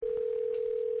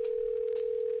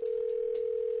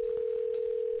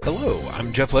Hello,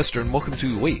 I'm Jeff Lester, and welcome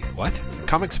to Wait, What?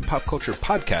 Comics and Pop Culture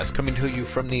Podcast, coming to you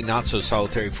from the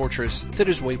not-so-solitary fortress that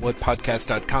is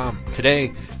WaitWhatPodcast.com.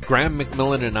 Today, Graham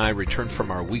McMillan and I return from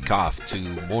our week off to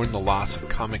mourn the loss of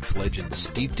comics legend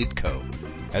Steve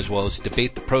Ditko, as well as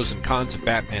debate the pros and cons of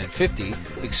Batman 50,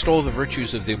 extol the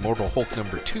virtues of the Immortal Hulk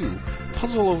number 2,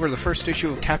 puzzle over the first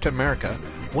issue of Captain America,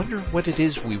 wonder what it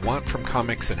is we want from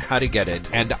comics and how to get it,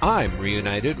 and I'm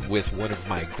reunited with one of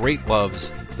my great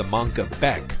loves, the manga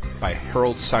Beck by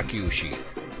Harold Sakeuchi,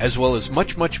 as well as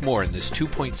much, much more in this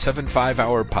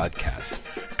 2.75-hour podcast.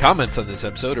 Comments on this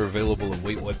episode are available at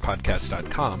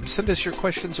waitwhatpodcast.com. Send us your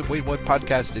questions at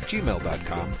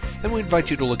waitwhatpodcast@gmail.com, and we invite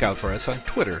you to look out for us on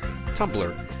Twitter,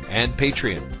 Tumblr, and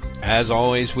Patreon. As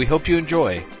always, we hope you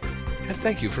enjoy, and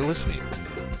thank you for listening.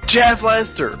 Jeff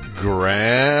Lester!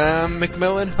 Graham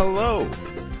McMillan, hello!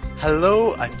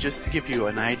 Hello, and just to give you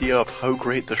an idea of how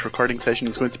great this recording session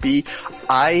is going to be,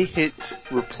 I hit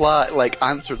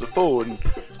answer the phone,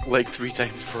 3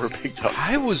 times before it picked up.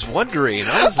 I was wondering,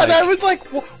 I was like,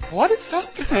 what is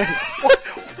happening?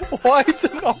 Why is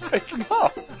it not picking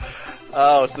up?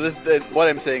 Oh, so what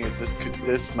I'm saying is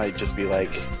this might just be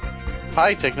like,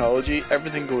 hi technology,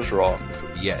 everything goes wrong.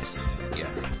 Yes, yeah.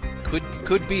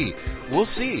 Could be. We'll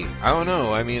see. I don't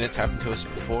know. I mean, it's happened to us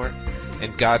before,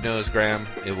 and God knows, Graham,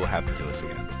 it will happen to us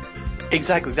again.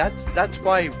 Exactly. That's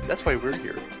why we're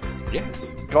here. Yes.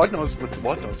 God knows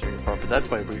what knows here for, but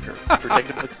that's why we're here.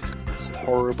 Protecting what's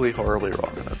horribly, horribly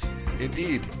wrong with us.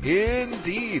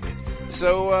 Indeed.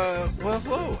 So,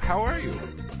 hello. How are you?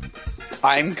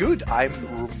 I'm good. I'm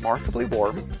remarkably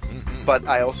warm. Mm-hmm. But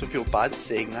I also feel bad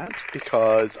saying that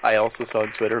because I also saw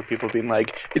on Twitter people being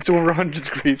like, it's over 100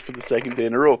 degrees for the second day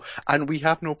in a row, and we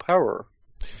have no power.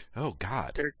 Oh,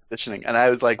 God. Air conditioning. And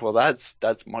I was like, well, that's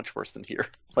much worse than here.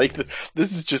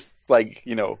 This is just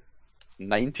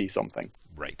 90-something.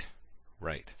 Right.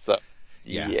 So,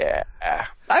 yeah.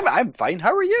 I'm fine.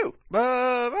 How are you?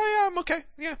 I'm okay.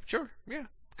 Yeah, sure. Yeah.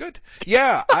 Good.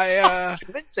 Yeah,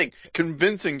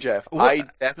 Convincing, Jeff. Well, I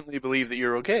definitely believe that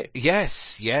you're okay.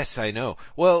 Yes, I know.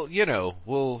 Well,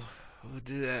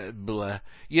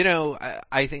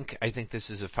 I think this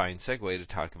is a fine segue to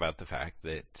talk about the fact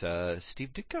that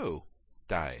Steve Ditko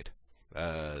died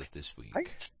this week.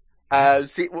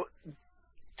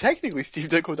 Technically, Steve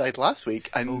Ditko died last week,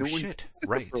 and no shit!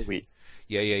 Right. For a week.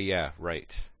 Yeah.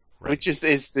 Right. Which is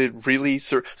the really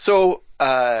so.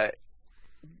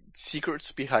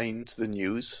 Secrets behind the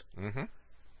news. Mm-hmm.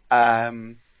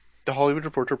 The Hollywood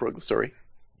Reporter broke the story.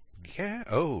 Yeah.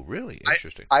 Oh, really?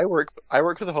 Interesting. I work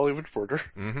for the Hollywood Reporter,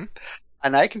 mm-hmm.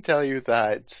 and I can tell you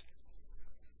that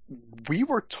we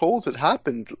were told it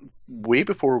happened way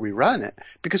before we ran it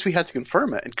because we had to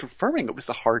confirm it, and confirming it was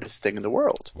the hardest thing in the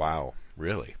world. Wow.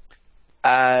 Really?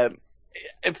 For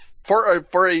a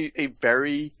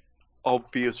very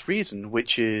obvious reason,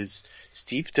 which is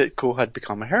Steve Ditko had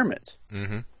become a hermit.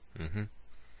 Mm-hmm. Mm-hmm.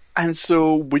 And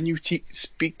so when you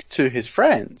speak to his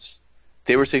friends,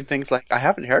 they were saying things like, I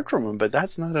haven't heard from him, but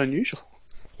that's not unusual.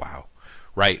 Wow.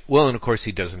 Right. Well, and of course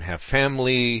he doesn't have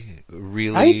family,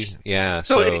 really. Right? Yeah.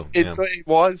 So it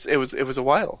was a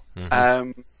while.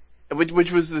 Mm-hmm.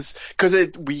 Which was this, because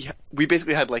we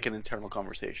basically had an internal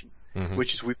conversation, mm-hmm.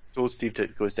 which is we told Steve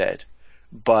Ditko's dead,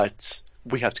 but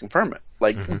we have to confirm it.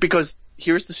 Mm-hmm. Because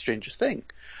here's the strangest thing.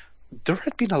 There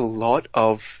had been a lot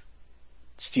of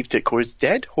Steve Ditko's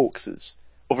dead hoaxes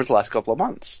over the last couple of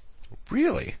months.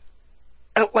 Really?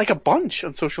 A bunch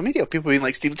on social media. People being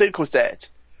like, Steve Ditko's dead.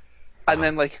 And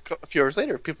then a few hours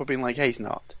later, people being like, hey, he's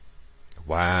not.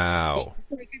 Wow.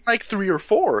 There's been 3 or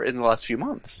 4 in the last few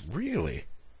months. Really?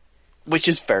 Which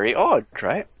is very odd,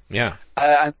 right? Yeah.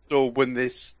 And so when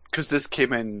because this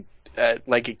came in,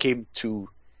 it came to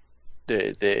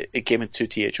it came into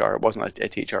THR. It wasn't a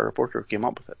THR reporter who came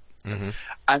up with it. Mm-hmm.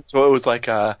 And so it was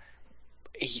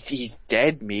he's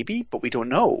dead maybe, but we don't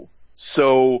know.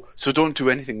 So don't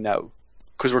do anything now,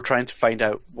 because we're trying to find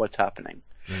out what's happening.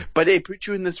 Mm. But it puts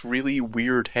you in this really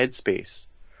weird headspace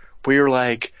where you're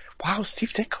like, wow,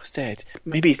 Steve Ditko's dead.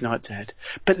 Maybe he's not dead,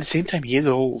 but at the same time he is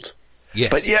old.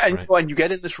 Yes. But yeah, right. and you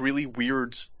get in this really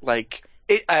weird I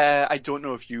don't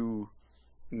know if you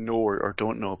know or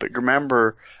don't know, but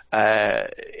remember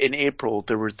in April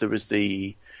there was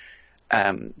the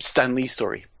Stan Lee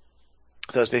story.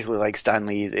 So it's basically Stan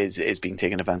Lee is being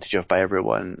taken advantage of by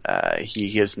everyone.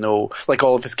 He has no,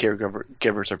 all of his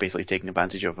caregivers are basically taking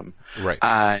advantage of him.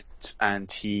 Right. And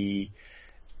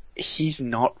he's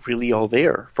not really all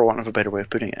there, for want of a better way of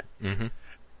putting it.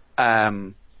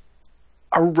 Mm-hmm.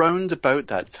 Around about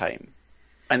that time,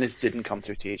 and this didn't come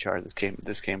through THR, this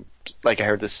came I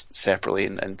heard this separately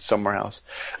and somewhere else,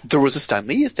 there was a Stan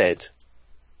Lee is dead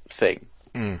thing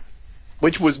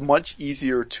which was much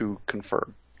easier to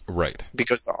confirm Right.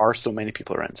 because there are so many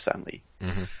people around Stan Lee.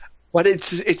 Mm-hmm. But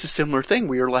it's a similar thing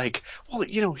where you're like, well,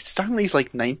 Stan Lee's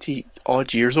like 90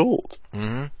 odd years old,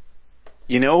 Mm-hmm.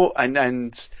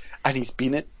 and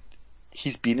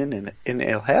he's been in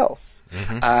ill health,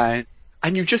 Mm-hmm.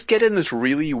 and you just get in this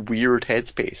really weird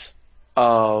headspace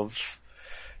of,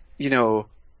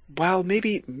 well,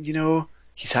 maybe,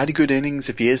 he's had a good innings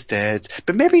if he is dead,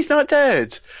 but maybe he's not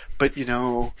dead, but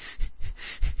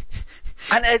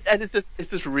and it's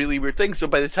this really weird thing. So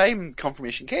by the time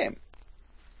confirmation came,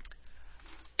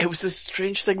 it was this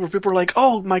strange thing where people were like,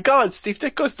 "Oh my God, Steve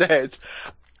Ditko's dead,"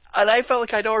 and I felt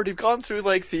like I'd already gone through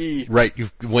like the Right. You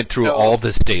went through all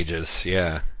the stages.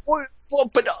 Yeah. well,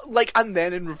 but and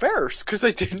then in reverse because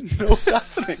I didn't know it was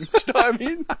happening. Do you know what I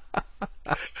mean?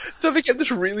 So it became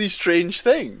this really strange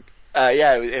thing.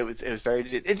 It was very.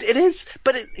 It is,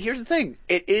 but here's the thing.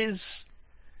 It is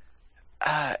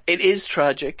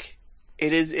tragic.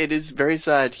 It is very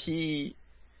sad.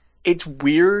 It's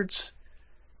weird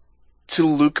to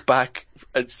look back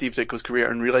at Steve Ditko's career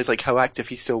and realize like how active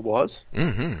he still was.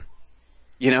 Mm-hmm.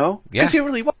 Yeah. Because he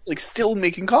really was like still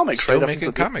making comics. Still right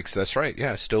making comics. That's right.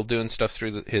 Yeah. Still doing stuff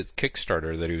through his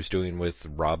Kickstarter that he was doing with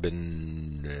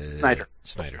Robin Snyder.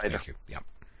 Thank you. Yeah.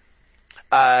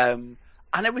 And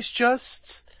it was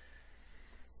just,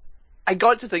 I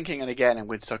got to thinking, and again, I'm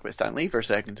going to talk about Stan Lee for a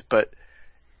second, but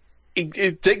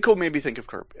Ditko made me think of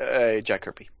Jack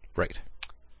Kirby. Right.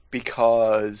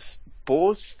 Because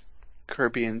both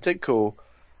Kirby and Ditko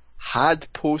had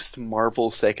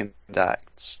post-Marvel second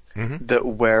acts that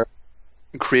were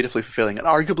creatively fulfilling, and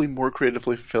arguably more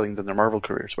creatively fulfilling than their Marvel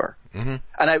careers were. Mm-hmm.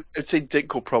 And I would say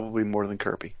Ditko probably more than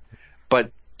Kirby.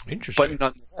 But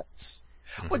nonetheless.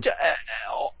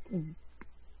 Mm-hmm.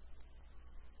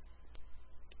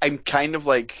 I'm kind of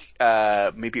like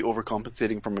maybe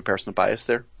overcompensating for my personal bias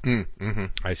there. Mm-hmm.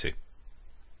 I see.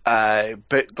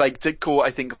 But like Ditko,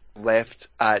 I think left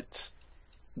at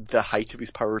the height of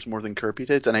his powers more than Kirby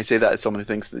did, and I say that as someone who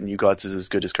thinks that New Gods is as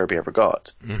good as Kirby ever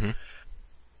got. Mm-hmm.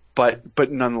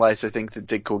 But nonetheless, I think that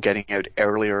Ditko getting out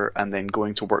earlier and then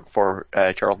going to work for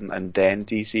Charlton and then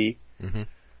DC,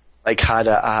 like had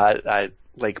a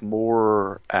like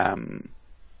more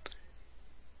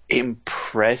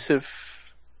impressive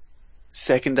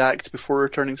second act before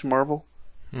returning to Marvel.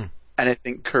 And I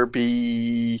think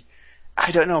Kirby,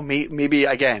 I don't know, maybe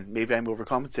I'm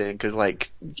overcompensating because like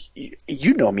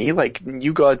you know me, like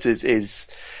New Gods is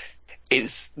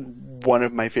one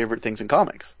of my favorite things in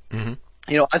comics. Mm-hmm.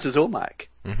 As is Olmec,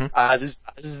 as is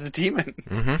the Demon.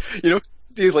 Mm-hmm.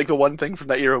 He's like the one thing from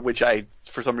that era which I,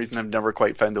 for some reason, have never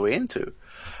quite found the way into.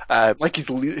 Like his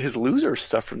loser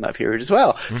stuff from that period as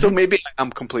well. Mm-hmm. So maybe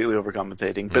I'm completely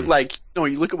overcompensating. But like,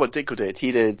 you look at what Ditko did.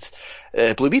 He did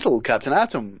Blue Beetle, Captain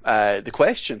Atom, The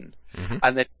Question,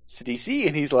 and then to DC,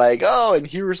 and he's like, oh, and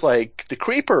here's like the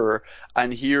Creeper,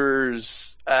 and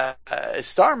here's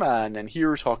Starman, and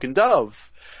here's Hawk and Dove.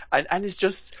 And it's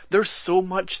just, there's so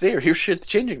much there. Here's Shit the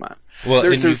Changing Man. Well,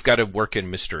 and you've got to work in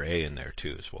Mr. A in there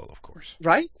too, as well, of course.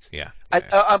 Right? Yeah.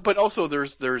 But also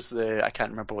there's the, I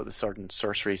can't remember what the Sword and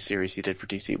Sorcery series he did for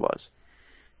DC was.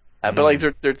 But like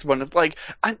there's one of like,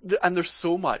 and there's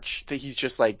so much that he's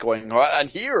just like going, oh, and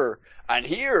here, and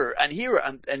here, and here,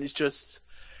 and it's just,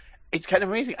 it's kind of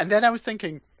amazing. And then I was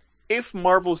thinking, if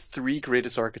Marvel's three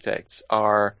greatest architects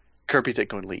are Kirby,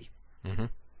 Ditko, and Lee,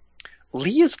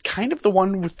 Lee is kind of the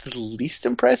one with the least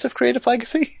impressive creative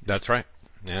legacy. That's right.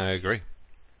 Yeah, I agree.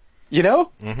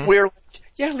 Where,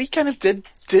 yeah, Lee kind of did,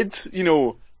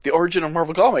 the origin of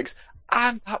Marvel Comics,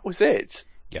 and that was it.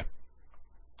 Yeah.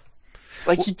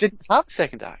 Like, he didn't have a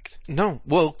second act. No,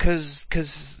 well, cause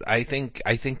I think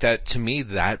that, to me,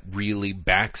 that really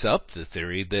backs up the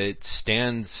theory that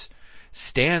Stan's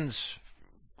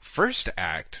first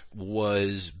act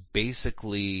was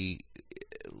basically,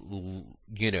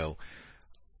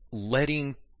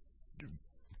 letting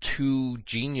two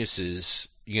geniuses,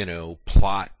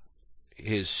 plot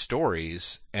his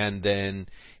stories and then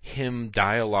him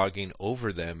dialoguing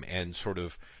over them and sort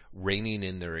of reining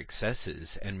in their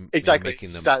excesses and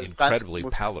making them incredibly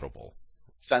palatable.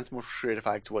 Stan's most creative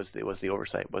act was the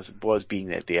oversight, was being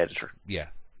the editor. Yeah,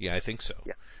 I think so.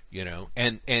 Yeah.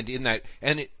 And in that,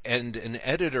 and an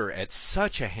editor at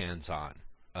such a hands-on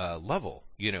level,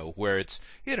 where it's,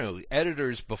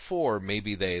 editors before,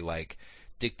 maybe they like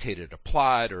dictated a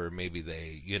plot, or maybe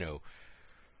they,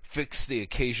 fixed the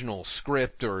occasional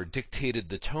script or dictated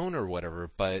the tone or whatever,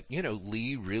 but,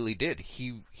 Lee really did.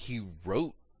 He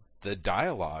wrote the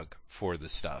dialogue for the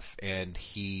stuff, and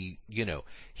he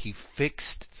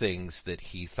fixed things that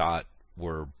he thought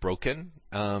were broken,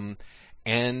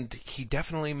 and he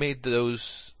definitely made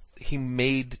those. He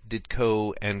made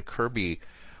Ditko and Kirby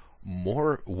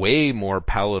way more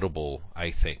palatable,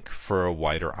 I think, for a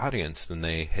wider audience than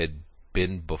they had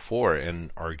been before,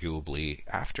 and arguably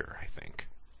after, I think,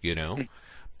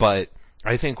 But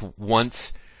I think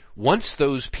once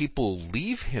those people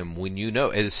leave him, when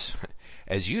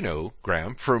as you know,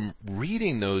 Graham, from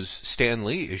reading those Stan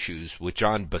Lee issues with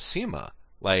John Buscema,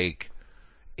 like,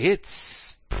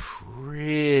 it's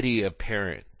pretty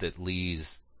apparent that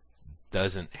Lee's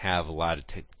doesn't have a lot of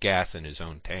gas in his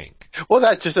own tank. Well,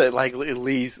 that's just it. Like,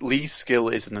 Lee's skill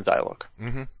is in the dialogue.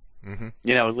 Mm-hmm.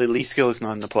 Mm-hmm. Lee's skill is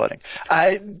not in the plotting.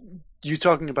 You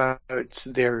talking about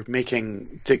they're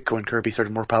making Ditko and Kirby sort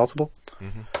of more palatable?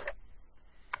 Mm-hmm.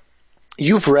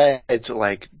 You've read,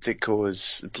 like,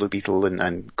 Ditko's Blue Beetle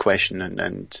and Question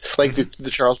and like,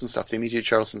 the Charlton stuff, the immediate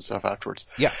Charlton stuff afterwards.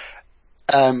 Yeah.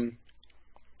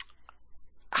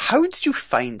 How did you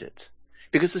find it?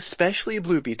 Because especially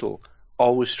Blue Beetle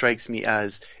always strikes me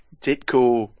as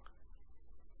Ditko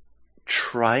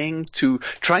trying to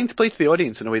play to the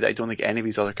audience in a way that I don't think any of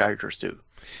these other characters do.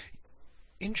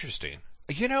 Interesting.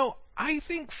 I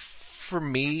think for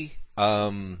me,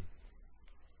 one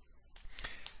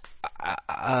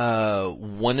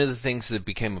of the things that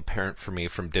became apparent for me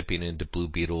from dipping into Blue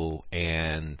Beetle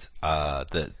and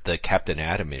the Captain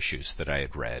Atom issues that I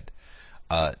had read,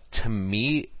 to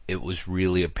me it was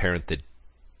really apparent that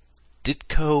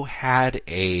Ditko had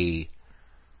a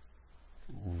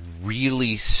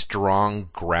really strong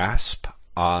grasp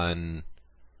on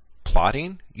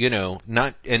plotting,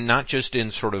 not just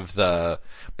in sort of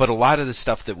but a lot of the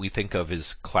stuff that we think of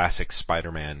as classic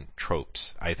Spider-Man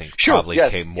tropes, I think probably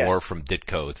came more from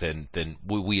Ditko than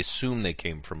we assume they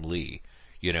came from Lee,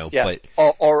 but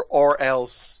or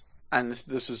else, and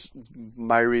this is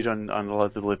my read on a lot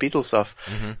of the Blue Beetle stuff.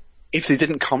 Mm-hmm. If they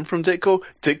didn't come from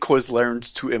Ditko has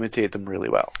learned to imitate them really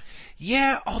well.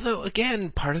 Yeah, although,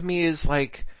 again, part of me is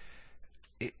like,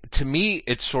 to me,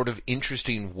 it's sort of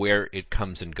interesting where it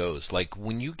comes and goes. Like,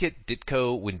 when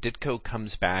Ditko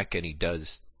comes back and he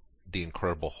does the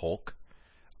Incredible Hulk,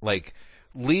 like,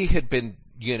 Lee had been,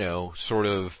 sort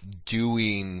of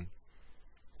doing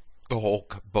the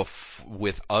Hulk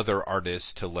with other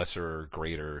artists to lesser or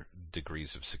greater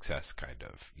degrees of success, kind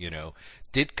of,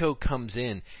 Ditko comes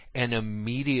in and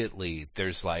immediately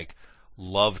there's like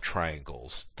love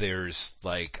triangles. There's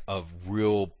like a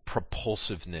real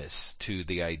propulsiveness to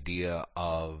the idea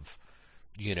of,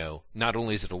 not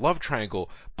only is it a love triangle,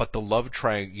 but the love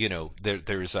triangle,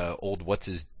 there's old what's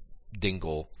his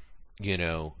dingle,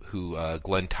 who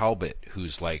Glenn Talbot,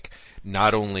 who's like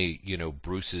not only,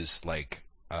 Bruce's like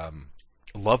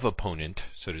love opponent,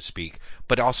 so to speak,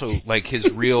 but also like his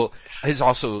real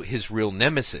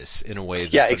nemesis in a way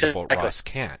that Thunderbolt Ross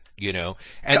can't,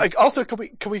 And also,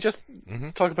 can we just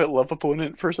talk about love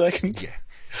opponent for a second? Yeah,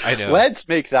 I know. Let's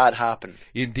make that happen.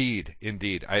 Indeed.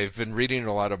 I've been reading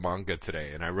a lot of manga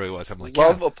today, and I really was. I'm like,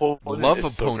 love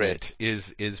opponent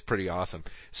is pretty awesome.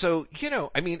 So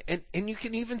I mean, and you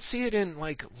can even see it in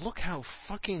like, look how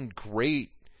fucking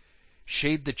great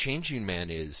Shade the Changing Man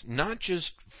is, not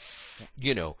just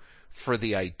for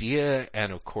the idea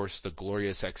and of course the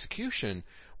glorious execution,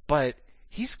 but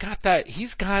he's got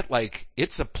like,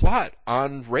 it's a plot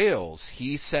on rails.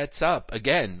 He sets up,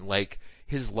 again, like,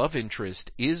 his love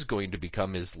interest is going to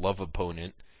become his love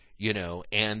opponent,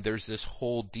 and there's this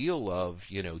whole deal of,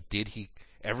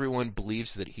 everyone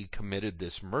believes that he committed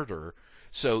this murder.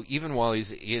 So even while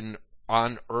he's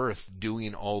on Earth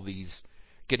doing all these,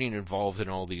 getting involved in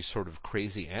all these sort of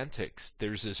crazy antics,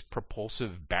 there's this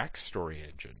propulsive backstory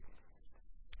engine.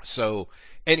 So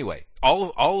anyway,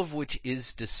 all of which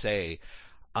is to say,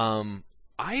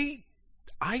 I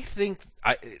think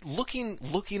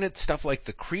looking at stuff like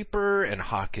the Creeper and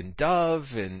Hawk and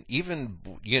Dove and even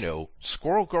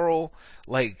Squirrel Girl,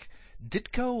 like,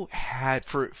 Ditko had,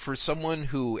 for someone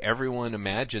who everyone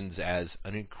imagines as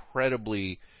an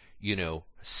incredibly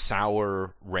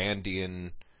sour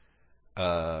Randian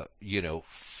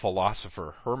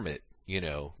philosopher hermit,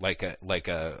 like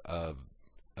a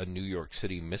New York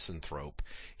City misanthrope.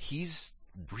 He's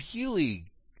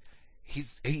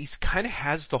kind of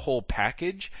has the whole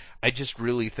package. I just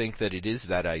really think that it is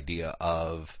that idea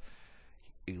of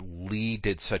Lee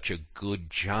did such a good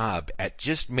job at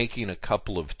just making a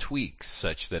couple of tweaks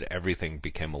such that everything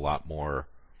became a lot more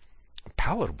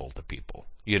palatable to people.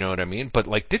 You know what I mean? But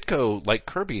like Ditko, like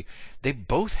Kirby, they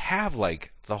both have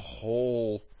like the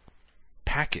whole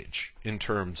package in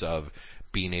terms of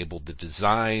being able to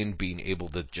design, being able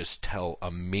to just tell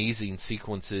amazing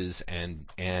sequences, and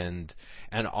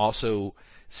also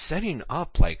setting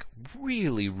up like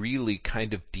really, really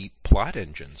kind of deep plot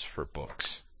engines for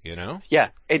books, you know?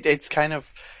 Yeah, it's kind of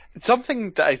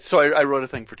something that I wrote a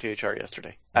thing for THR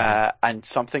yesterday, and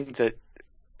something that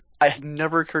had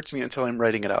never occurred to me until I'm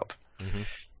writing it up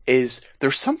is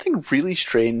there's something really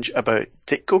strange about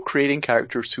Ditko creating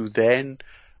characters who then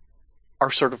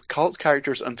are sort of cult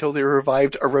characters until they're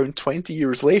revived around 20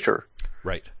 years later.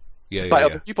 Right. Yeah, by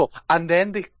other people, and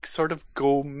then they sort of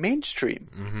go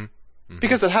mainstream.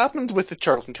 Because it happened with the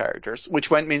Charlton characters, which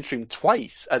went mainstream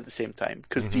twice at the same time,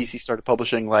 because DC started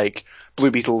publishing like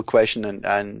Blue Beetle, Question,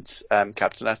 and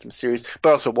Captain Atom series, but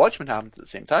also Watchmen happened at the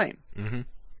same time.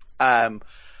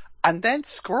 And then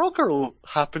Squirrel Girl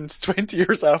happened 20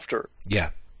 years after.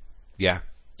 Yeah.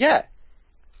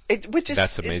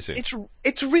 That's amazing.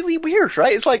 It's really weird,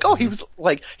 right? It's like,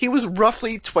 he was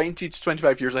roughly 20 to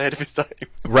 25 years ahead of his time.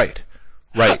 Right.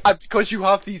 Because you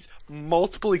have these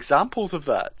multiple examples of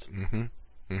that.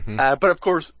 But of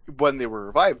course, when they were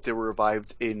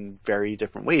revived in very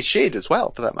different ways. Shade as well,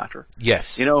 for that matter.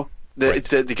 Yes. You know, they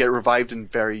get revived in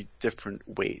very different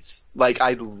ways. Like,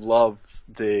 I love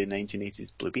the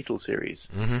 1980s Blue Beetle series,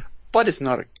 but it's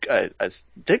not a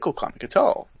Ditko comic at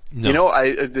all. No. You know,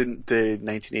 the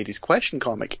 1980s Question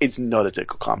comic is not a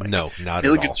Ditko comic. No, not at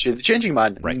all. The Changing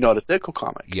Man, not a Ditko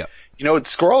comic. Yep. You know,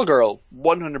 Squirrel Girl,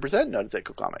 100% not a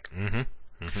Ditko comic.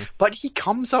 But he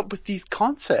comes up with these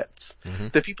concepts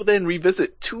that people then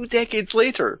revisit 2 decades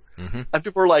later, and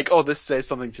people are like, "Oh, this says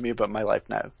something to me about my life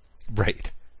now." Right.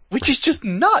 Which is just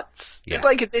nuts. Yeah.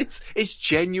 Like it's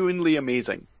genuinely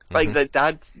amazing. Like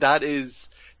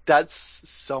that's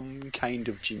some kind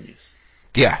of genius.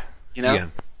 Yeah. You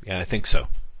know? Yeah, I think so.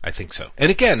 And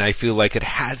again, I feel like it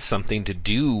has something to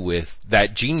do with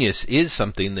that genius is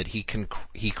something that he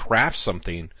crafts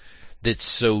something that's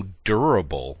so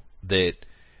durable that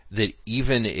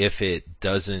even if it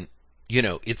doesn't, you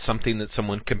know, it's something that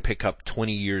someone can pick up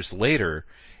 20 years later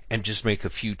and just make a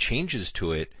few changes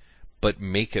to it, but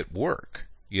make it work.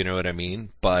 You know what I mean?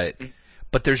 But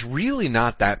there's really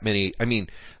not that many. I mean,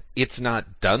 it's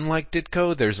not done like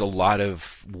Ditko. There's a lot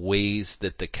of ways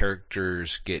that the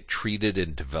characters get treated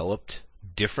and developed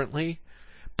differently.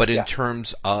 But in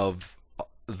terms of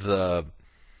the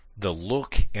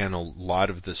look and a lot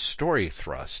of the story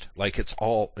thrust, like it's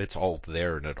all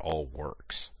there and it all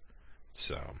works.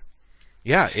 So,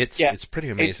 it's pretty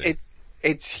amazing.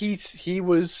 He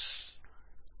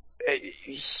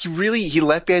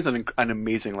left behind an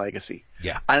amazing legacy.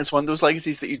 Yeah. And it's one of those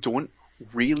legacies that you don't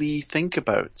really think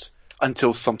about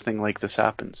until something like this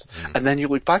happens. And then you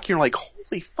look back and you're like,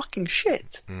 holy fucking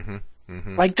shit.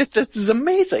 Like, this is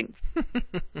amazing.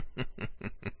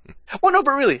 Well, no,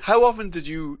 but really, how often did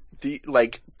you,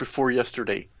 before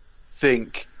yesterday,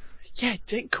 think, yeah,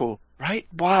 Ditko, right?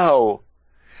 Wow.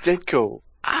 Ditko.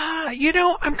 You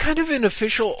know, I'm kind of in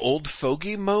official old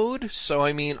fogey mode, so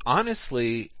I mean,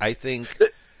 honestly, I think,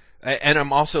 and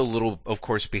I'm also a little, of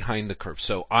course, behind the curve,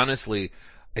 so honestly,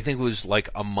 I think it was like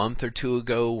a month or two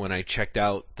ago when I checked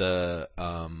out the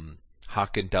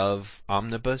Hawk and Dove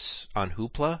omnibus on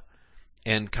Hoopla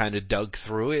and kind of dug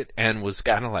through it and was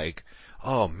kind of like,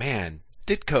 oh man,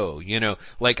 Ditko, you know,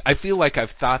 like I feel like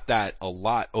I've thought that a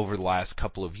lot over the last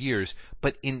couple of years,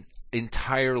 but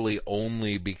entirely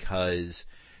only because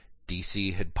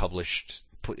DC had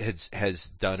has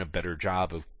done a better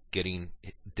job of getting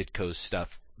Ditko's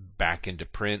stuff back into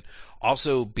print.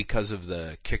 Also because of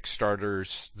the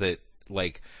Kickstarters that,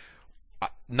 like,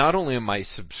 not only am I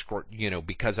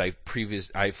because I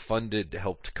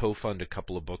helped co-fund a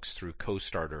couple of books through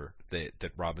CoStarter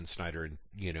that Robin Snyder and,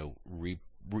 you know,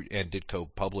 and Ditko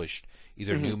published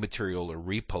either new material or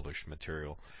republished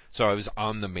material. So I was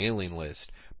on the mailing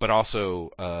list, but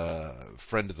also a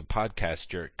friend of the podcast,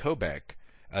 Jarrett Kobeck,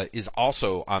 is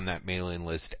also on that mailing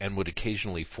list and would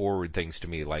occasionally forward things to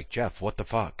me like, Jeff, what the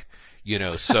fuck? You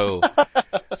know, so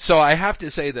I have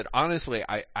to say that honestly,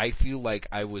 I feel like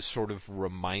I was sort of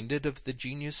reminded of the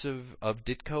genius of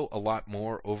Ditko a lot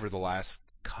more over the last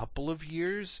couple of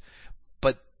years,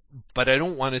 but I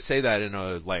don't want to say that in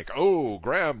a like, oh,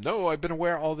 Graham, no, I've been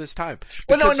aware all this time.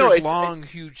 Because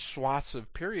there's huge swaths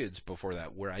of periods before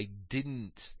that where I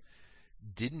didn't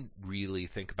really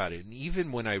think about it. And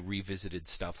even when I revisited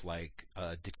stuff like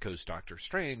Ditko's Doctor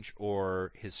Strange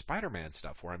or his Spider-Man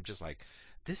stuff, where I'm just like,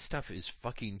 this stuff is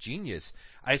fucking genius,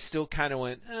 I still kind of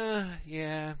went,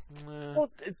 yeah. Well,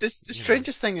 the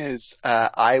strangest thing is,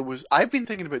 I've been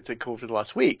thinking about Ditko over the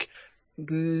last week,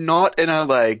 not in a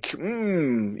like, time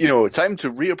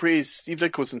to reappraise Steve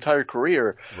Ditko's entire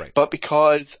career, Right. but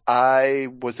because I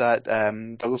was at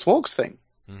Douglas Walk's thing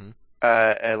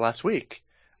Mm-hmm. Last week,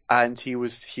 and he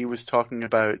was talking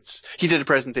about, he did a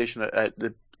presentation at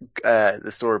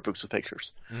the store of Books with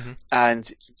Pictures, Mm-hmm. and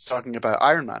he was talking about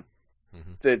Iron Man.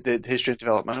 Mm-hmm. The history and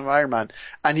development of Iron Man,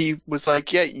 and he was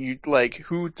like, "Yeah,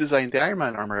 who designed the Iron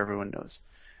Man armor? Everyone knows."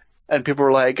 And people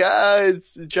were like,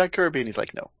 "It's Jack Kirby," and he's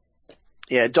like, "No."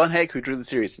 Yeah, Don Heck, who drew the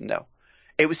series, no,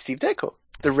 it was Steve Ditko.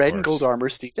 The red and gold armor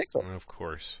is Steve Ditko. Of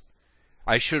course,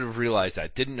 I should have realized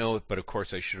that. Didn't know it, but of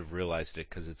course I should have realized it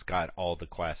because it's got all the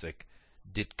classic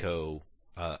Ditko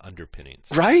underpinnings.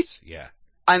 Right? Yeah.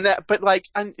 And that,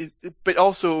 but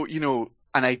also,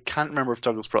 and I can't remember if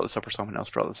Douglas brought this up or someone else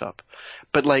brought this up,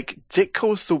 but like,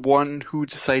 Ditko's the one who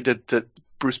decided that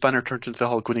Bruce Banner turned into the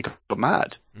Hulk when he got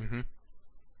mad. Mm-hmm.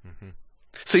 Mm-hmm.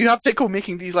 So you have Ditko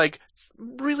making these like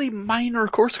really minor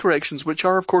course corrections, which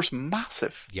are of course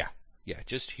massive. Yeah,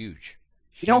 just huge.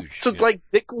 Like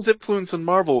Ditko's influence on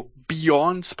Marvel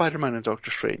beyond Spider-Man and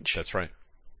Doctor Strange. That's right.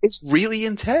 It's really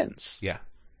intense. Yeah.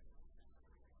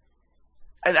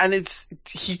 And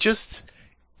he just,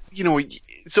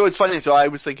 so it's funny. So I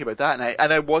was thinking about that,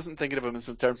 and I wasn't thinking of him in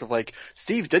terms of like,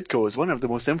 Steve Ditko is one of the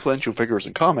most influential figures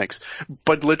in comics,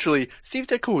 but literally Steve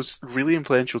Ditko is really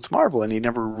influential to Marvel, and he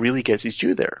never really gets his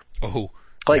due there. Oh,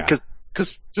 like, because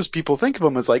just people think of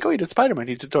him as like, oh, he did Spider-Man,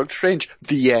 he did Doctor Strange,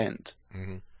 the end.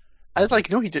 Mm-hmm. And it's like,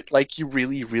 no, he did, like, he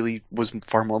really, really was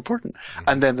far more important. Mm-hmm.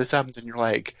 And then this happens, and you're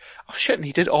like, oh shit, and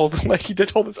he did all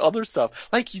this other stuff.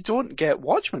 Like, you don't get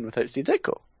Watchmen without Steve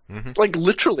Ditko. Mm-hmm. Like,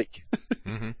 literally.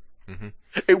 Mm-hmm. Mm-hmm.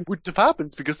 It wouldn't have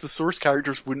happened because the source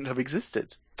characters wouldn't have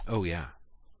existed. Oh yeah,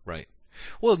 right.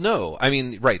 Well, no, I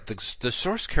mean, right. The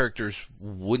source characters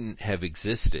wouldn't have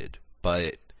existed,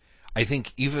 but I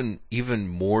think even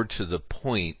more to the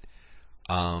point,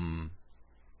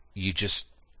 you just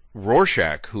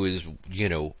Rorschach, who is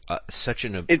such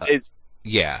an it's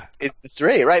Mr.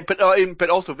 A, right? But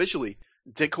also visually,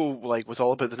 Ditko like was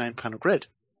all about the 9-panel grid.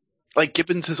 Like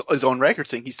Gibbons is on record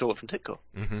saying he stole it from Ditko.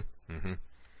 Mm-hmm. Mm-hmm.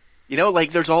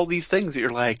 Like there's all these things that you're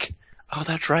like, oh,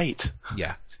 that's right.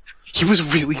 Yeah. He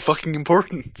was really fucking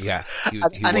important. Yeah. He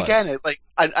and was. Again,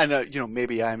 I know,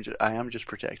 maybe I am just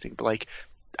projecting, but like,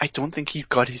 I don't think he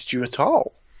got his due at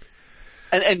all.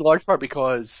 And in large part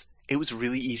because it was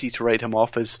really easy to write him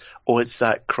off as, oh, it's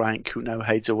that crank who now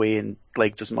hides away and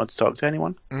like doesn't want to talk to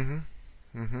anyone. Mm-hmm.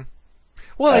 Mm-hmm.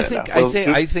 Well, I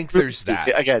think there's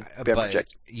that. Again, but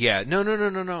yeah,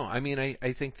 no. I mean,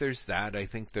 I think there's that. I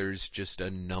think there's just a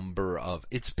number of.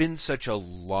 It's been such a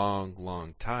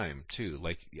long time too.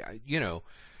 Like,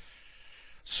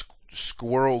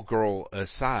 Squirrel Girl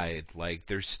aside, like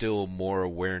there's still more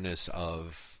awareness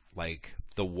of like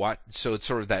so it's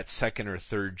sort of that second or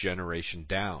third generation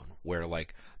down where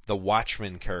like the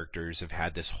Watchmen characters have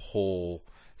had this whole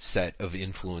set of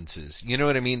influences. You know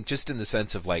what I mean? Just in the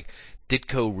sense of like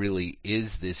Ditko really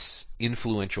is this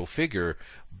influential figure,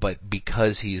 but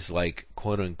because he's like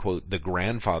quote unquote the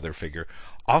grandfather figure,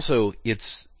 also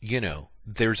it's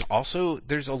there's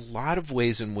a lot of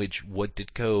ways in which what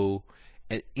Ditko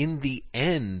in the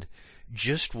end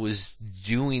just was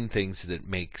doing things that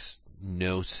makes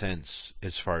no sense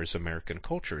as far as American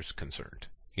culture is concerned.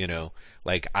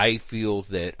 Like I feel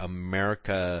that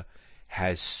America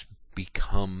has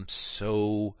become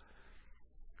so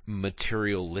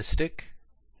materialistic,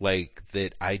 like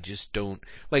that I just don't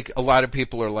like. A lot of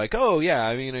people are like, oh yeah,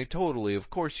 I mean, of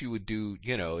course you would do,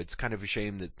 it's kind of a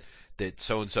shame that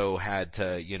so and so had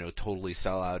to, totally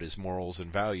sell out his morals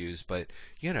and values, but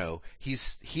he and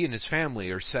his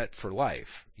family are set for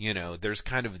life. There's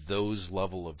kind of those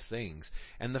level of things,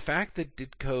 and the fact that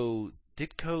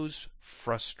Ditko's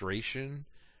frustration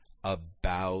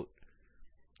about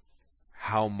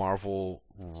how Marvel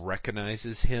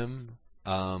recognizes him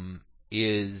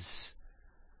is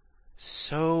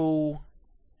so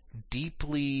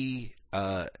deeply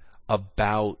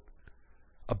about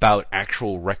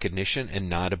actual recognition and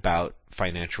not about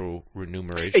financial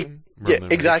remuneration. Yeah,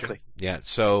 exactly. Yeah.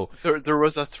 So there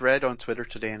was a thread on Twitter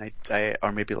today, and I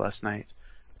or maybe last night,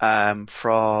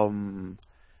 from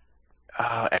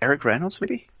Eric Reynolds,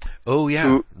 maybe. Oh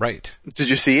yeah, right. Did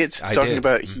you see it? I Talking did.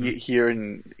 about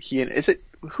Mm-hmm. he and is it,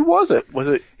 who was it? Was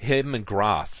it him and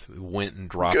Groth went and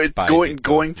dropped by going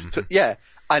Ditko. to yeah,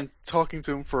 and talking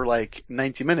to him for like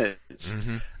 90 minutes,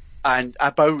 Mm-hmm. and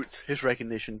about his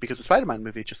recognition because the Spider-Man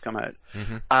movie had just come out,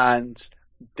 Mm-hmm. and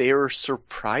they're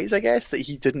surprised, I guess, that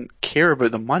he didn't care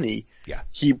about the money. Yeah.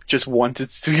 He just wanted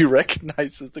to be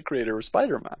recognized as the creator of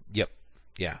Spider-Man. Yep.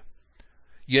 Yeah.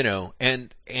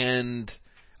 And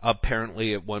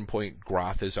apparently at one point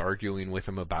Groth is arguing with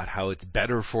him about how it's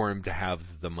better for him to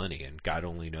have the money, and God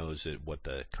only knows what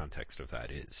the context of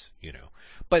that is,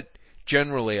 But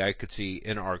generally, I could see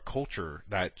in our culture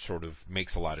that sort of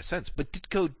makes a lot of sense. But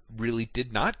Ditko really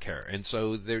did not care, and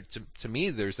so there, to me,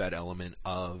 there's that element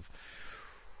of,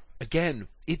 again,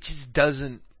 it just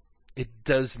doesn't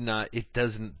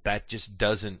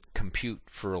compute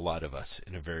for a lot of us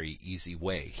in a very easy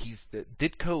way.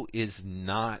 Ditko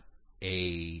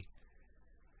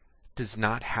does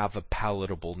not have a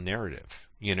palatable narrative.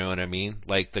 You know what I mean?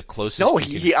 Like the closest. No,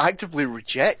 he actively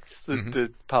rejects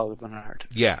the palatable narrative.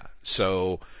 Yeah.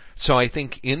 So I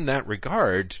think in that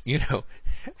regard,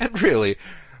 and really,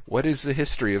 what is the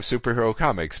history of superhero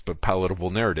comics but palatable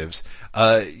narratives?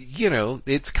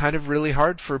 It's kind of really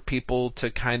hard for people to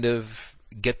kind of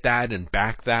get that and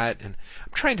back that. And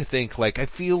I'm trying to think, I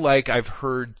feel like I've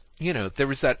heard, there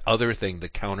was that other thing, the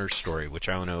counter story, which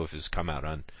I don't know if has come out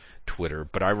on Twitter,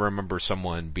 but I remember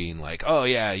someone being like, oh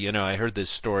yeah, I heard this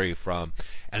story from,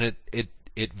 and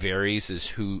it varies as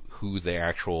who the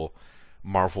actual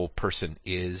Marvel person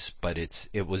is, but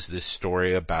it was this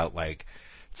story about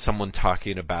someone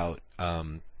talking about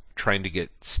trying to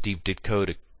get Steve Ditko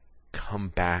to come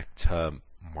back to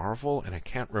Marvel, and I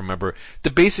can't remember. The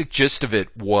basic gist of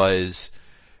it was,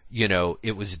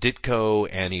 it was Ditko,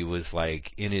 and he was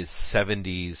in his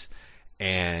 70s,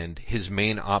 and his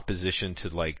main opposition to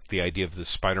the idea of the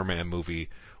Spider-Man movie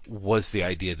was the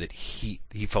idea that he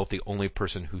felt the only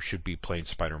person who should be playing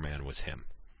Spider-Man was him,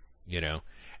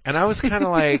 And I was kind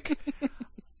of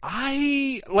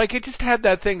I just had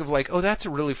that thing of oh, that's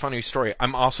a really funny story.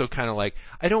 I'm also kind of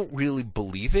I don't really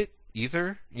believe it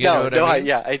either. You know what I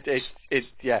mean?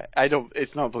 I don't.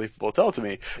 It's not believable at all to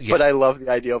me. Yeah. But I love the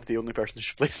idea of the only person who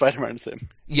should play Spider-Man is him.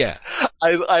 Yeah.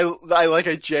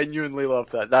 I genuinely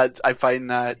love that. I find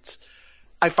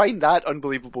that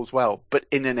unbelievable as well, but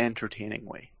in an entertaining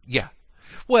way. Yeah.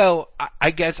 Well, I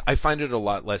guess I find it a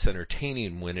lot less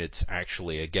entertaining when it's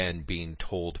actually, again, being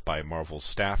told by Marvel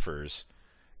staffers,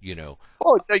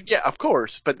 Oh, yeah, of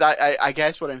course. But that, I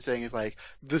guess what I'm saying is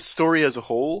the story as a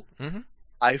whole,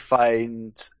 I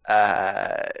find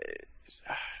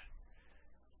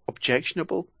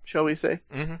objectionable, shall we say?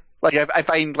 Mm-hmm. I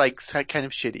find kind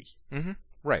of shitty. Mm-hmm.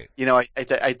 Right.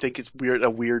 I think it's weird, a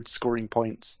weird scoring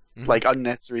points,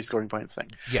 unnecessary scoring points thing.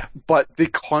 Yeah. But the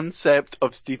concept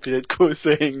of Steve Ditko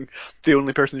saying the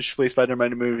only person who should play Spider-Man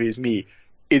in a movie is me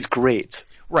is great.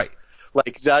 Right.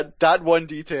 That one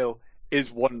detail is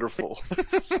wonderful.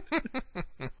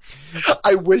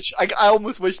 I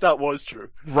almost wish that was true.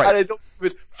 Right. And I don't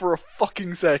believe it for a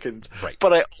fucking second. Right.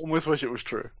 But I almost wish it was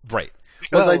true. Right.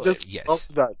 Because I just love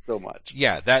that so much.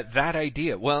 Yeah, that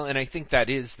idea. Well, and I think that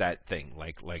is that thing.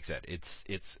 Like I said,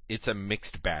 it's a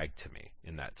mixed bag to me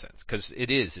in that sense. Because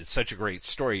it's such a great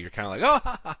story. You're kind of oh,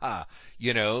 ha, ha, ha.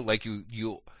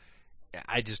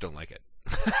 I just don't like it.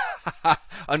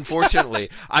 Unfortunately,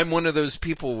 I'm one of those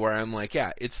people where I'm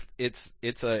yeah, it's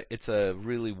a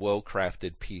really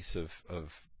well-crafted piece of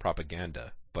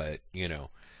propaganda, but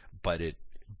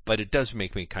it does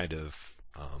make me kind of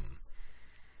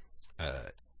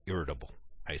irritable,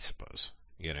 I suppose.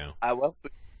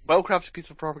 Well-crafted piece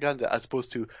of propaganda as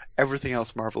opposed to everything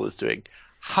else Marvel is doing.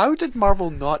 How did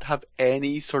Marvel not have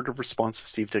any sort of response to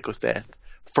Steve Ditko's death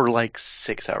for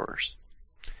 6 hours?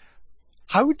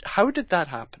 How did that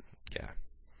happen? Yeah.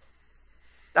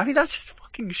 I mean, that's just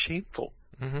fucking shameful.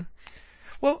 Mm-hmm.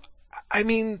 Well, I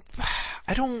mean,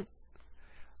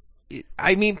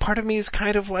 part of me is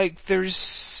kind of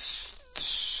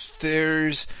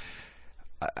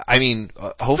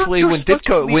hopefully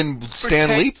when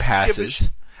Stan Lee passes,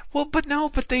 but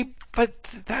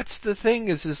that's the thing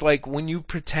is when you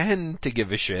pretend to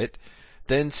give a shit,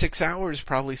 then 6 hours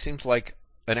probably seems like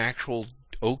an actual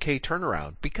okay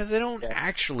turnaround because they don't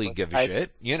actually give a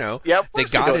shit, they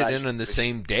got it in the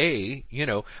same day,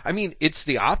 I mean, it's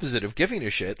the opposite of giving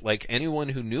a shit. Anyone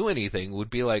who knew anything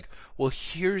would be well,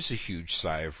 here's a huge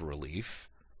sigh of relief,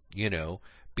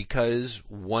 because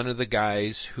one of the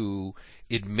guys who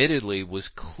admittedly was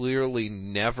clearly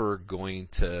never going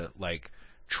to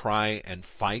try and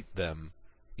fight them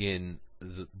in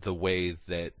the way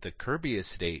that the Kirby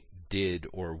estate did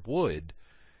or would,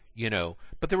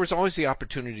 but there was always the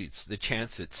opportunity, the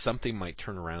chance that something might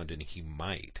turn around and he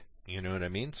might, you know what I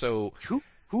mean? So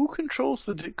who controls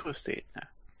the Ditko estate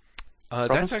now?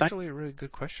 That's actually a really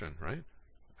good question, right?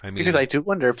 I mean, because I do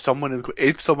wonder if someone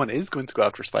is going to go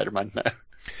after Spider-Man now.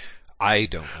 I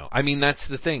don't know. I mean, that's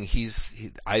the thing.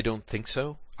 I don't think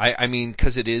so. I mean,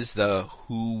 because it is the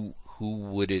who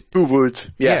would it? Who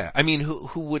would? Yeah. I mean,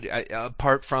 who would?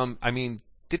 Apart from, I mean,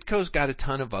 Ditko's got a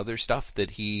ton of other stuff that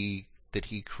he that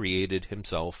he created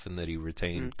himself and that he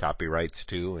retained copyrights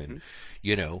to, and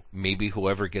you know, maybe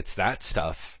whoever gets that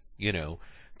stuff, you know,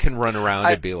 can run around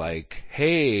and be like,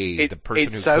 hey, the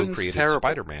person who co-created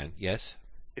Spider-Man. Yes,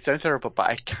 it sounds terrible, but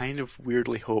I kind of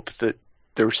weirdly hope that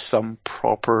there's some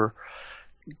proper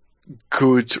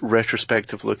good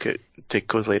retrospective look at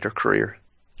Ditko's later career.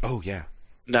 Oh yeah.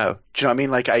 No, do you know what I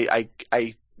mean? Like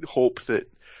I hope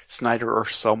that Snyder or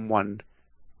someone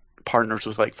partners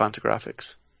with like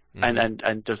Fantagraphics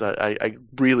and does a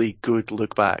really good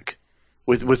look back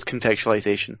with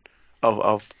contextualization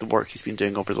of the work he's been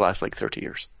doing over the last like 30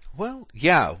 years. Well,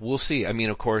 yeah, we'll see. I mean,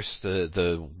 of course,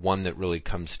 the one that really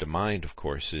comes to mind, of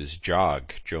course, is Joe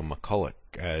McCulloch,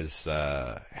 as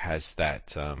has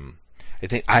that. I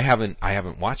think I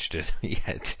haven't watched it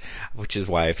yet, which is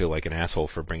why I feel like an asshole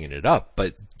for bringing it up.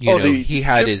 But you know, he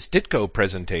had his Ditko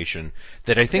presentation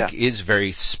that I think is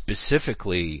very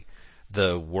specifically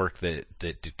the work that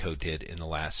Ditko did in the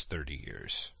last 30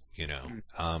 years. You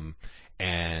know,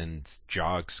 and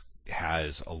Jogs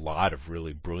has a lot of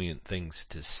really brilliant things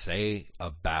to say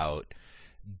about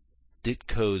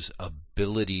Ditko's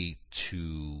ability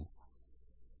to,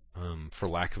 for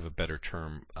lack of a better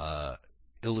term,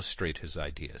 illustrate his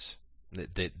ideas.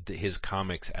 That his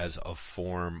comics as a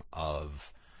form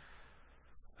of,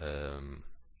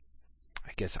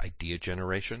 I guess, idea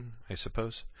generation, I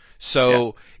suppose.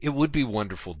 So it would be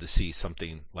wonderful to see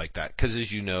something like that, because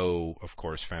as you know, of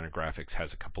course, Fantagraphics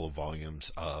has a couple of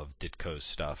volumes of Ditko's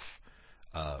stuff.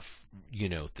 You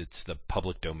know, that's the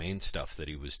public domain stuff that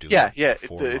he was doing. Yeah.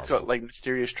 It's got like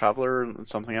Mysterious Traveler and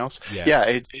something else.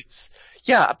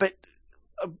 But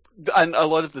and a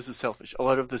lot of this is selfish. A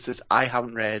lot of this is I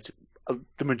haven't read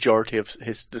the majority of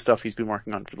the stuff he's been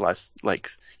working on for the last, like,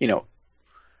 you know,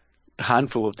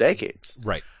 handful of decades.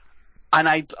 Right. And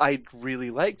I'd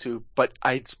really like to, but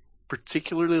I'd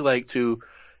particularly like to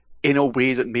in a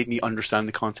way that made me understand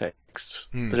the context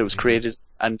that it was created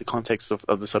and the context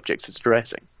of the subjects it's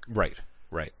addressing. Right.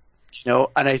 You know,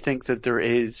 and I think that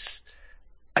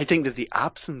the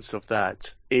absence of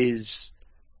that is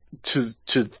to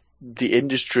the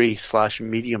industry /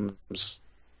 medium's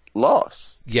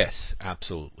loss. Yes,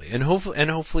 absolutely. And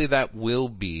hopefully that will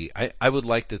be, I would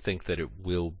like to think that it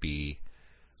will be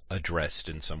addressed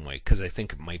in some way, because I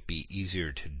think it might be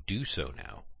easier to do so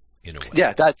now, in a way.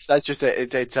 Yeah, that's just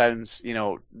it. It sounds, you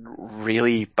know,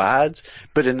 really bad,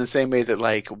 but in the same way that,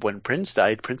 like, when Prince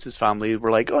died, Prince's family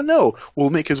were like, oh no, we'll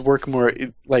make his work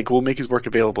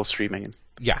available streaming.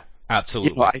 Yeah,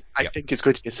 absolutely. You know, I think it's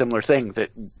going to be a similar thing,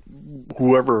 that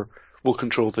whoever will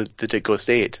control the Ditko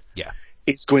estate,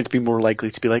 it's going to be more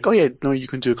likely to be like, oh yeah, no, you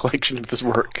can do a collection of this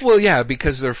work. Well, yeah,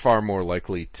 because they're far more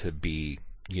likely to be,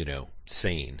 you know,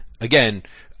 sane. Again,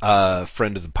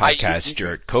 friend of the podcast,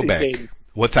 Jared Kobeck.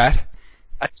 What's that?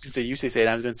 I was going to say, you say sane,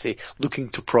 I was going to say looking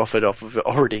to profit off of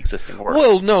already existing work.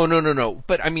 Well, no.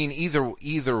 But I mean,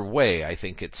 either way, I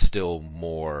think it's still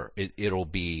more, it'll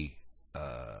be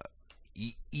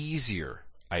easier,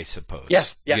 I suppose.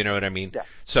 Yes. You know what I mean? Yeah.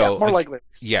 So, more likely.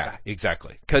 Yeah,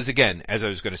 exactly. Because again, as I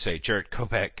was going to say, Jared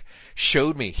Kobeck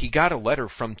showed me, he got a letter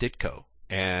from Ditko,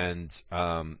 and,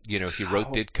 you know, he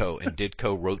wrote Ditko, and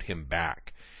Ditko wrote him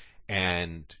back.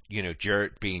 And, you know,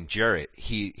 Jarrett being Jarrett,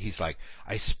 he's like,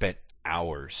 I spent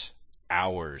hours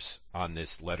on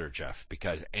this letter, Jeff,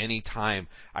 because any time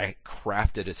I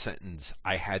crafted a sentence,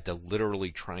 I had to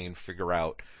literally try and figure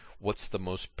out what's the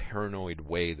most paranoid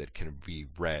way that can be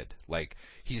read. Like,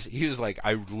 he was like,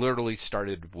 I literally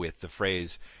started with the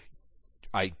phrase,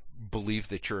 I believe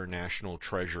that you're a national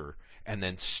treasure, and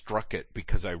then struck it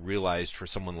because I realized for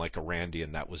someone like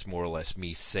Arandian, that was more or less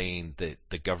me saying that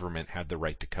the government had the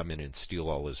right to come in and steal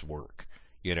all his work,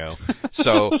 you know?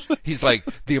 So he's like,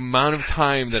 the amount of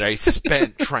time that I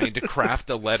spent trying to craft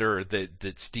a letter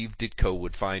that Steve Ditko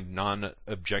would find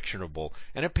non-objectionable,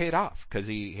 and it paid off, because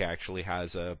he actually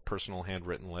has a personal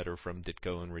handwritten letter from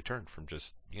Ditko in return from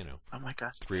just, you know, oh my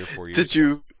God, 3 or 4 years Did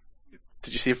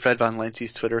you see Fred Van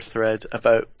Lency's Twitter thread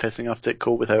about pissing off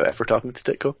Ditko without ever talking to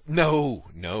Ditko?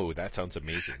 No, that sounds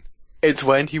amazing. It's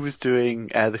when he was doing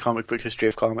the comic book history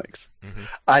of comics.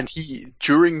 And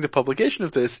during the publication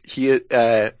of this,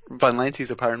 Van Lency's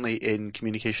apparently in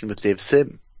communication with Dave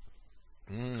Sim.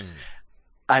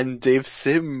 And Dave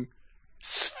Sim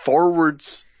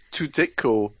forwards to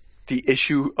Ditko the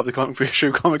issue of the comic book history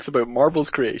of comics about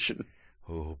Marvel's creation.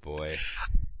 Oh boy.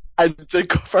 And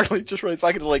Ditko apparently just writes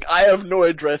back and like, I have no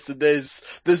interest in this.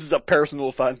 This is a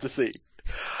personal fantasy.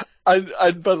 And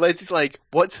Van Lency's like,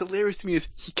 what's hilarious to me is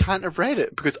he can't have read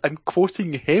it because I'm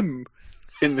quoting him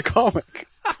in the comic.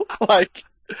 Like,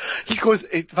 he goes,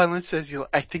 Van Lency says,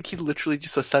 I think he literally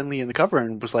just saw Stan Lee in the cover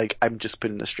and was like, I'm just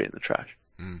putting this straight in the trash.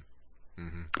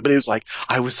 But he was like,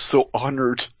 I was so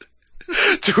honored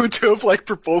to have like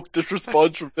provoked this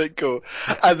response from Ditko.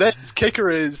 And then the kicker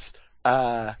is,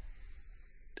 after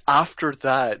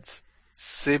that,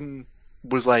 Sim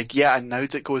was like, yeah, and now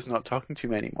Ditko is not talking to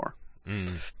me anymore.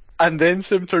 And then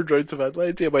Sim turned around to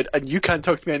Vadlanti and went, and you can't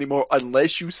talk to me anymore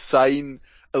unless you sign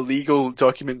a legal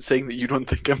document saying that you don't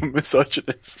think I'm a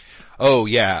misogynist. Oh,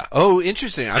 yeah. Oh,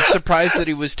 interesting. I'm surprised that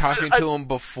he was talking to him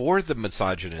before the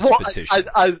misogynist petition.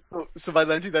 So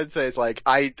Vadlanti then says, like,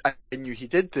 I knew he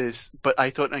did this, but I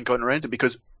thought I'd gotten around it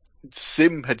because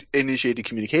Sim had initiated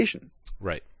communication.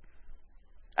 Right.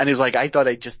 And he was like, I thought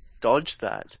I just dodged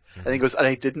that. And he goes, and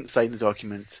I didn't sign the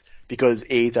document because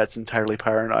A, that's entirely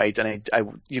paranoid, and I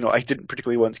didn't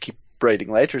particularly want to keep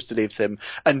writing letters to Dave Sim,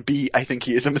 and B, I think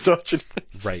he is a misogynist.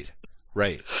 Right.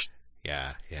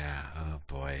 Yeah. Oh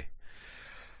boy.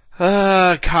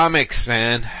 Comics,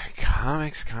 man.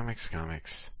 Comics.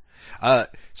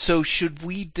 So should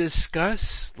we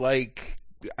discuss, like,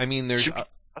 I mean, there's,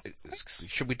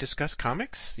 should we discuss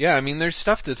comics? Yeah, I mean, there's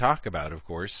stuff to talk about, of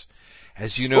course.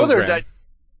 As you know, Graham.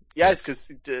 Yes, because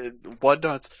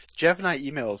Whatnots, Jeff and I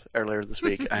emailed earlier this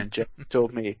week, and Jeff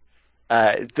told me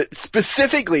that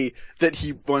specifically that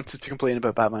he wanted to complain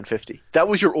about Batman 50. That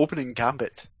was your opening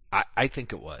gambit. I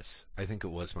think it was. I think it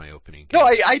was my opening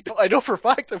gambit. No, I know for a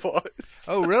fact it was.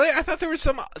 Oh, really? I thought there was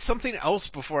something else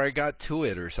before I got to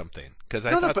it or something. Because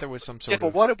I thought there was some sort of...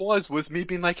 but what it was me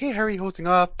being like, hey, how are you holding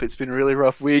up? It's been a really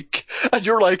rough week. And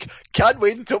you're like, can't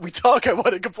wait until we talk. I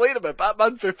want to complain about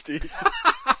Batman 50.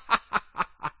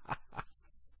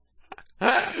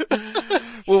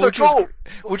 Well,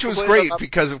 which was great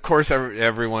because, of course,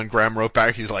 everyone, Graham wrote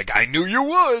back, he's like, I knew you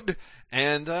would!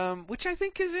 And, which I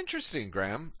think is interesting,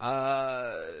 Graham.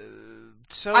 It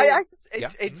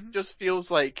just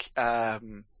feels like, I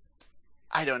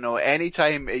don't know,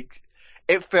 anytime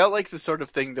it felt like the sort of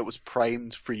thing that was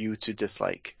primed for you to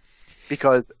dislike.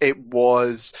 Because it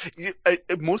was,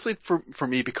 mostly for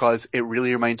me, because it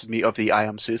really reminded me of the I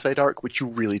Am Suicide arc, which you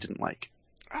really didn't like.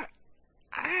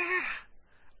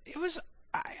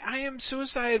 I Am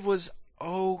Suicide was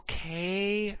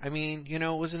okay. I mean, it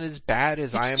wasn't as bad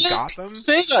as I Am Gotham. You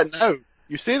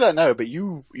say that now, but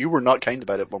you were not kind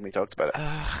about it when we talked about it.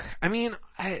 I mean,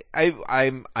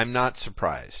 I'm not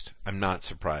surprised. I'm not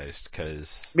surprised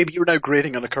because maybe you're now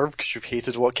grading on a curve because you've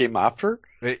hated what came after.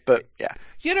 But yeah,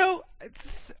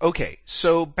 okay.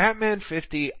 So Batman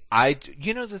 50,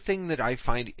 the thing that I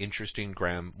find interesting,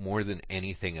 Graham, more than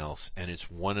anything else, and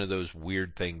it's one of those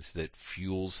weird things that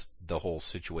fuels the whole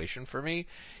situation for me,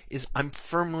 is I'm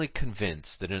firmly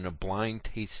convinced that in a blind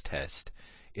taste test,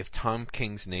 if Tom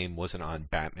King's name wasn't on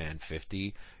Batman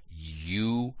 50,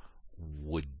 you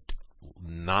would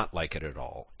not like it at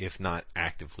all, if not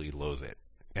actively loathe it.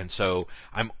 And so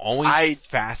I'm always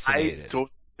fascinated. I don't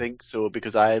think so,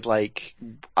 because I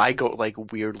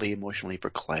got weirdly emotionally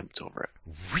verklempt over it.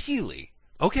 Really?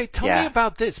 Okay, tell me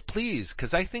about this, please,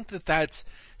 because I think that that's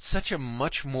such a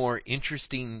much more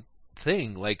interesting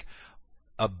thing,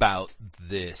 about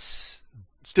this.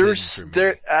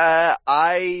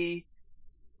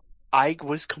 I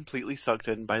was completely sucked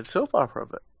in by the soap opera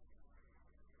of it.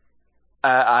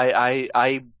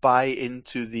 I buy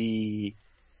into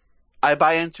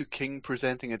King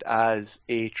presenting it as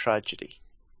a tragedy.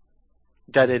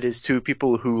 That it is two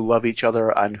people who love each other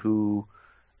and who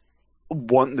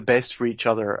want the best for each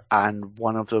other, and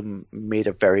one of them made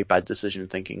a very bad decision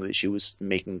thinking that she was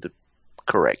making the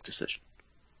correct decision.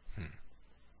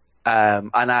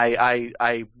 And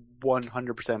I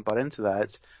 100% bought into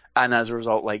that. And as a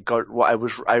result, I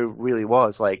really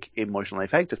was emotionally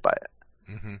affected by it.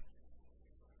 Mm-hmm.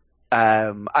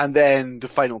 And then the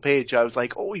final page, I was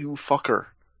like, "Oh, you fucker!"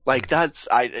 I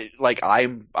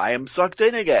am sucked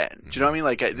in again. Do you know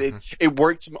what I mean? It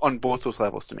worked on both those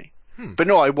levels to me. But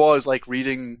no, I was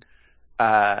reading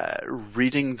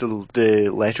the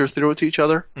letters they wrote to each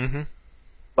other. Mm-hmm.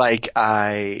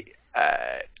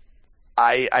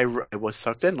 I was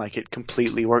sucked in. It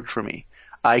completely worked for me.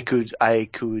 The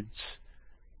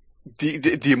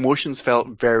emotions felt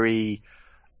very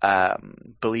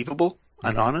believable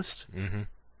and honest,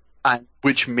 and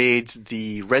which made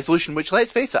the resolution, which,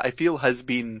 let's face it, I feel has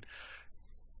been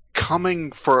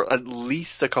coming for at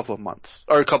least a couple of months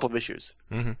or a couple of issues.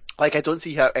 I don't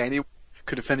see how anyone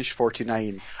could have finished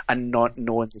 49 and not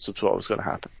knowing this was what was going to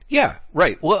happen. Yeah,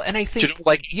 right. Well, and I think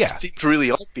it seems really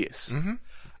obvious.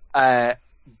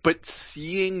 But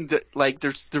seeing that,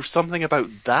 there's something about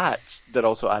that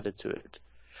also added to it.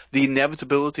 The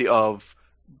inevitability of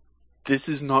this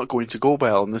is not going to go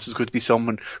well, and this is going to be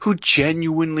someone who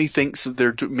genuinely thinks that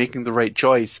they're making the right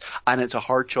choice, and it's a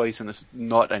hard choice, and it's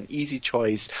not an easy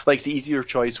choice. Like, the easier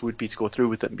choice would be to go through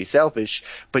with it and be selfish,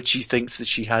 but she thinks that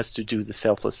she has to do the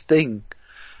selfless thing,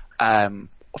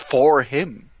 for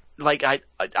him. Like, I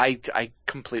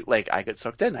completely, like, I got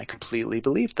sucked in. I completely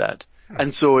believed that.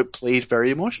 And so it played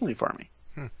very emotionally for me.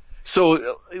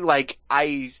 So, like,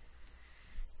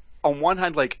 on one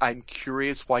hand, like, I'm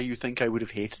curious why you think I would have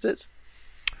hated it.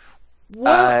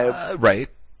 Right.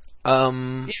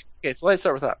 Okay, so let's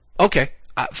start with that. Okay.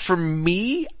 For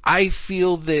me, I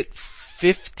feel that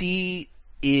 50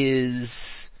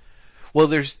 is, well,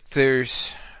 there's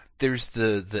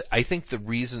the I think the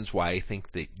reasons why I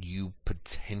think that you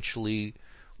potentially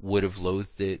would have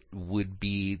loathed it would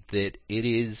be that it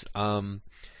is,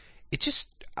 it just,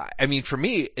 I mean, for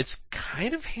me, it's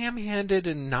kind of ham-handed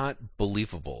and not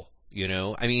believable, you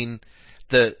know? I mean,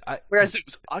 whereas it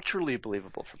was utterly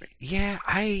believable for me. Yeah,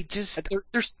 I just...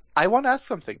 I want to ask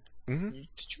something. Mm-hmm.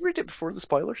 Did you read it before the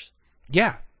spoilers?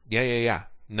 Yeah.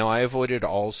 No, I avoided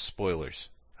all spoilers.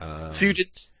 So you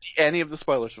didn't see any of the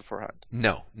spoilers beforehand?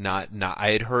 No, not. I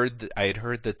had heard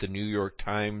that the New York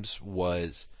Times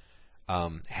was,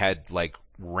 had like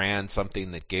ran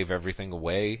something that gave everything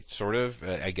away, sort of,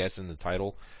 I guess, in the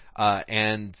title,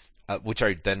 and which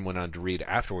I then went on to read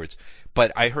afterwards.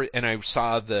 But I heard, and I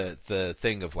saw the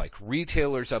thing of like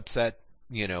retailers upset,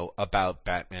 you know, about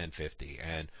Batman 50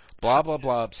 and blah blah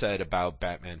blah upset about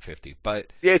Batman 50.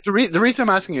 But yeah, the reason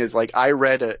I'm asking is, like, I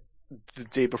read it the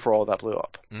day before all that blew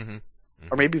up,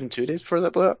 or maybe even 2 days before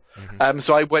that blew up.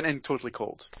 So I went in totally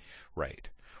cold. Right.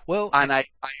 Well, and I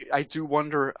do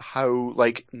wonder how,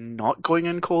 like, not going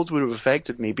in cold would have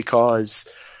affected me, because,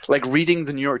 like, reading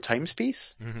the New York Times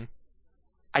piece,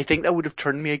 I think that would have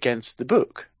turned me against the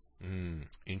book.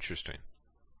 Interesting.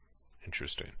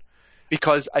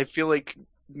 Because I feel like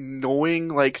knowing,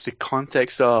 like, the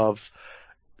context of,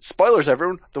 spoilers,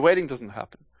 everyone, the wedding doesn't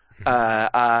happen,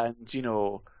 and, you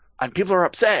know, and people are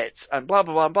upset, and blah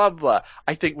blah blah blah blah,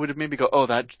 I think would have made me go, oh,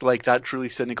 that's really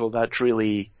cynical, that's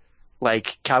really,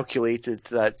 like, calculated,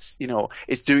 that's, you know,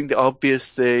 it's doing the obvious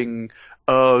thing,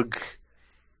 ugh.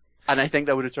 And I think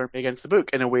that would have turned me against the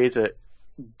book in a way that,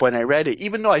 when I read it,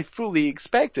 even though I fully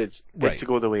expected it to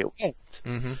go the way it went,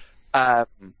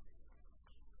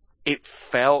 it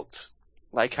felt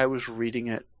like I was reading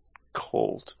it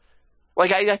cold.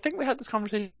 Like, I think we had this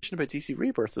conversation about DC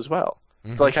Rebirth as well.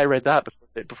 So, like, I read that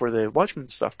before the Watchmen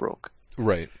stuff broke.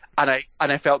 Right. And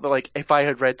I felt that, like, if I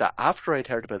had read that after I'd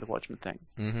heard about the Watchmen thing,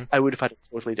 I would have had a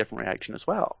totally different reaction as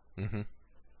well.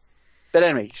 But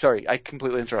anyway, sorry, I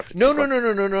completely interrupted. No.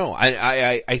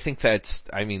 I think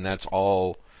that's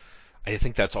all. I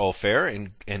think that's all fair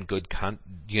and good,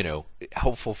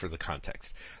 helpful for the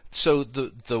context. So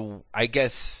I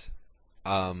guess,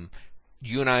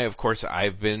 you and I, of course,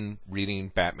 I've been reading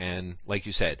Batman, like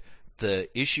you said. The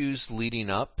issues leading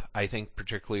up, I think,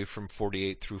 particularly from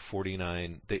 48 through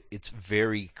 49, that it's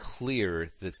very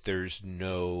clear that there's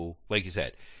no, like you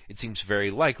said, it seems very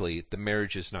likely the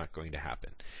marriage is not going to happen.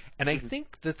 And I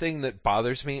think the thing that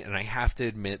bothers me, and I have to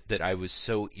admit that I was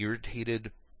so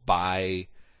irritated by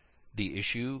the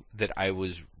issue that I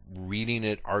was reading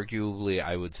it, arguably,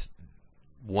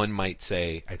 one might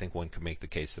say, I think one could make the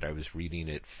case that I was reading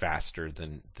it faster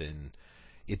than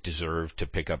it deserved to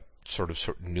pick up sort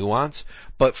of nuance.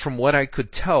 But from what I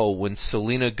could tell, when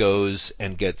Selina goes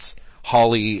and gets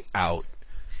Holly out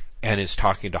and is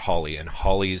talking to Holly, and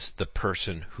Holly's the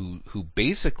person who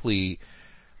basically,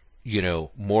 you know,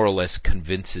 more or less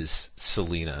convinces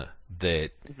Selina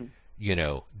that, you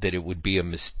know, that it would be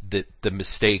that the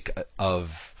mistake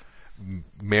of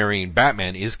marrying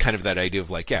Batman is kind of that idea of,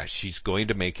 like, yeah, she's going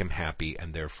to make him happy,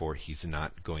 and therefore he's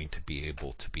not going to be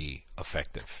able to be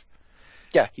effective.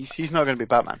 Yeah, he's not going to be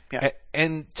Batman. Yeah.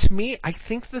 And to me, I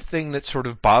think the thing that sort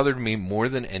of bothered me more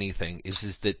than anything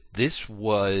is that this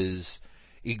was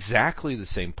exactly the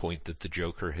same point that the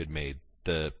Joker had made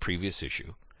the previous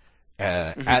issue,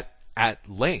 at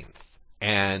length,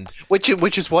 and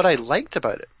which is what I liked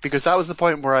about it, because that was the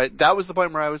point where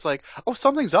I was like, oh,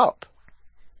 something's up.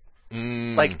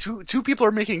 Like, two people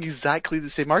are making exactly the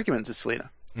same arguments as Selina.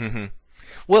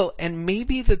 Well, and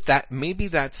maybe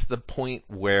that's the point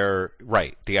where,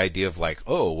 right, the idea of, like,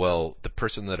 oh, well, the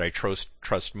person that I trust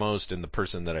most and the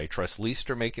person that I trust least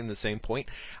are making the same point.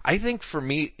 I think for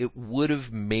me it would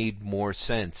have made more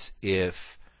sense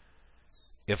if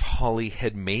Holly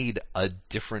had made a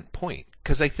different point,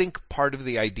 because I think part of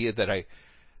the idea that I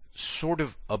sort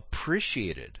of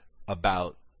appreciated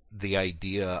about the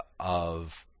idea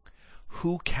of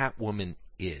who Catwoman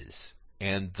is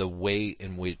and the way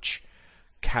in which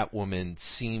Catwoman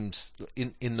seems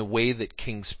in the way that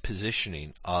King's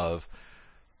positioning of,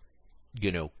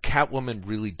 Catwoman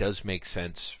really does make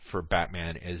sense for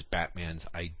Batman as Batman's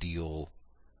ideal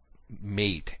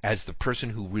mate, as the person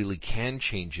who really can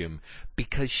change him,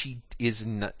 because she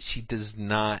does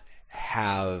not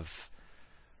have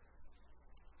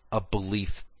a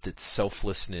belief that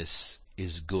selflessness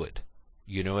is good.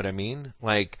 You know what I mean?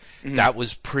 Like, that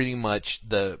was pretty much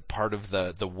the part of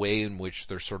the way in which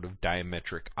they're sort of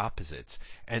diametric opposites.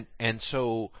 And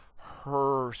so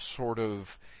her sort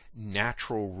of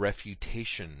natural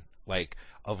refutation, like,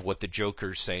 of what the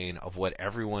Joker's saying, of what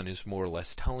everyone is more or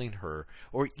less telling her,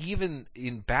 or even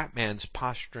in Batman's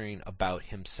posturing about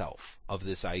himself, of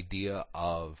this idea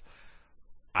of,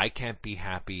 I can't be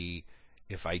happy.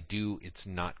 If I do, it's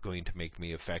not going to make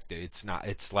me effective.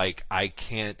 It's like I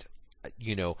can't,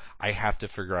 I have to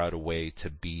figure out a way to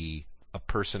be a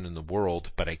person in the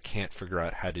world, but I can't figure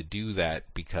out how to do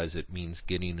that because it means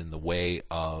getting in the way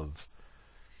of,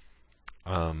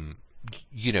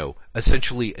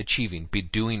 essentially achieving,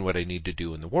 doing what I need to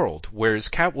do in the world. Whereas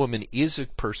Catwoman is a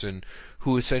person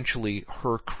who essentially,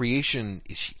 her creation,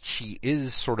 she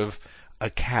is sort of a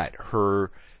cat.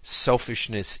 Her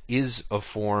selfishness is a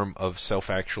form of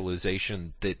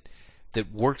self-actualization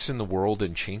that works in the world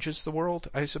and changes the world,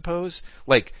 I suppose.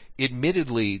 Like,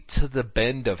 admittedly, to the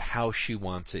bend of how she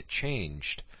wants it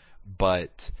changed,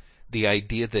 but the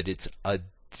idea that it's a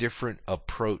different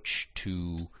approach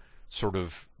to sort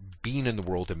of being in the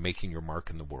world and making your mark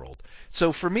in the world.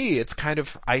 So for me, it's kind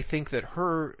of, I think that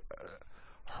her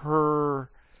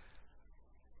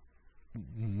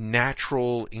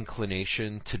natural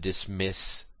inclination to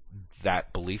dismiss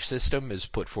that belief system is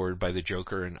put forward by the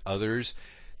Joker and others.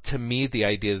 To me, the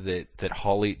idea that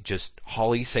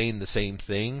Holly saying the same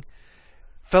thing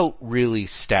felt really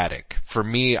static. For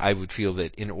me, I would feel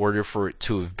that in order for it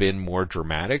to have been more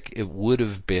dramatic, it would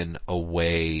have been a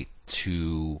way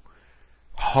to,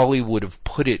 Holly would have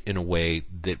put it in a way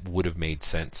that would have made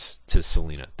sense to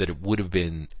Selina, that it would have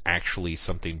been actually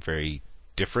something very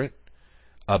different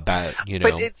about,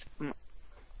 But it's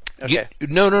okay.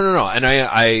 No. And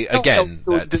I again,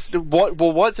 that's...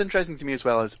 what's interesting to me as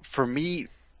well is, for me,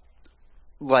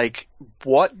 like,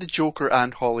 what the Joker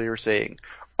and Holly are saying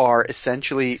are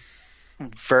essentially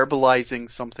verbalizing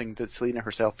something that Selina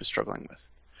herself is struggling with.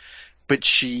 But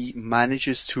she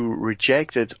manages to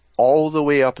reject it all the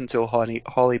way up until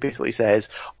Holly basically says,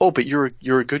 "Oh, but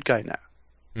you're a good guy now."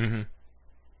 Mm-hmm.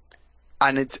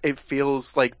 And it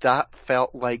feels like that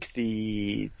felt like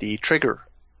the trigger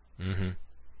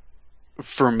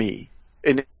for me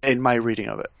in my reading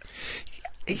of it.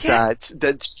 Yeah.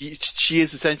 That she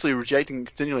is essentially rejecting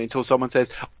continually until someone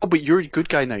says, "Oh, but you're a good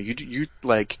guy now. You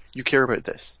care about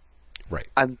this." Right.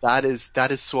 And that is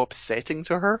so upsetting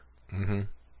to her. Mm-hmm.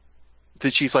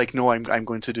 That she's like, "No, I'm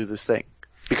going to do this thing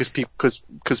because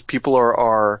people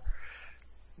are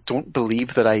don't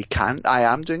believe that I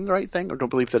am doing the right thing, or don't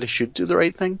believe that I should do the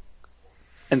right thing,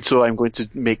 and so I'm going to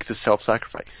make the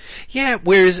self-sacrifice." Yeah.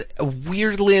 Whereas,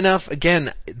 weirdly enough,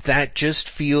 again, that's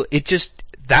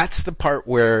the part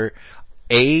where,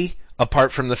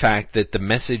 apart from the fact that the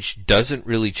message doesn't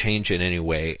really change in any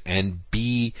way, and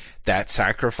B, that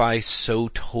sacrifice so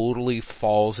totally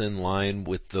falls in line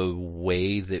with the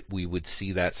way that we would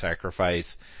see that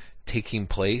sacrifice taking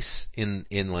place in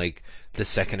like the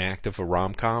second act of a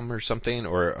rom-com or something,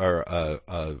 or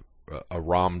a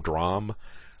rom-dram,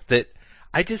 that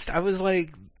I was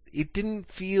like, it didn't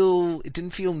feel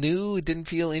new, it didn't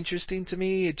feel interesting to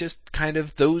me. It just kind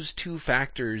of, those two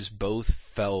factors both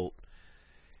felt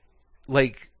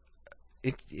like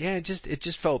it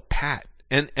just felt pat.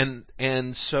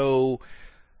 And so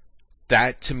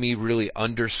that to me really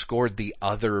underscored the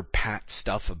other pat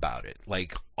stuff about it.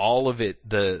 Like, all of it,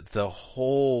 the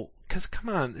whole, because come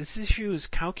on, this issue is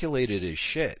calculated as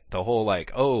shit. The whole,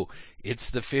 like, oh, it's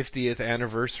the 50th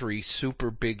anniversary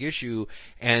super big issue,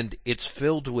 and it's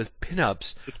filled with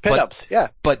pinups. It's pinups, yeah.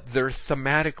 But they're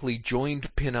thematically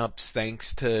joined pinups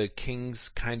thanks to King's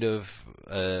kind of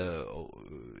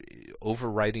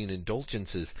overriding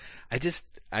indulgences. It's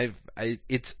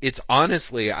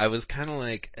honestly, I was kind of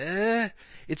like,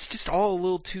 it's just all a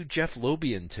little too Jeff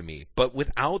Lobian to me, but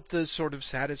without the sort of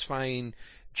satisfying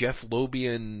Jeff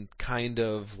Lobian kind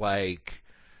of like,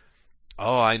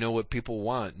 oh, I know what people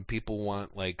want, and people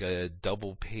want like a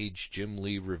double-page Jim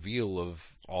Lee reveal of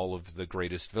all of the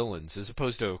greatest villains, as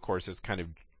opposed to, of course, it's kind of,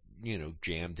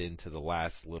 jammed into the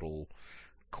last little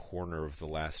corner of the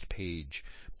last page.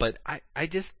 But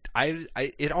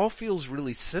it all feels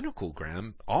really cynical,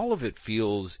 Graham. All of it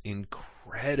feels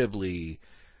incredibly,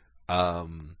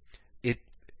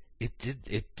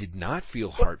 it did not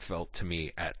feel heartfelt to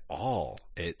me at all.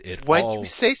 When you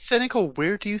say cynical,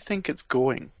 where do you think it's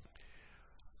going?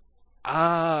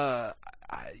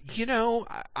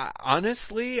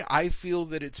 Honestly, I feel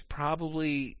that it's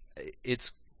probably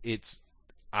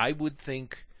I would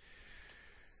think.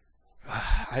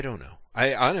 I don't know.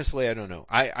 I don't know.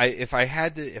 If I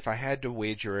had to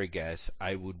wager a guess,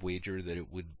 I would wager that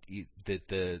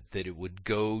it would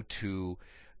go to.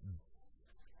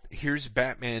 Here's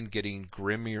Batman getting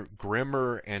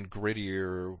grimmer and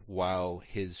grittier while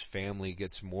his family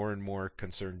gets more and more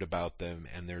concerned about them,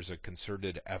 and there's a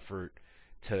concerted effort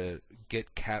to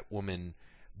get Catwoman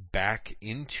back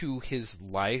into his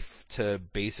life to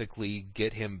basically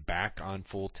get him back on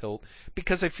full tilt,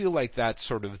 because I feel like that's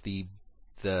sort of the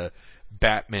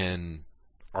Batman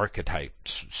archetype,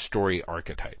 story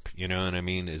archetype, you know what I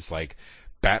mean? Is like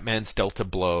Batman's dealt a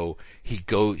blow, he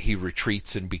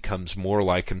retreats and becomes more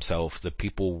like himself. The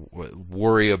people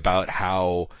worry about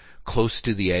how close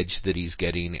to the edge that he's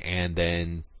getting, and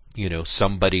then,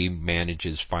 somebody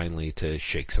manages finally to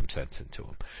shake some sense into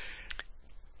him.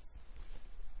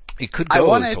 It could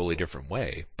go a totally different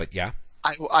way, but yeah.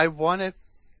 I want to.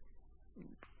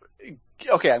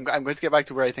 Okay, I'm going to get back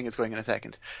to where I think it's going in a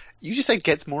second. You just said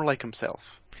gets more like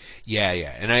himself. Yeah,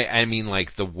 and I mean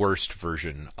like the worst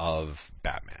version of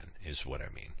Batman is what I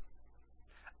mean.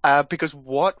 Because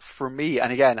what for me,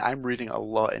 and again, I'm reading a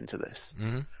lot into this.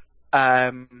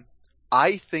 Mm-hmm.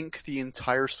 I think the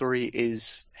entire story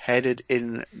is headed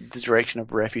in the direction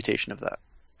of refutation of that.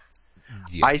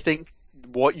 Yeah. I think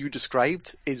what you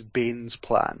described is Bane's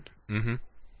plan. Mm-hmm.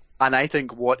 And I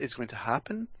think what is going to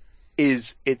happen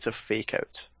is it's a fake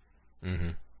out. Mm-hmm.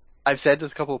 I've said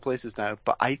this a couple of places now,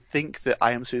 but I think that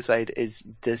I Am Suicide is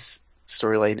this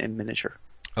storyline in miniature.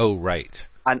 Oh, right.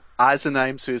 And as in I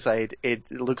Am Suicide, it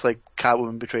looks like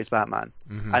Catwoman betrays Batman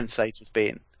and sides with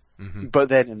Bane. Mm-hmm. But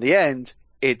then in the end,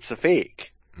 it's a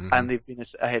fake. Mm-hmm. And they've been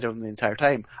ahead of them the entire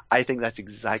time. I think that's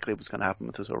exactly what's going to happen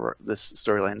with this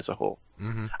storyline as a whole.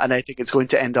 Mm-hmm. And I think it's going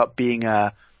to end up being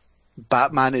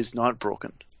Batman is not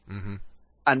broken. Mm-hmm.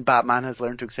 And Batman has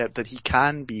learned to accept that he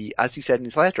can be, as he said in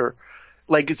his letter,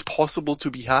 like it's possible to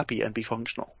be happy and be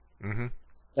functional. Mm-hmm.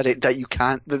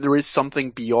 That there is something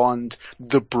beyond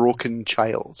the broken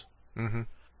child. Mm-hmm.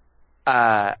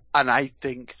 And I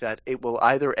think that it will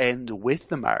either end with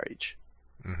the marriage,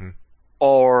 mm-hmm.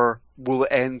 or will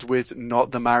end with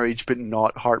not the marriage but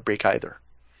not heartbreak either.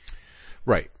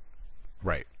 Right.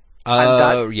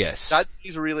 Yes. That's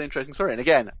a really interesting story. And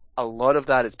again, a lot of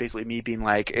that is basically me being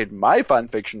like, in my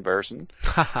fanfiction version.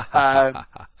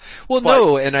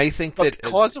 No, and I think that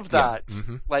because of that, yeah.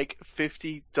 Mm-hmm. like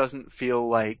 50 doesn't feel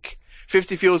like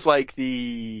 50 feels like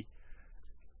the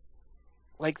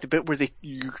bit where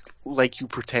you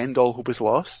pretend all hope is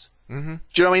lost. Mm-hmm.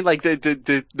 Do you know what I mean? Like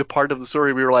the part of the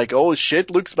story we were like, oh shit,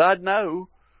 looks bad now.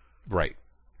 Right.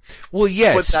 Well,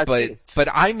 yes, but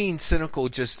I mean cynical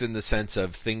just in the sense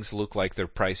of things look like they're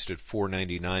priced at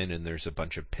 $4.99 and there's a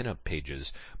bunch of pinup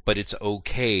pages, but it's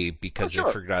okay because they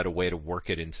figured out a way to work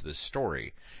it into the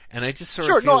story. And I just sort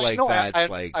of feel I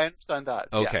understand that.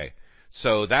 Okay. Yeah.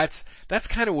 So that's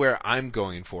kind of where I'm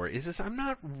going for. Is this I'm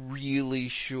not really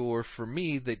sure for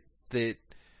me that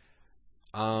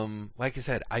like I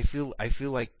said, I feel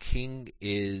like King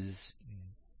is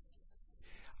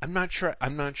I'm not sure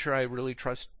I really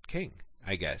trust King,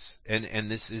 I guess. And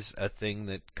this is a thing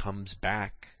that comes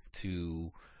back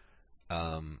to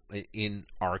in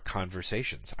our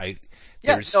conversations.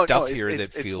 There's stuff here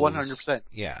that feels 100%.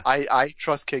 Yeah. I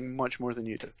trust King much more than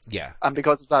you do. Yeah. And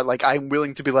because of that, like I'm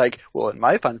willing to be like, well, in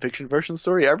my fanfiction version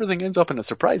story, everything ends up in a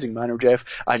surprising manner, Jeff,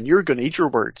 and you're gonna eat your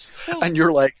words. Well, and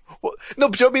you're like, well, no,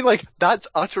 but you know what I mean? Like that's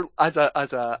utter as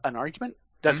an argument.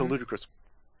 That's a ludicrous.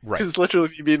 Right. Because it's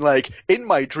literally you being like, in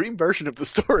my dream version of the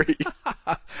story.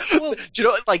 Well, do you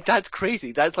know, like, that's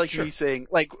crazy. That's like me saying,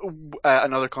 like,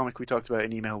 another comic we talked about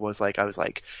in email was like, I was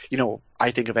like,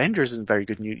 I think Avengers isn't very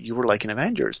good, and you were liking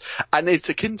Avengers. And it's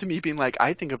akin to me being like,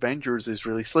 I think Avengers is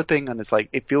really slipping, and it's like,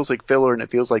 it feels like filler, and it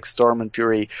feels like Storm and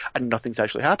Fury, and nothing's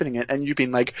actually happening. And you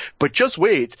being like, but just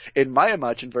wait, in my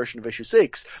imagined version of issue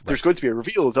 6, there's going to be a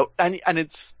reveal, though, and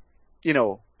it's,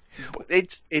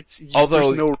 it's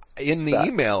although no in the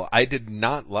email I did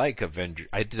not like Avengers.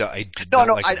 I did I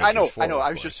know.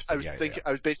 I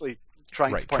was basically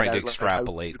trying to point out,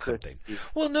 extrapolate something.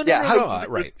 Well, no,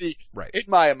 right. In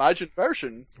my imagined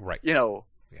version, right.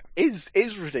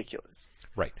 Is ridiculous.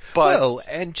 Right. But, well,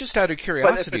 and just out of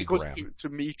curiosity, but it goes to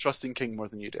me trusting King more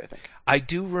than you do, I think. I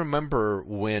do remember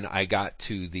when I got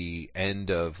to the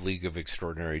end of League of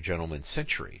Extraordinary Gentlemen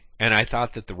Century, and I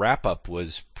thought that the wrap-up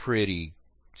was pretty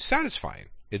satisfying.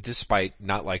 despite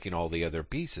not liking all the other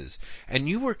pieces. And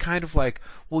you were kind of like,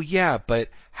 well, yeah, but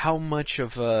how much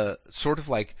of a sort of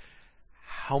like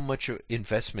how much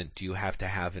investment do you have to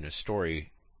have in a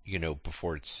story,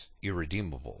 before it's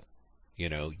irredeemable?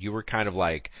 You were kind of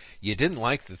like, you didn't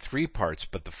like the 3 parts,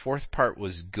 but the 4th part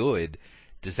was good.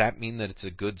 Does that mean that it's a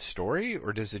good story,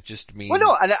 or does it just mean? Well,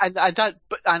 no, and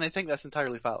I think that's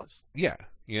entirely valid. Yeah,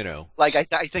 Like I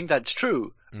think that's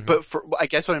true. Mm-hmm. But I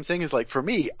guess what I'm saying is, like, for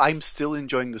me, I'm still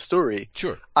enjoying the story.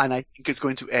 Sure. And I think it's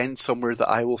going to end somewhere that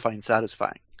I will find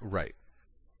satisfying. Right.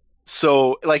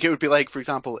 So, like, it would be like, for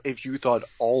example, if you thought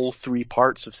all 3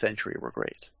 parts of Century were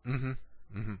great. Mm-hmm.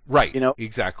 Mm-hmm. Right.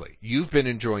 Exactly. You've been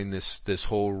enjoying this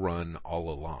whole run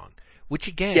all along, which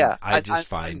again, I just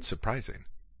find surprising.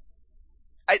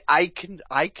 I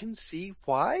can see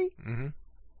why, mm-hmm.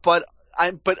 but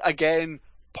again,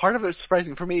 part of it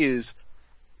surprising for me is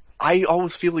I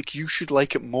always feel like you should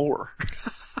like it more.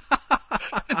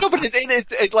 No, but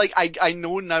it like I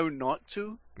know now not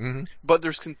to, mm-hmm. but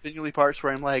there's continually parts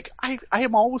where I'm like, I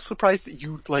am always surprised that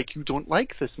you don't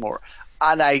like this more,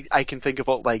 and I can think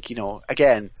about, like,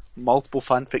 again, multiple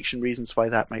fan fiction reasons why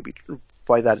that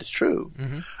is true,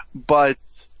 mm-hmm.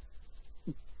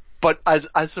 But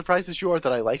as surprised as you are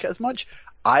that I like it as much,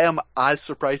 I am as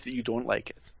surprised that you don't like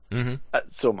it mm-hmm.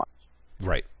 so much.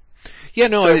 Right. Yeah,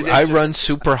 no, I run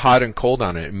super hot and cold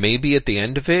on it. Maybe at the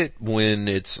end of it, when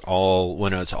it's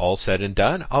all said and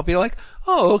done, I'll be like,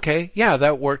 oh, okay, yeah,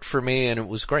 that worked for me and it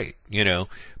was great,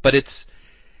 But it's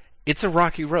a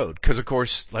rocky road because, of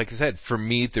course, like I said, for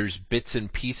me, there's bits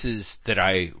and pieces that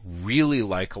I really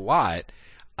like a lot,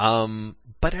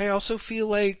 but I also feel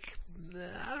like,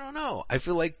 I don't know, I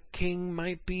feel like King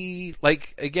might be,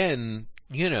 like, again,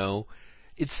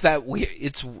 it's that weird.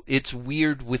 It's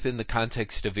weird within the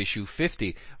context of issue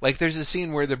 50. Like, there's a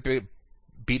scene where they're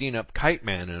beating up Kite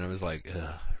Man, and I was like,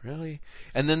 ugh, really?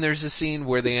 And then there's a scene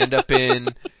where they end up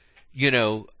in,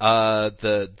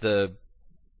 the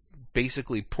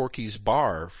basically Porky's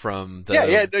bar from the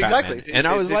Batman. Exactly. And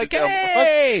I was like,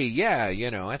 hey, yeah,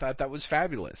 I thought that was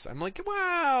fabulous. I'm like,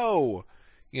 wow,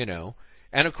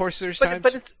 And of course, there's times.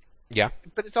 But it's yeah.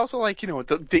 But it's also like,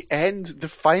 the end, the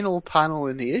final panel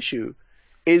in the issue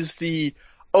is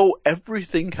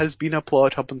everything has been a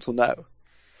plot up until now.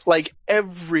 Like,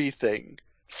 everything.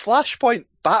 Flashpoint,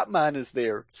 Batman is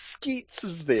there. Skeets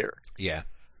is there. Yeah.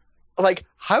 Like,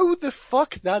 how the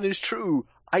fuck that is true,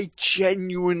 I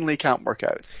genuinely can't work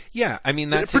out. Yeah, I mean,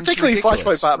 that seems particularly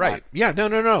ridiculous. Flashpoint Batman. Right. Yeah,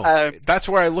 no. That's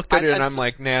where I looked at it and I'm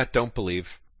like, nah, don't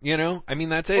believe. I mean,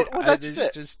 that's it. Well, that's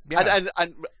it. Just, yeah.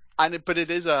 But it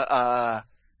is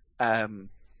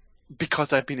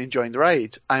because I've been enjoying the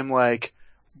ride, I'm like,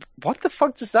 what the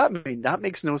fuck does that mean? That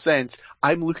makes no sense.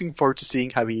 I'm looking forward to seeing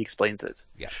how he explains it.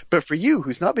 Yeah. But for you,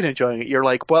 who's not been enjoying it, you're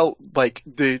like, well, like,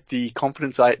 the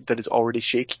confidence that is already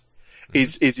shaky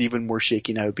is even more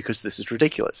shaky now because this is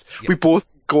ridiculous. Yep. We both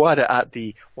go at it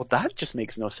well, that just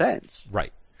makes no sense.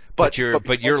 Right. But you're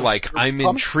like, I'm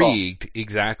intrigued. From.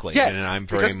 Exactly. Yes, and I'm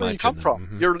very much. You come from.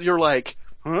 Mm-hmm. You're like,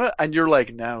 huh? And you're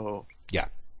like, no. Yeah.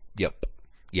 Yep.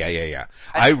 Yeah.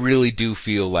 I really do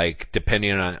feel like,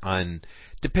 depending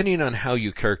on how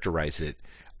you characterize it,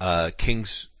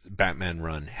 King's Batman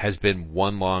run has been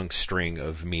one long string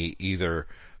of me either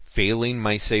failing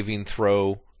my saving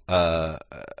throw,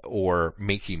 or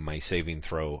making my saving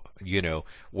throw,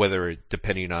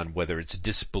 depending on whether it's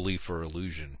disbelief or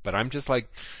illusion. But I'm just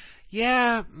like,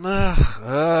 yeah, no.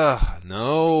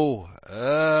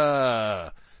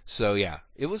 So yeah,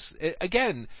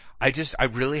 again, I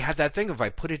really had that thing of I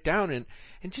put it down and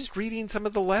just reading some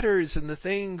of the letters and the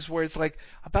things where it's like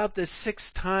about the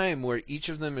 6th time where each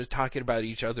of them is talking about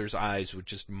each other's eyes with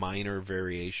just minor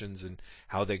variations and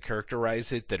how they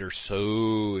characterize it that are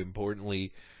so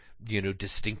importantly,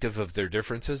 distinctive of their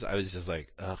differences. I was just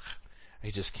like, ugh,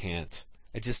 I just can't.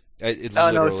 It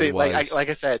literally was. Like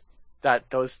I said, that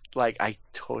those, like, I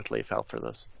totally fell for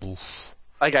this. Oof.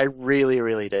 Like, I really,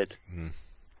 really did. Mm-hmm.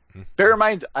 Bear in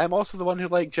mind, I'm also the one who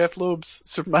liked Jeff Loeb's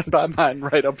Superman Batman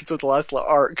right up until the last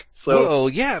arc. So. Well,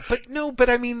 yeah, but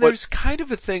I mean, there's kind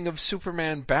of a thing of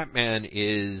Superman Batman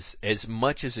is, as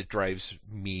much as it drives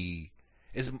me,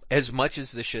 as much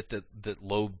as the shit that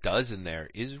Loeb does in there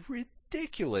is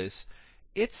ridiculous.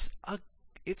 It's a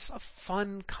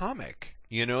fun comic.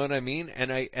 You know what I mean?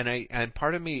 And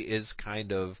part of me is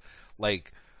kind of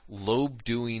like Loeb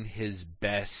doing his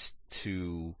best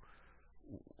to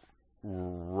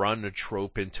run a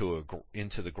trope into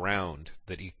the ground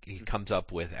that he comes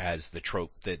up with as the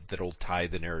trope that'll tie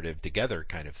the narrative together,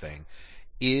 kind of thing,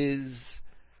 is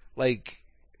like,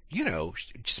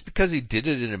 just because he did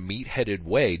it in a meat-headed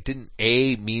way didn't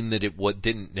mean that it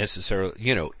didn't necessarily,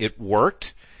 it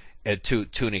worked,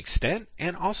 to an extent,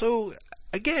 and also,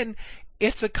 again,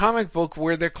 it's a comic book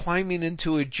where they're climbing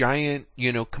into a giant,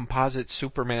 composite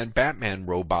Superman Batman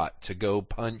robot to go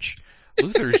punch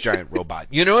Luthor's giant robot.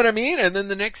 You know what I mean? And then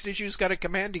the next issue's got a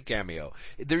Commandy cameo.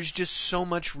 There's just so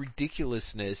much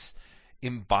ridiculousness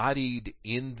embodied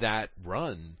in that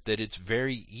run that it's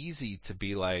very easy to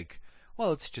be like,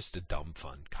 well, it's just a dumb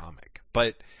fun comic.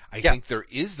 But I think there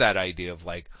is that idea of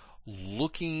like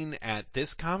looking at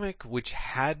this comic, which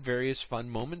had various fun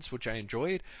moments, which I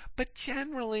enjoyed, but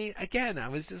generally, again, I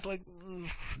was just like,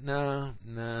 no.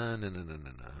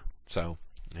 So,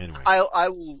 anyway.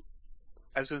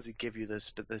 I was going to give you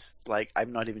this, but this, like,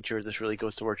 I'm not even sure this really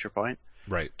goes towards your point.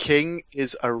 Right. King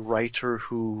is a writer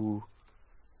who,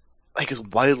 like, is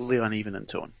wildly uneven in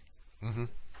tone. Mm-hmm.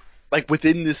 Like,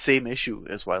 within the same issue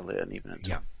is wildly uneven in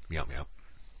tone. Yeah.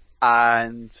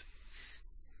 And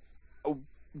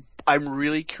I'm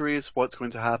really curious what's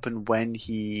going to happen when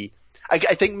he... I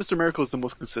think Mr. Miracle is the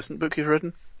most consistent book he's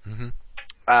written.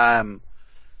 Mm-hmm.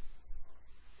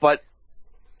 But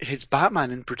his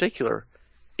Batman in particular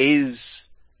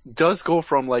does go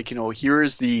from, like,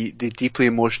 here's the deeply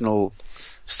emotional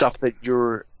stuff that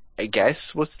you're, I guess,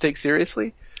 supposed to take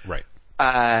seriously. Right.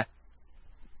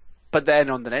 But then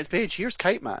on the next page, here's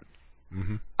Kite Man.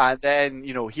 Mm-hmm. And then,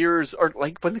 or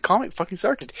like when the comic fucking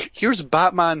started, here's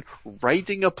Batman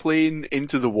riding a plane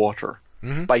into the water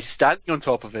by standing on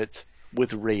top of it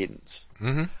with reins.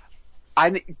 Mm-hmm.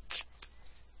 And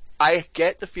I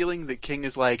get the feeling that King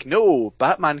is like, no,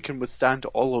 Batman can withstand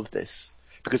all of this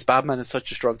because Batman is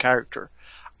such a strong character.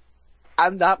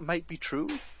 And that might be true,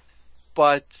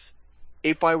 but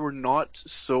if I were not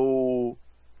so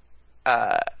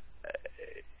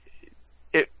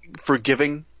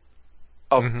forgiving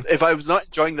of, if I was not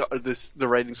enjoying the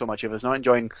writing so much, if I was not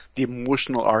enjoying the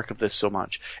emotional arc of this so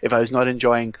much, if I was not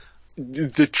enjoying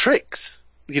the tricks,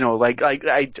 like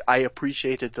I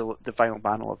appreciated the final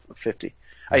panel of 50.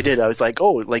 I did. I was like,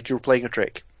 oh, like you're playing a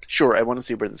trick. Sure, I want to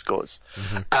see where this goes.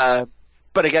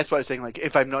 But I guess what I was saying, like,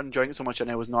 if I'm not enjoying it so much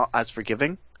and I was not as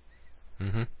forgiving,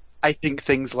 I think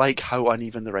things like how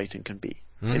uneven the writing can be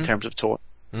in terms of tone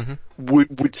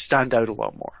would stand out a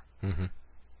lot more.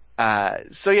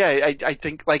 So yeah, I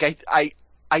think, like,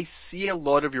 I see a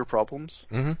lot of your problems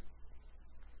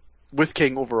with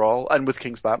King overall and with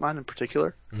King's Batman in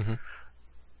particular.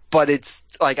 But it's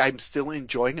like I'm still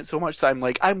enjoying it so much that I'm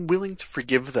like, I'm willing to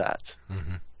forgive that.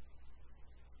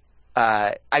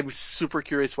 I'm super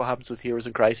curious what happens with Heroes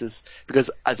in Crisis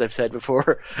because, as I've said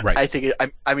before, I think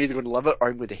I'm either going to love it or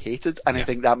I'm going to hate it, and I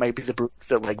think that might be the book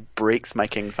that like breaks my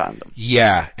King fandom.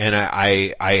 Yeah, and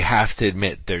I have to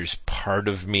admit, there's part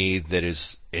of me that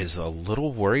is a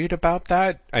little worried about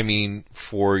that. I mean,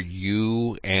 for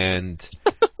you and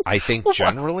I think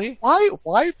generally.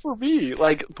 Why for me?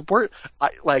 Like the word,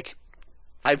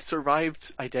 I've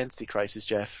survived Identity Crisis,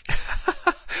 Jeff.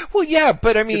 Well, yeah,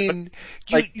 but I mean,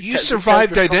 you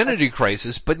survived Identity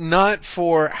Crisis, but not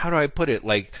for, how do I put it?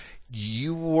 Like,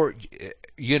 you were,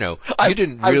 you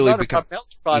didn't really become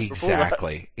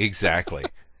exactly.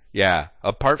 Yeah,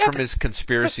 apart from his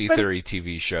conspiracy theory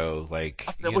TV show, like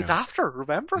that was after.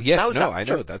 Remember? Yes, I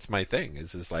know that's my thing.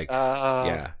 Is like,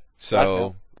 yeah.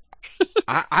 So,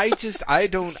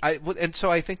 and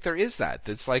so I think there is that.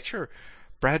 That's like, sure,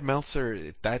 Brad Meltzer,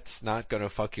 that's not going to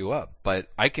fuck you up. But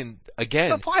I can,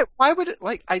 again... But why would it,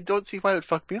 like, I don't see why it would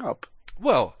fuck me up.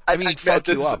 Well, I mean, fuck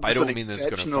you up. I don't mean that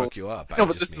it's going to fuck you up. No,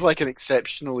 but this is like an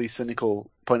exceptionally cynical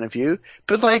point of view.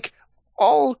 But, like,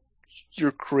 all your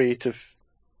creative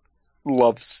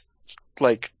loves,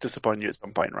 like, disappoint you at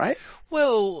some point, right?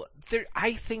 Well,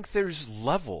 I think there's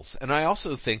levels. And I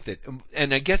also think that,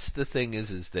 and I guess the thing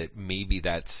is that maybe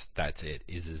that's it,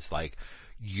 is like,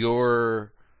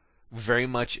 you're very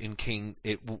much in King,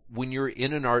 when you're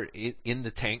in in the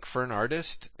tank for an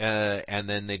artist, and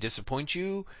then they disappoint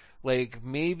you, like,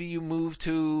 maybe you move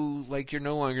to, like, you're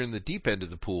no longer in the deep end of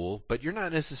the pool, but you're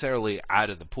not necessarily out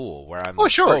of the pool, where I'm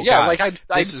God, like, I'm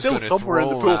still somewhere in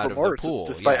the pool for Morrison,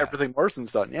 despite everything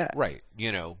Morrison's done, yeah. Right,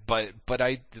 but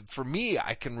for me,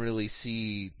 I can really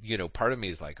see, part of me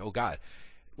is like, oh god,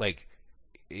 like,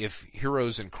 if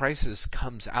Heroes in Crisis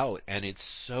comes out, and it's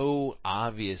so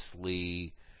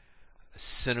obviously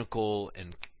cynical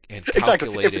and calculated.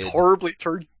 Exactly. It's horribly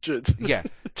turgid. Yeah,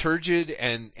 turgid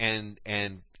and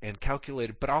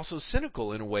calculated, but also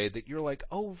cynical in a way that you're like,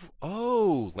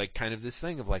 oh, like kind of this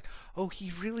thing of like, oh,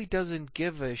 he really doesn't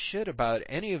give a shit about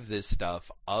any of this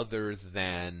stuff other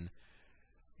than,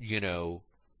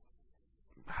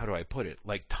 how do I put it?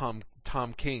 Like Tom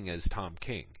King as Tom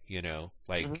King,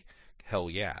 like hell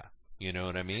yeah, you know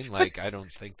what I mean? Like I don't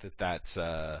think that's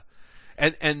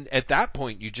And at that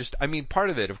point, part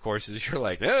of it, of course, is you're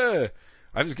like,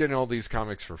 I'm just getting all these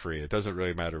comics for free. It doesn't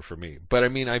really matter for me. But I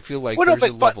mean, I feel like there's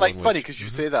a level in it's which... funny because you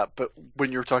say that, but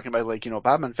when you're talking about like,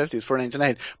 Batman 50 is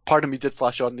 $4.99, part of me did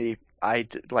flash on I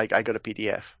got a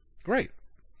PDF. Right.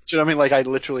 Do you know what I mean? Like, I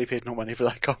literally paid no money for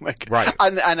that comic. Right.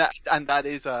 And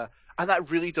that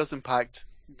really does impact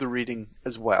the reading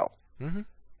as well. Mm-hmm.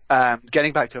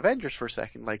 Getting back to Avengers for a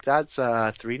second, like that's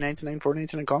a $3.99,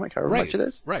 $4.99 comic, however much it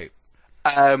is. Right.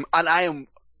 And I am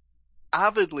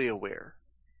avidly aware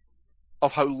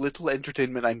of how little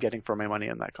entertainment I'm getting for my money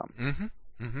on that comic. Mm-hmm.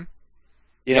 Mm-hmm.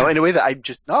 In a way that I'm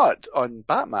just not on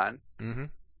Batman, mm-hmm.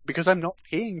 because I'm not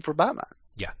paying for Batman.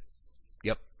 Yeah.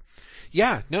 Yep.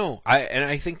 Yeah. No.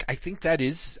 I think that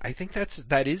is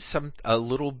a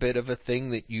little bit of a thing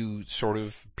that you sort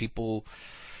of people.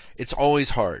 It's always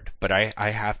hard, but I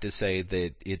have to say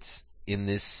that it's in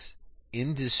this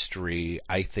industry.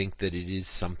 I think that it is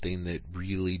something that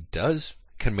really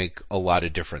can make a lot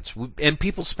of difference. And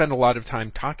people spend a lot of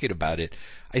time talking about it,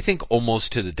 I think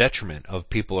almost to the detriment of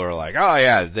people who are like, oh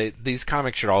yeah, these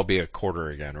comics should all be a quarter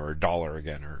again or $1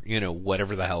 again or,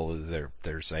 whatever the hell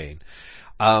they're saying.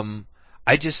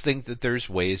 I just think that there's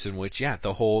ways in which,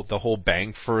 the whole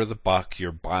bang for the buck,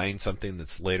 you're buying something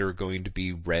that's later going to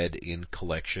be read in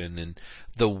collection, and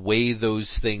the way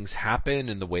those things happen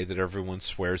and the way that everyone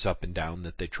swears up and down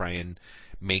that they try and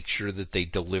make sure that they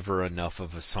deliver enough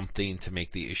of something to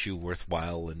make the issue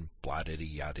worthwhile and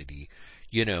blah-diddy-yada-dee,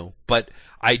 But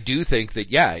I do think that,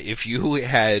 if you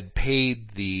had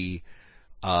paid the,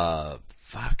 this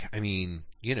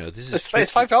is...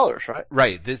 It's $5, right?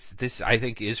 Right. This I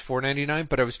think is $4.99,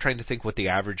 but I was trying to think what the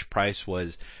average price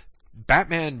was.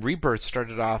 Batman Rebirth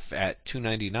started off at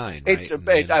 $2.99,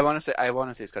 right? I want to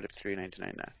say it's got to be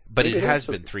 $3.99 now. But it has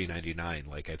been $3.99.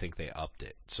 Like, I think they upped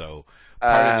it. So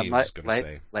part of me was going to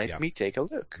say, let me take a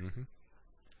look. Mm-hmm.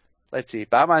 Let's see.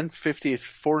 Batman 50 is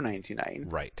 $4.99.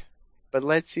 Right. But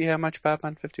let's see how much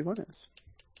Batman 51 is.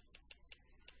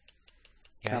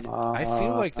 Yeah, I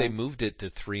feel like they moved it to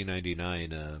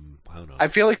 $3.99. I don't know. I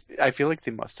feel like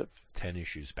they must have 10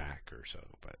 issues back or so,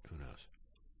 but who knows?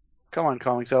 Come on,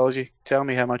 Comixology, tell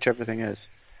me how much everything is.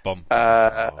 Bum.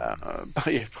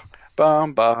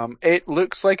 Bum. It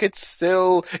looks like it's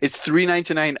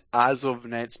 $3.99 as of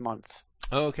next month.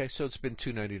 Oh, okay, so it's been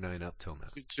 $2.99 up till now.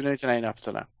 It's $2.99 up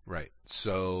till now. Right.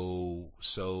 So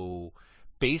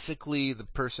basically, the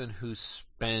person who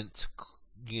spent,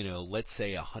 let's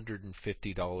say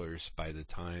 $150 by the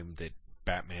time that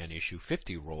Batman issue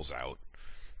 50 rolls out,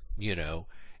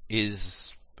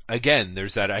 is, again,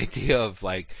 there's that idea of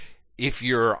like, if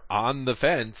you're on the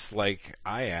fence like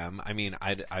I am, I mean,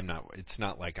 I'm not, it's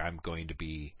not like I'm going to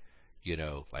be,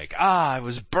 like, I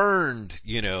was burned,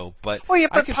 but well, yeah,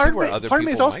 but I can see where other people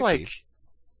me is also might be.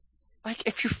 Like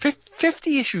if you're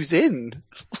 50 issues in,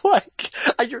 like,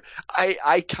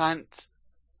 I can't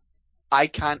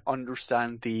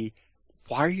understand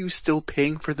why are you still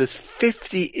paying for this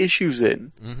 50 issues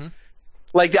in? Mm-hmm.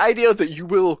 Like, the idea that you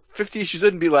will 50 issues in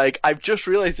and be like, I've just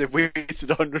realized I've wasted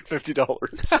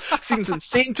 $150 seems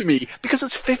insane to me because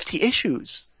it's 50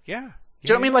 issues. Yeah. Do you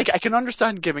know what I mean? Like, I can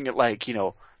understand giving it like,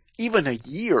 even a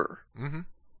year. Mm-hmm.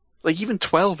 Like, even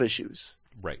 12 issues.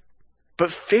 Right.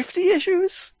 But 50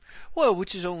 issues? Well,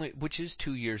 which is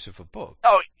 2 years of a book.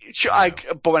 Oh, sure.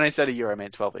 But when I said a year, I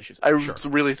meant 12 issues. I was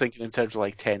really thinking in terms of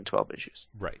like 10, 12 issues.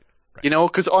 Right.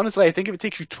 Because honestly, I think if it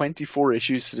takes you 24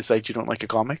 issues to decide you don't like a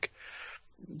comic,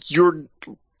 you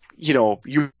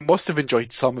must have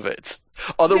enjoyed some of it.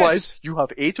 Otherwise, you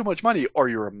have A, too much money, or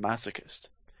you're a masochist.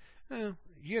 For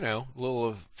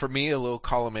me, a little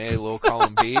column A, a little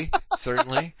column B,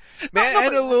 certainly.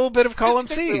 And a little bit of column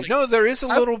C. Really, no, there is a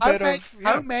little bit of...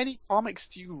 How many comics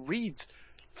do you read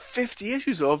 50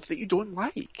 issues of that you don't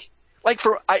like? Like,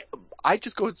 I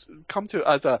just come to it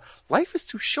as life is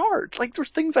too short. Like, there's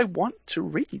things I want to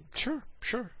read. Sure.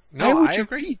 No, I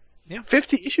agree. Read yeah.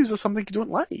 50 issues of something you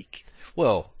don't like?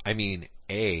 Well, I mean,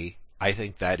 I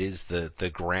think that is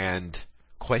the grand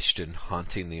question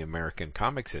haunting the American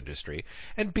comics industry.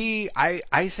 And B,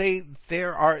 I say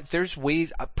there's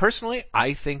ways, personally,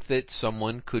 I think that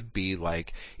someone could be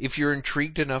like, if you're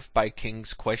intrigued enough by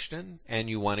King's question and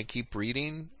you want to keep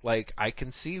reading, like, I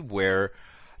can see where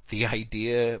the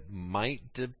idea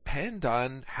might depend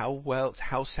on how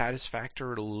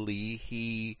satisfactorily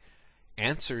he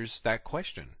answers that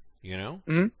question,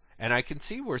 Mm-hmm. And I can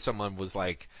see where someone was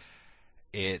like,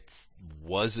 it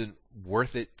wasn't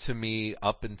worth it to me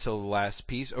up until the last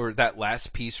piece, or that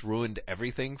last piece ruined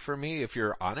everything for me if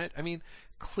you're on it. I mean,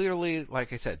 clearly,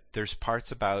 like I said, there's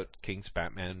parts about King's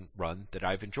Batman run that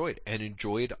I've enjoyed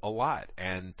a lot,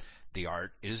 and the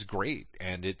art is great,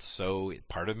 and it's so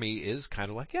part of me is kind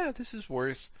of like, yeah, this is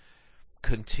worth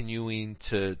continuing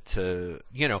to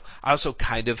I also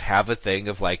kind of have a thing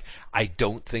of like, I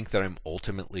don't think that I'm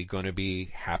ultimately going to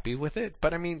be happy with it,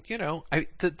 but I mean,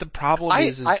 the problem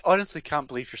is I honestly can't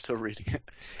believe you're still reading it.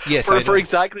 Yes, for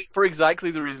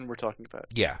exactly the reason we're talking about.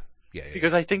 Yeah.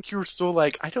 Because I think you're so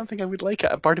like, I don't think I would like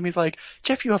it. And part of me is like,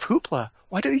 Jeff, you have Hoopla.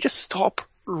 Why don't you just stop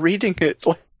reading it?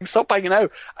 Like, stop banging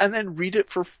out and then read it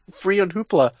for free on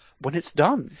Hoopla when it's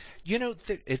done.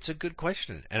 It's a good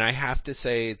question. And I have to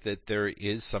say that there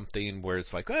is something where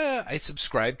it's like, I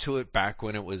subscribed to it back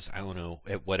when it was, I don't know,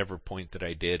 at whatever point that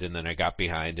I did, and then I got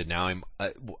behind, and now I'm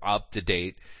up to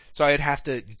date. So I'd have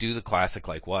to do the classic,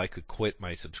 like, well, I could quit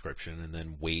my subscription and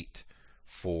then wait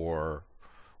for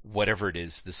whatever it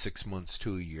is, the 6 months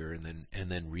to a year,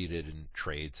 and then read it in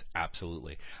trades.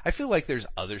 Absolutely. I feel like there's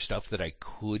other stuff that I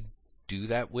could do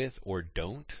that with or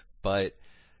don't, but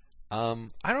I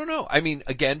don't know. I mean,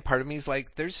 again, part of me is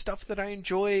like, there's stuff that I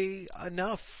enjoy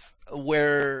enough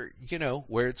where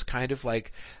it's kind of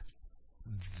like,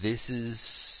 this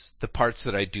is the parts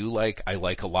that I do like, I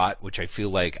like a lot, which I feel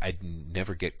like I'd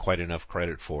never get quite enough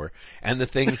credit for, and the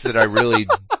things that I really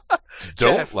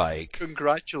don't Jeff, like.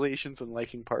 Congratulations on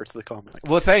liking parts of the comic.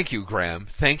 Well, thank you, Graham.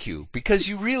 Thank you. Because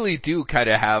you really do kind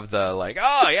of have the, like,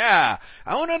 oh yeah,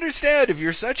 I won't understand if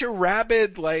you're such a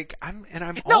rabid, like, but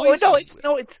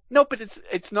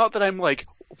it's not that I'm like,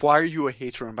 why are you a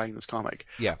hater on buying this comic?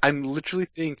 Yeah. I'm literally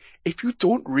saying, if you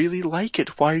don't really like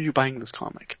it, why are you buying this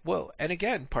comic? Well, and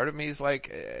again, part of me is like,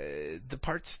 the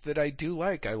parts that I do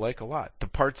like, I like a lot. The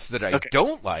parts that I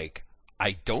don't like,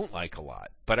 I don't like a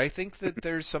lot. But I think that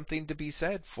there's something to be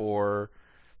said for,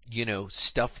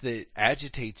 stuff that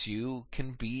agitates you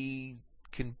can be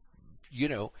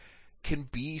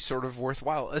sort of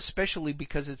worthwhile, especially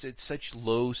because it's at such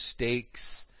low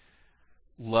stakes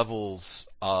levels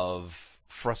of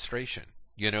frustration.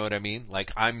 You know what I mean?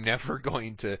 Like, I'm never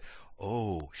going to,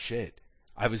 oh shit.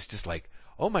 I was just like,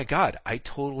 oh my God, I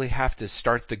totally have to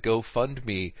start the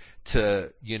GoFundMe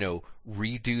to,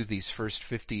 redo these first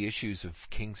 50 issues of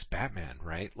King's Batman,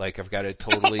 right? Like, I've got to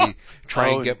totally try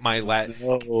and get my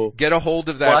get a hold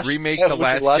of that remake The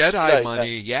Last Jedi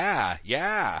money. Yeah.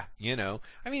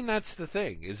 I mean, that's the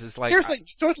thing. Is like, here's like,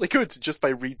 you totally could just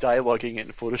by redialoguing it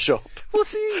in Photoshop. Well,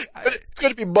 see, but it's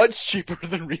going to be much cheaper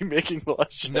than remaking The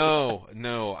Last Jedi.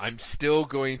 No, I'm still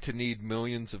going to need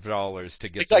millions of dollars to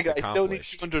get this accomplished. I still need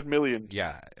 200 million.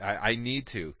 Yeah, I need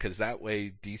to, because that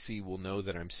way DC will know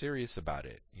that I'm serious about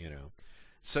it,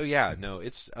 So yeah, no,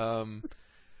 it's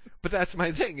but that's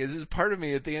my thing. Is part of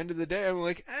me at the end of the day, I'm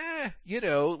like,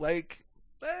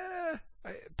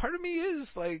 part of me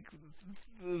is like,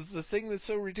 the thing that's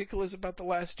so ridiculous about The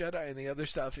Last Jedi and the other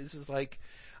stuff is like,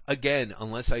 again,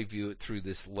 unless I view it through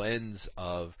this lens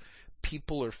of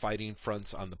people are fighting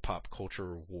fronts on the pop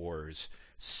culture wars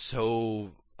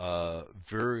so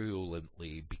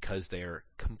virulently because they are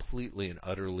completely and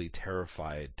utterly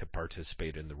terrified to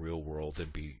participate in the real world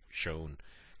and be shown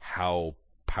how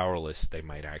powerless they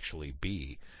might actually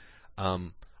be.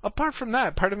 Apart from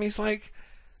that, part of me is like,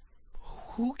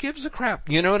 who gives a crap?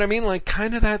 You know what I mean? Like,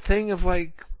 kind of that thing of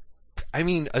like, I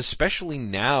mean, especially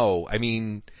now, I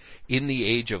mean, in the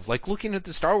age of like looking at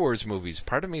the Star Wars movies,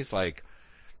 part of me is like,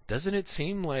 doesn't it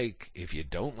seem like if you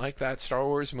don't like that Star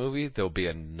Wars movie, there'll be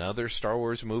another Star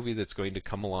Wars movie that's going to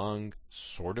come along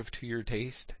sort of to your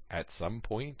taste at some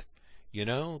point?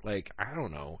 Like, I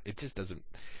don't know. It just doesn't.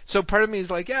 So part of me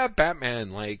is like, yeah,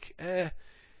 Batman, like,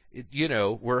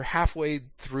 we're halfway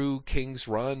through King's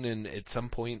Run, and at some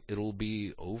point it'll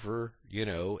be over,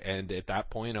 and at that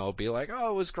point I'll be like,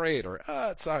 oh, it was great, or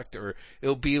it sucked, or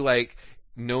it'll be like,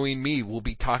 knowing me, we'll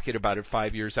be talking about it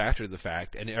 5 years after the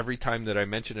fact, and every time that I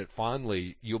mention it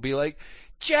fondly, you'll be like,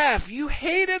 Jeff, you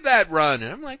hated that run.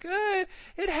 And I'm like,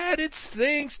 it had its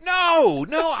things. No,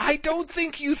 I don't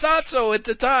think you thought so at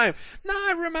the time. No,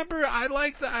 I remember I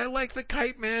like the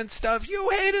Kite Man stuff. You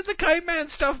hated the Kite Man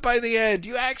stuff by the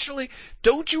end.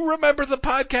 Don't you remember the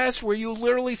podcast where you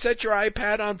literally set your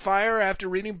iPad on fire after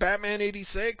reading Batman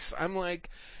 86? I'm like,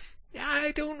 yeah,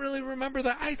 I don't really remember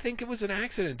that. I think it was an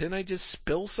accident. Didn't I just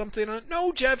spill something on?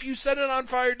 No, Jeff, you set it on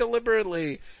fire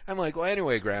deliberately. I'm like, well,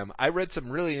 anyway, Graham, I read some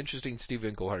really interesting Steve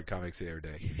Englehart comics the other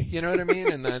day. You know what I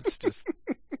mean? And that's just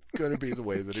going to be the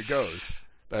way that it goes.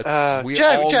 We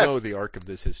all know the arc of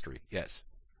this history. Yes.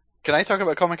 Can I talk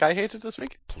about a comic I hated this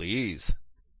week? Please.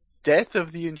 Death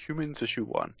of the Inhumans issue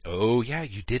 1. Oh, yeah,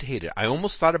 you did hate it. I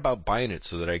almost thought about buying it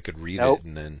so that I could read it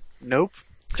and then... Nope.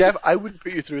 Jeff, I wouldn't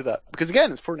put you through that. Because again,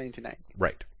 it's $4.99.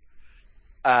 Right.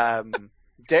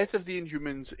 Death of the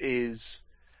Inhumans is...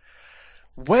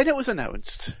 When it was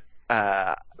announced,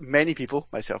 many people,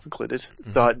 myself included,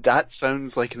 thought that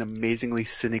sounds like an amazingly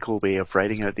cynical way of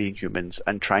writing out the Inhumans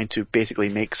and trying to basically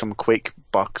make some quick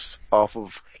bucks off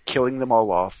of killing them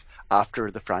all off after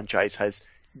the franchise has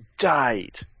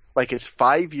died. Like, it's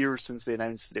 5 years since they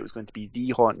announced that it was going to be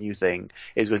the hot new thing.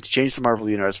 It was going to change the Marvel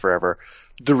Universe forever.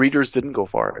 The readers didn't go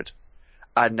for it.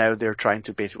 And now they're trying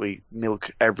to basically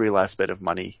milk every last bit of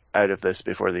money out of this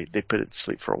before they put it to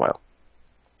sleep for a while.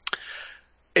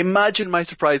 Imagine my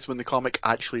surprise when the comic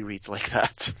actually reads like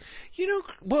that.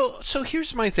 Well, so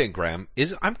here's my thing, Graham,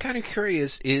 is I'm kind of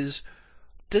curious,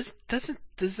 does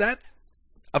that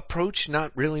approach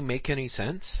not really make any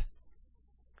sense?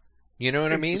 You know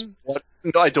what I mean?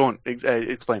 No, I don't.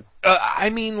 Explain. I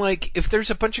mean, like, if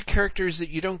there's a bunch of characters that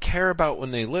you don't care about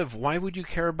when they live, why would you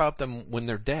care about them when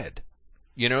they're dead?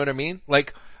 You know what I mean?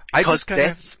 Like, I just kind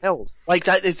death sells. Like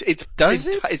that.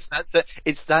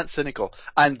 It's that cynical.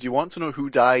 And do you want to know who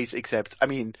dies? Except, I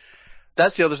mean,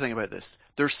 that's the other thing about this.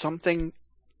 There's something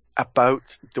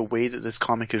about the way that this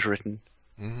comic is written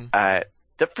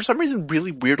that for some reason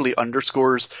really weirdly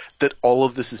underscores that all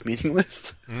of this is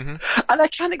meaningless. And I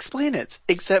can't explain it,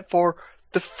 except for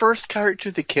the first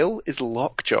character they kill is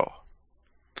Lockjaw.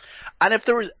 And if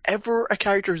there was ever a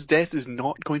character whose death is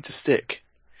not going to stick,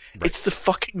 it's the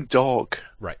fucking dog.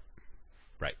 Right.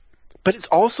 But it's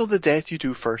also the death you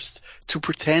do first to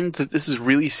pretend that this is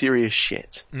really serious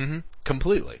shit.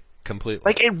 Completely.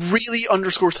 Like, it really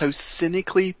underscores how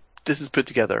cynically this is put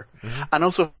together, and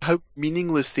also how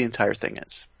meaningless the entire thing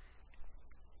is.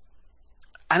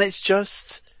 And it's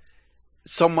just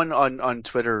someone on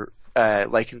Twitter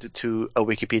likened it to a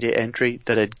Wikipedia entry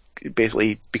that had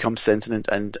basically become sentient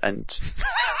and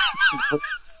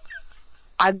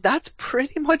and that's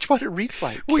pretty much what it reads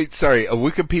like. Wait, sorry, a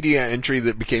Wikipedia entry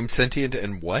that became sentient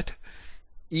and what?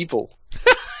 Evil.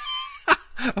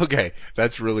 Okay,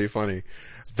 that's really funny.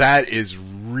 That is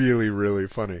really, really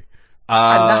funny.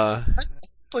 And that's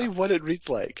actually what it reads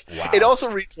like. Wow. It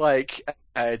also reads like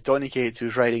Donny Cates,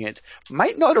 who's writing it,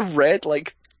 might not have read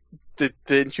like the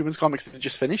Inhumans comics that they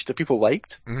just finished that people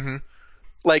liked.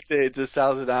 Like the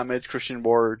Saladin Ahmed, Christian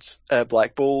Ward's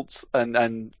Black Bolts,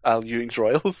 and Al Ewing's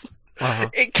Royals.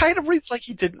 It kind of reads like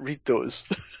he didn't read those.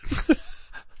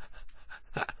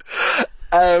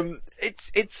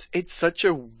 It's such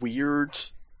a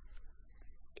weirdly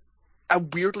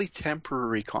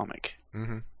temporary comic.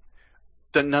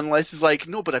 That nonetheless is like,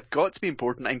 no, but I've got to be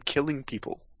important. I'm killing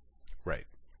people. Right.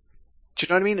 Do you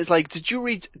know what I mean? It's like, did you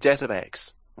read Death of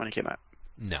X when it came out?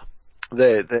 No.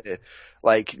 It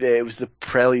was the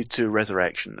prelude to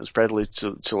Resurrection. It was prelude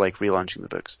to like relaunching the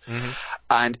books.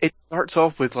 And it starts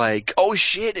off with like, oh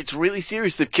shit, it's really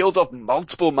serious. They've killed off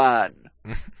Multiple Man.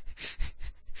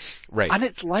 Right. And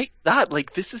it's like that.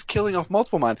 Like, this is killing off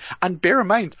Multiple Man. And bear in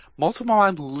mind, Multiple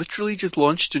Man literally just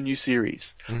launched a new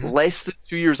series less than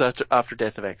 2 years after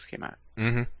Death of X came out.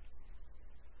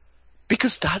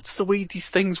 Because that's the way these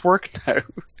things work now.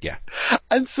 Yeah.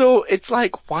 And so it's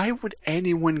like, why would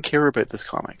anyone care about this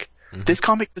comic? This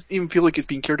comic doesn't even feel like it's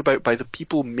being cared about by the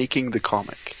people making the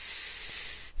comic.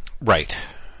 Right.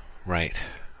 Yeah,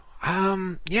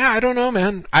 I don't know,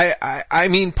 man. I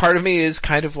mean, part of me is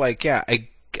kind of like, yeah,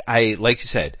 I like you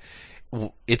said,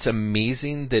 it's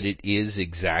amazing that it is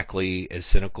exactly as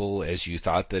cynical as you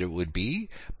thought that it would be.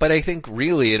 But I think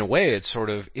really, in a way, it's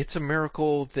a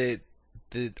miracle that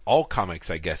all comics,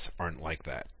 I guess, aren't like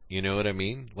that. You know what I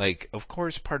mean? Like, of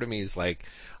course, part of me is like,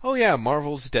 oh yeah,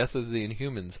 Marvel's Death of the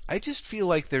Inhumans. I just feel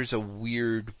like there's a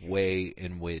weird way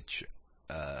in which,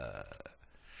 I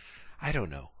don't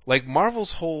know. Like,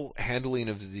 Marvel's whole handling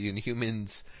of the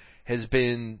Inhumans has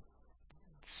been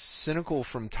cynical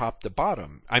from top to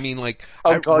bottom. I mean, like,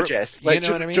 yes. Like, you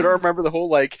know what I mean? Do you remember the whole,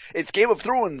 like, it's Game of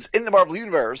Thrones in the Marvel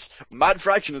Universe. Mad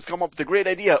Fraction has come up with a great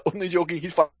idea. Only joking,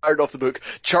 he's fired off the book.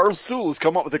 Charles Soule has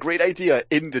come up with a great idea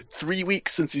in the 3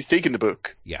 weeks since he's taken the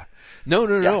book. Yeah.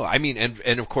 No. I mean,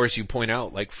 and of course you point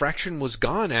out, like, Fraction was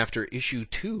gone after issue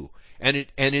 2. And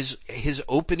his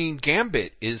opening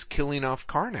gambit is killing off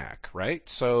Karnak, right?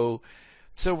 So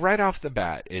right off the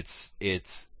bat, it's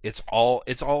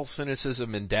all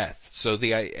cynicism and death. So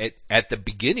at the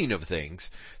beginning of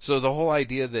things, so the whole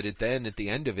idea that at the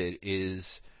end of it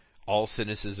is all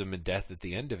cynicism and death at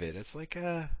the end of it, it's like,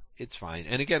 it's fine.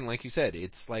 And again, like you said,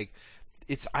 it's like,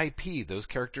 it's IP. Those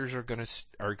characters are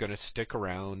gonna stick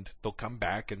around. They'll come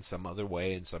back in some other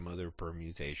way, in some other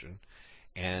permutation.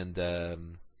 And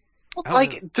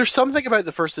like, there's something about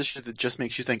the first issue that just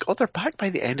makes you think, oh, they're back by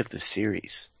the end of the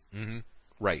series.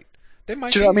 Right. They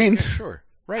might. Do you know what I mean? Sure.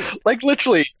 Right. Like,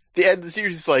 literally, the end of the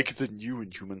series is like, the new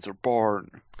Inhumans are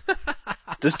born.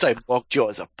 This time, Lockjaw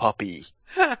is a puppy.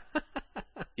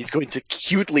 He's going to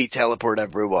cutely teleport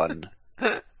everyone.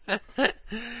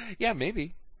 Yeah,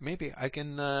 maybe I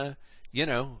can.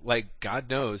 Like God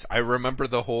knows. I remember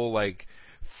the whole like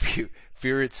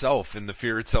Fear Itself, and the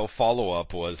Fear Itself follow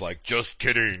up was like, just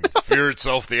kidding, Fear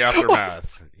Itself, the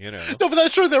aftermath. No, but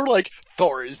that's true. They were like,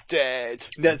 Thor is dead.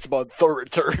 Netsmod, Thor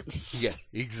returns. Yeah,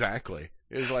 exactly.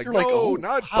 It was like, You're no, like, oh,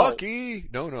 not how? Bucky.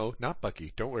 No, not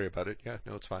Bucky. Don't worry about it. Yeah,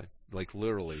 no, it's fine. Like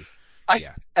literally.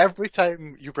 Yeah. Every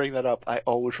time you bring that up, I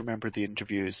always remember the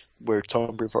interviews where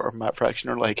Tom Brevoort or Matt Fraction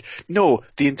are like, no,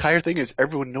 the entire thing is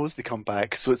everyone knows they come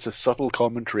back, so it's a subtle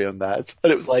commentary on that.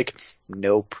 And it was like,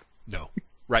 nope. No.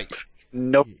 Right.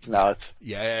 Nope, it's not.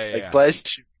 Yeah. Like,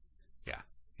 bless you.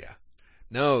 Yeah.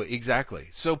 No, exactly.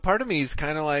 So part of me is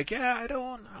kind of like, yeah, I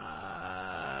don't,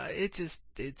 it's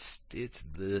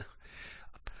bleh.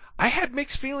 I had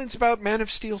mixed feelings about Man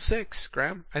of Steel 6,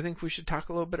 Graham. I think we should talk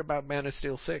a little bit about Man of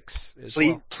Steel 6 as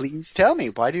well. Please tell me,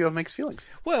 why do you have mixed feelings?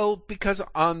 Well, because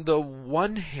on the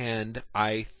one hand,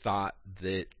 I thought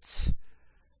that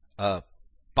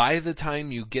by the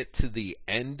time you get to the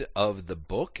end of the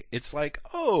book, it's like,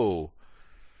 oh,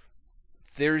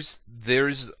 there's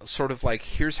sort of like,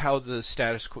 here's how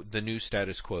the new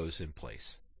status quo is in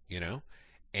place,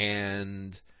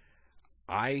 and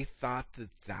I thought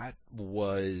that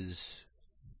was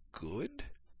good.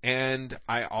 And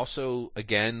I also,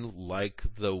 again, like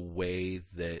the way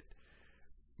that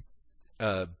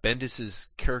Bendis's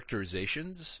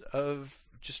characterizations of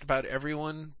just about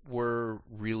everyone were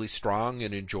really strong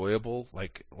and enjoyable.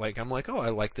 Like I'm like, oh, I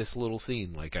like this little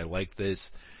scene. Like I like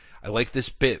this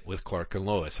bit with Clark and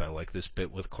Lois. I like this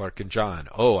bit with Clark and John.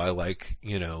 Oh, I like,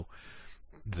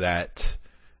 that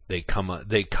they come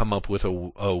up with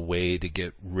a way to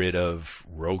get rid of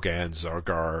Rogan,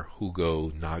 Zargar, Hugo,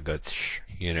 Nagats,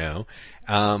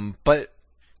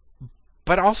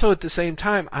 but also at the same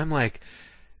time, I'm like,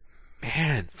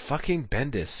 man, fucking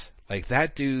Bendis, like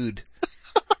that dude,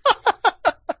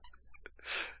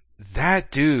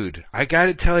 I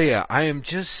gotta tell you, I am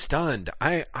just stunned.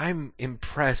 I'm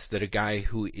impressed that a guy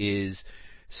who is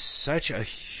such a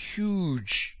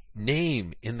huge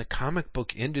name in the comic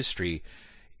book industry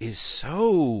is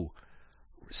so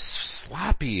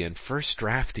sloppy and first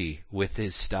drafty with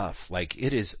his stuff. Like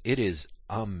it is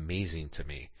amazing to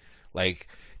me. Like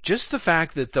just the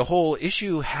fact that the whole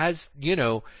issue has,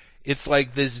 it's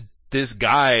like this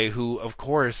guy who of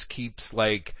course keeps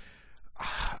like,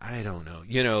 I don't know,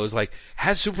 is like,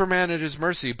 has Superman at his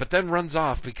mercy, but then runs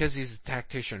off because he's a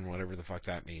tactician, whatever the fuck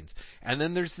that means. And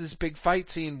then there's this big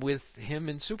fight scene with him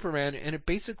and Superman, and it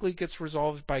basically gets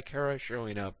resolved by Kara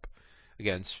showing up.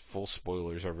 Again, full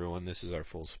spoilers, everyone. This is our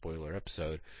full spoiler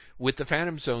episode. With the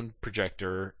Phantom Zone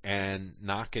projector and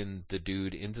knocking the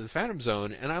dude into the Phantom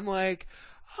Zone. And I'm like,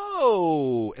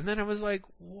 oh. And then I was like,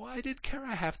 why did Kara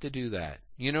have to do that?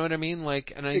 You know what I mean?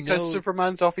 Like, and because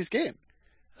Superman's off his game.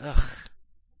 Ugh.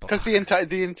 Because the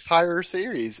entire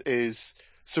series is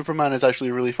Superman is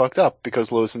actually really fucked up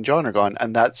because Lois and John are gone,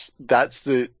 and that's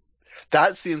the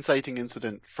inciting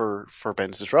incident for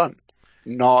Bendis' run,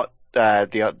 not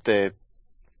the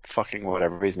fucking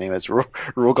whatever his name is,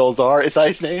 Rogal Zar. Is that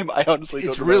his name? I honestly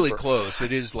don't remember. It's really close.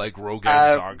 It is like Rogan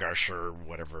Zargash or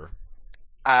whatever.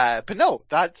 But no,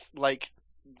 that's like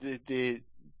the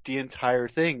entire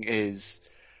thing is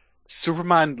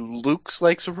Superman looks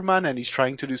like Superman and he's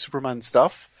trying to do Superman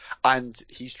stuff and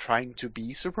he's trying to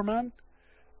be Superman,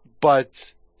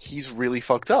 but he's really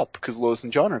fucked up because Lois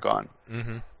and John are gone.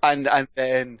 Mm-hmm. And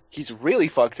then he's really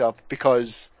fucked up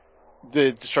because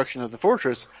the destruction of the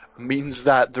fortress means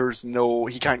that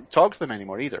he can't talk to them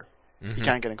anymore either. Mm-hmm. He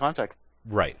can't get in contact.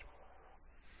 Right.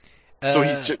 So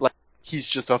he's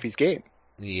just off his game.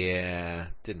 Yeah,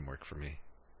 didn't work for me.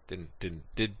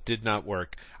 Did not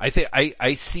work. I think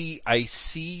I see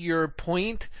your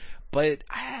point, but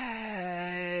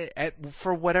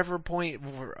for whatever point,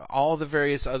 for all the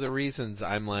various other reasons,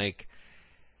 I'm like,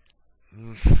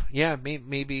 yeah,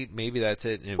 maybe that's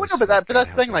it. Well, no, but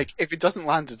that's the thing. Like, if it doesn't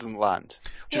land, it doesn't land.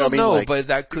 Do you know what I mean? No, like, but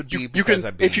that could be because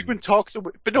if you can talk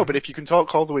but if you can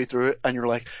talk all the way through it, and you're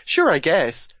like, sure, I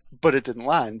guess, but it didn't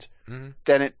land, mm-hmm.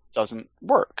 then it doesn't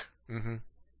work. Mm-hmm.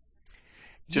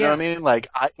 Do you know what I mean? Like,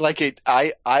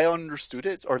 I understood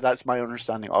it, or that's my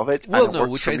understanding of it. Well, no,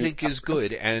 which I think is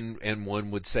good, and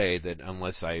one would say that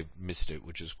unless I missed it,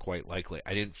 which is quite likely,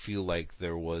 I didn't feel like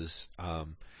there was.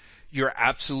 You're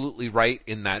absolutely right,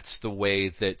 and that's the way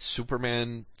that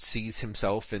Superman sees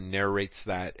himself and narrates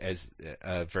that as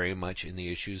very much in the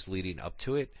issues leading up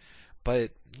to it.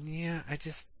 But yeah,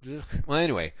 well,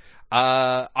 anyway,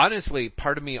 honestly,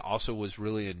 part of me also was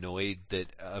really annoyed that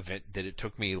it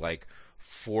took me like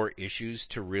 4 issues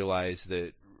to realize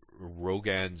that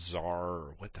Rogan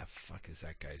Zar. What the fuck is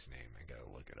that guy's name? I gotta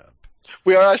look it up.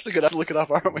 We are actually going to have to look it up,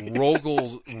 aren't we?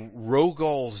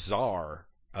 Rogol Zar,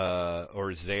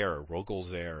 or Zare, Rogol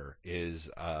Zare is,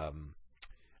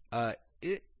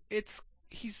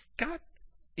 he's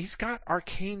got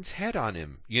Arcane's head on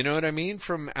him. You know what I mean?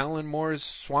 From Alan Moore's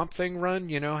Swamp Thing run,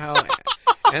 you know how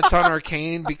Anton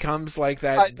Arcane becomes like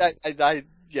that. That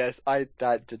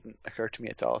didn't occur to me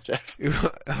at all, Jeff.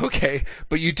 Okay,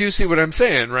 but you do see what I'm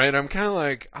saying, right? I'm kind of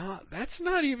like, that's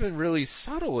not even really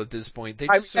subtle at this point. They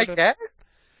just I guess.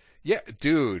 Yeah,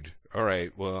 dude. All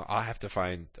right. Well, I'll have to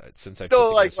find since I put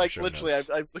together some show literally, notes.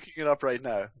 I'm looking it up right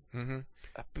now. Mm-hmm.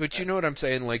 But you know what I'm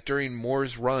saying? Like during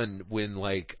Moore's run, when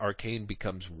like Arcane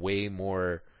becomes way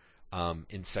more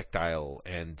insectile,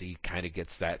 and he kind of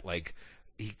gets that like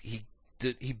he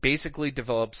basically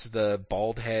develops the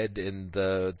bald head and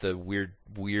the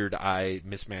weird eye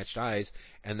mismatched eyes,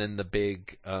 and then the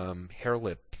big hair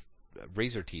lip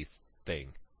razor teeth thing.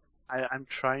 I'm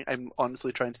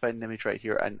honestly trying to find an image right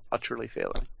here and utterly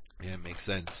failing. Yeah, it makes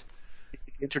sense.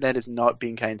 The internet is not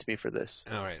being kind to me for this.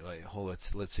 All right,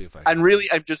 let's see if I. And really,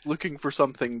 I'm just looking for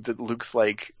something that looks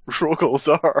like Rogol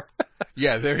Zar.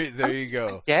 Yeah, there you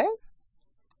go. Yes.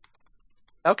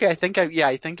 Okay, I think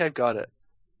I've got it.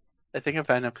 I think I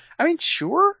found him. I mean,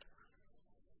 sure.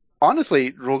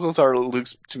 Honestly, Rogol Zar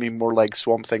looks to me more like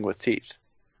Swamp Thing with teeth.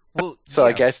 Well, so yeah.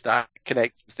 I guess that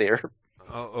connects there.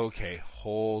 Oh, okay.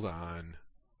 Hold on.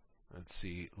 Let's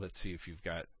see if you've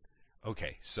got.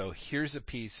 Okay, so here's a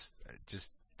piece.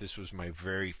 This was my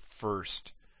very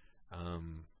first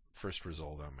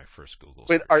result on my first Google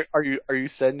search. Wait, are you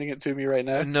sending it to me right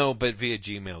now? No, but via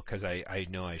Gmail, because I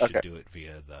know I should do it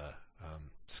via the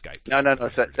Skype. No.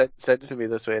 Send it to me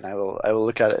this way, and I will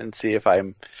look at it and see if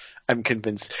I'm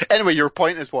convinced. Anyway, your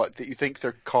point is what? That you think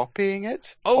they're copying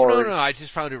it? Oh, no. I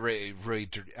just found it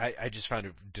I just found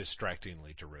it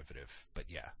distractingly derivative. But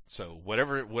yeah, so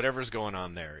whatever's going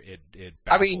on there, it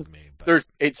baffled me. But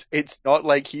it's not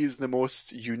like he's the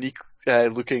most unique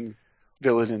looking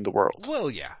villain in the world. Well,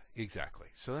 yeah, exactly.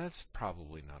 So that's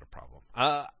probably not a problem.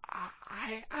 I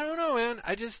don't know, man.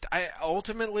 I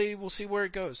ultimately we'll see where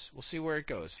it goes.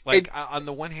 Like on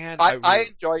the one hand, I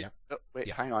enjoyed. Yeah. Oh, wait,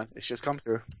 Yeah. hang on. It's just come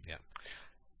through. Yeah.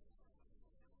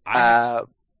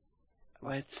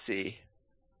 Let's see.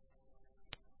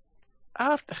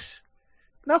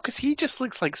 No, because he just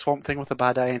looks like Swamp Thing with a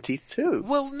bad eye and teeth too.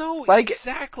 Well, no,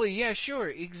 exactly. Yeah, sure,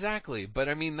 exactly. But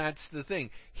I mean, that's the thing.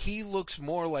 He looks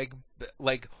more like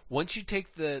once you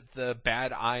take the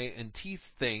bad eye and teeth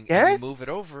thing and you move it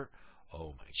over.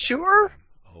 Oh my god. Sure. Man.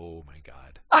 Oh my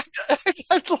god.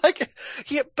 I'd like it.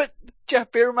 Yeah, but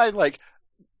Jeff, bear in mind, like,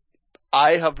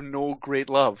 I have no great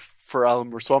love for Alan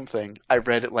Moore Swamp Thing. I've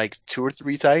read it like 2 or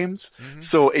 3 times,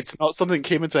 so it's not something that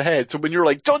came into head. So when you're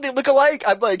like, don't they look alike?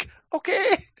 I'm like,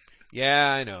 okay.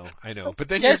 Yeah, I know. But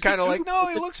then you're kind of like, no,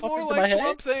 he looks more like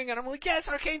Swamp Thing, and I'm like, yes,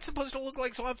 Arcane's supposed to look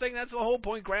like Swamp Thing. That's the whole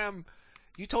point, Graham.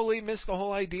 You totally missed the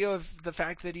whole idea of the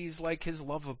fact that he's like his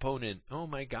love opponent. Oh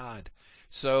my god.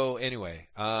 So anyway,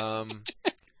 yeah.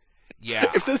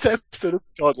 If this episode is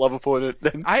called Love Opponent,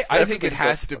 then I think it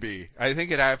has to be. I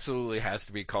think it absolutely has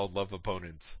to be called Love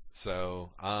Opponents. So,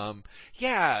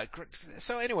 yeah.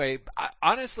 So anyway,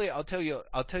 honestly, I'll tell you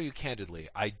candidly,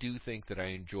 I do think that I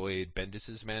enjoyed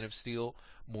Bendis's Man of Steel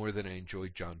more than I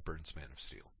enjoyed John Byrne's Man of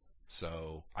Steel.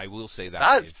 So I will say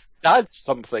that. That's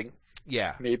something.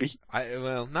 Yeah. Maybe.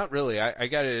 Well, not really. I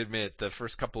gotta admit, the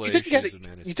first couple of issues of Man of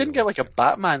Steel. You didn't get like a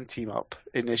Batman team up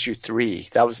in issue 3.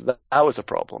 That was a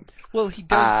problem. Well, he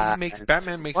does.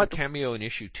 Batman makes a cameo in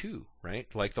issue 2, right?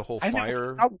 Like the whole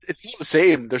fire. It's not the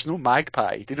same. There's no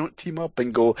Magpie. They don't team up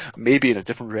and go, maybe in a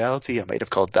different reality I might have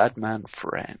called that man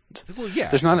friend. Well, yeah.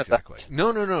 There's none exactly. of that.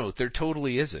 No. There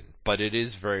totally isn't. But it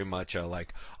is very much a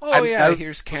like,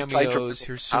 here's cameos,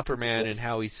 here's Superman and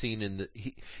how he's seen in the.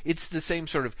 It's the same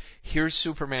sort of, here's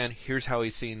Superman, here's how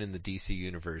he's seen in the DC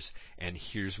universe, and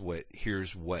here's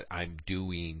what I'm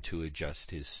doing to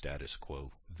adjust his status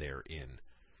quo therein.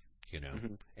 You know,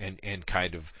 and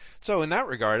kind of, so in that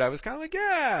regard, I was kind of like,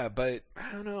 yeah, but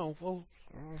I don't know.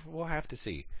 We'll have to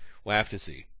see.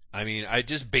 I mean, I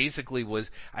just basically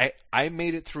I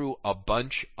made it through a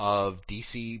bunch of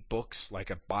DC books.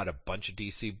 Like I bought a bunch of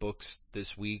DC books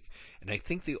this week, and I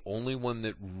think the only one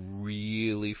that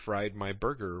really fried my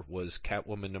burger was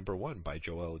Catwoman #1 by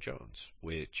Joelle Jones,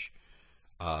 which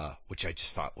I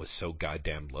just thought was so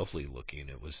goddamn lovely looking.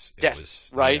 It was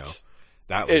right. You know,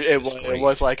 that was it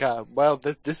was like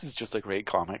this is just a great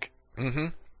comic.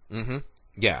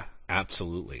 Yeah,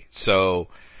 absolutely. So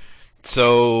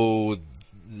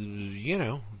you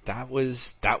know, that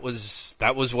was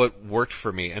what worked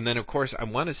for me. And then, of course, I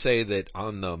want to say that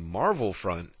on the Marvel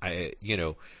front,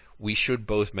 we should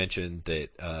both mention that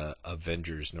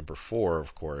Avengers #4,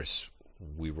 of course,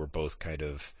 we were both kind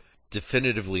of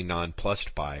definitively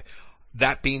nonplussed by.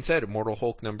 That being said, Immortal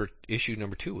Hulk issue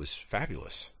number 2 was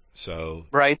fabulous. So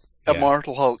right, yeah.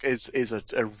 Immortal Hulk is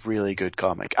a really good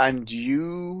comic, and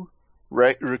you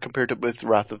compared it with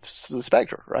Wrath of the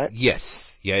Spectre, right?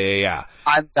 Yes, yeah.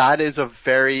 And that is a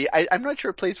very I'm not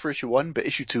sure it plays for issue 1, but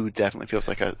issue 2 definitely feels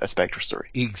like a Spectre story.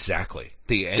 Exactly.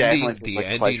 The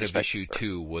ending of issue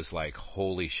 2 was like,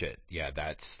 holy shit. Yeah,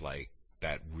 that's like,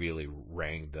 that really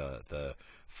rang the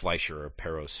Fleischer or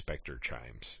Perros Spectre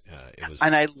chimes. It was,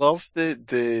 and I love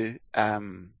the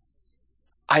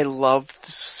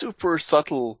super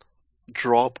subtle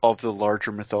drop of the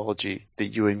larger mythology that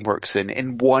Ewing works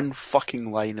in one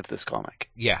fucking line of this comic.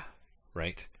 Yeah,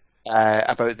 right.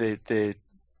 About the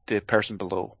person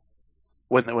below,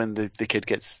 when the kid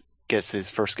gets his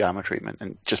first gamma treatment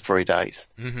and just before he dies.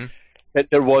 Mm-hmm.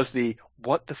 There was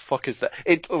what the fuck is that?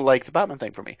 It, like the Batman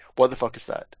thing for me. What the fuck is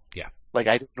that? Yeah. Like,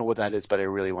 I don't know what that is, but I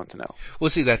really want to know. Well,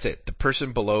 see, that's it. The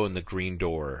person below in the green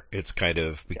door, it's kind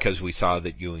of, because we saw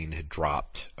that Ewing had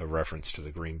dropped a reference to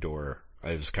the green door,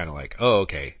 I was kind of like, oh,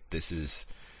 okay, this is,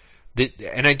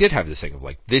 and I did have this thing of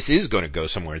like, this is going to go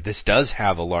somewhere. This does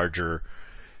have a larger,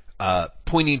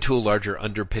 pointing to a larger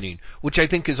underpinning, which I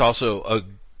think is also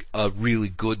a really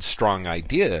good, strong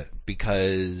idea,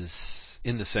 because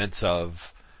in the sense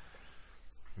of,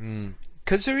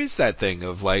 because there is that thing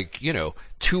of like,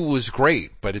 2 was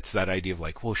great, but it's that idea of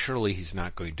like, well, surely he's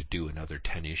not going to do another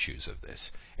 10 issues of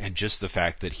this. And just the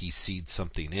fact that he seeds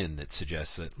something in that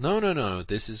suggests that, no,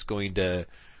 this is going to,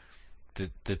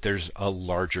 that there's a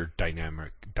larger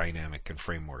dynamic and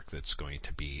framework that's going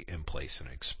to be in place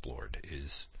and explored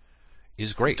is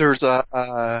great. There's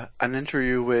an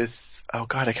interview with, oh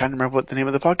god, I can't remember what the name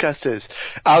of the podcast is.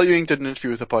 Al Ewing did an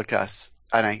interview with a podcast,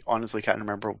 and I honestly can't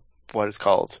remember what it's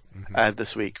called,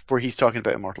 this week, where he's talking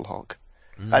about Immortal Hulk.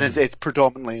 And it's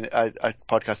predominantly a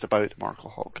podcast about Immortal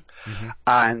Hulk.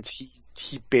 And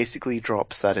he basically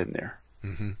drops that in there.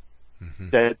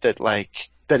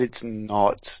 That it's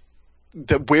not,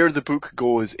 that where the book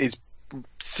goes is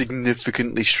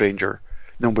significantly stranger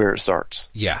than where it starts.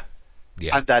 Yeah.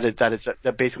 And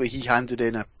that basically he handed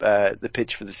in the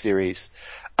pitch for the series,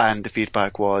 and the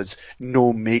feedback was,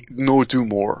 no, do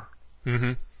more.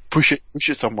 Push it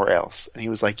somewhere else. And he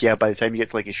was like, yeah, by the time you get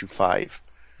to like issue 5,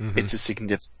 it's a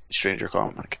significantly stranger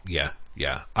comic. Yeah.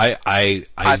 I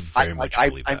very much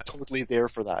believe that. I'm totally there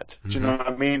for that. Do you know what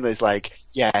I mean? It's like,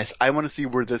 yes, I want to see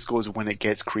where this goes when it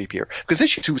gets creepier. Because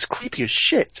issue 2 was creepy as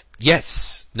shit.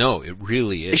 Yes. No, it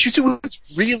really is. Issue 2 was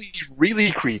really,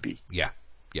 really creepy. Yeah.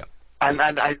 And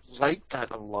I liked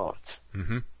that a lot.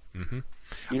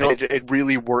 It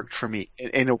really worked for me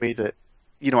in a way that,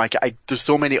 there's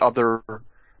so many other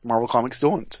Marvel comics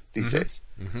don't these days.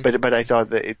 But I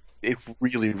thought that it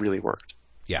really, really worked.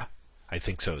 Yeah, I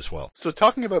think so as well. So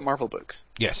talking about Marvel books.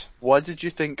 Yes. What did you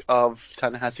think of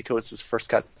Ta-Nehisi Coates' first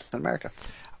Captain America?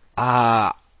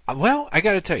 Well, I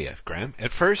gotta tell you, Graham,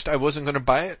 at first I wasn't gonna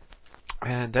buy it.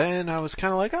 And then I was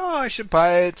kind of like, oh, I should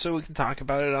buy it so we can talk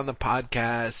about it on the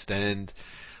podcast. And,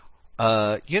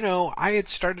 I had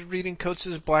started reading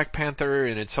Coates' Black Panther,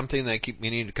 and it's something that I keep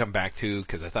meaning to come back to,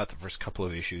 because I thought the first couple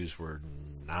of issues were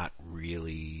not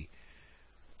really,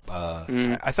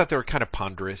 I thought they were kind of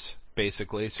ponderous,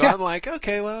 basically. So I'm like,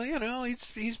 okay, well,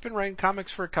 he's been writing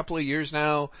comics for a couple of years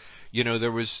now.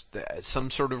 There was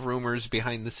some sort of rumors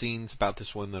behind the scenes about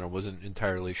this one that I wasn't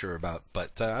entirely sure about.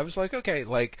 But I was like, okay,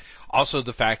 like, also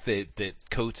the fact that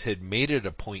Coates had made it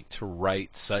a point to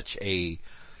write such a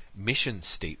mission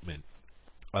statement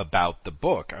about the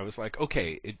book. I was like,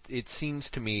 okay, it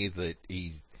seems to me that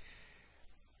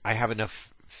I have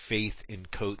enough faith in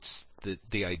Coates, that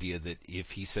the idea that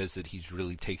if he says that he's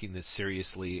really taking this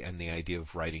seriously, and the idea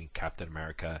of writing Captain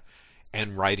America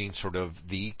and writing sort of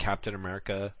the Captain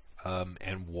America,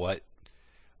 and what,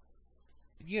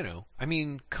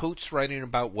 Coates writing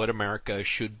about what America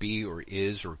should be or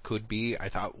is or could be, I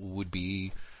thought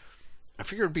I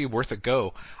figured it'd be worth a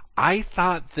go. I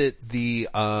thought that the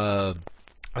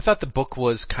book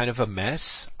was kind of a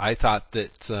mess. I thought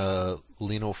that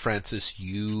Lino Francis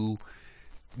Yu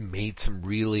made some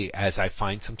really, as I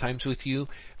find sometimes with you,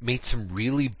 made some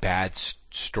really bad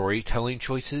storytelling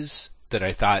choices that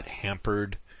I thought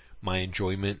hampered my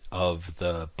enjoyment of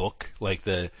the book. Like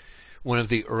one of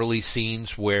the early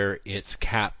scenes where it's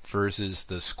Cap versus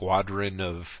the squadron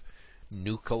of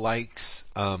Nuka-likes,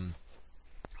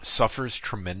 suffers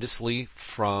tremendously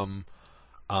from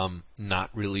not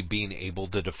really being able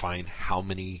to define how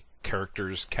many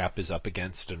characters Cap is up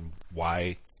against and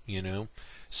why,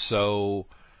 So,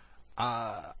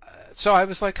 so I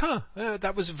was like,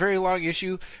 that was a very long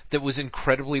issue that was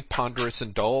incredibly ponderous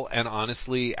and dull. And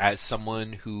honestly, as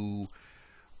someone who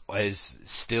has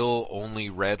still only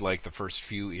read like the first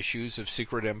few issues of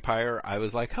Secret Empire, I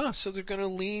was like, so they're going to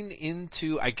lean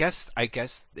into, I guess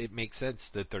it makes sense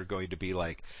that they're going to be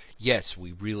like, yes,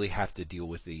 we really have to deal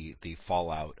with the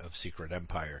fallout of Secret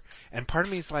Empire. And part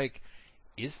of me is like,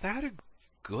 is that a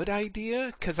good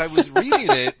idea? Because I was reading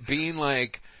it being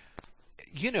like,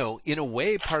 in a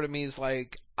way, part of me is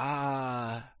like,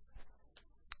 I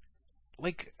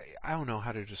don't know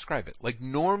how to describe it. Like,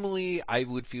 normally I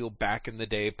would feel back in the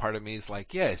day, part of me is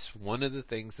like, yes, one of the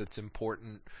things that's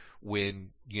important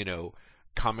when,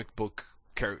 comic book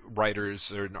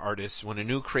writers or artists, when a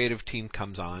new creative team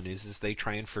comes on, is they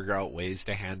try and figure out ways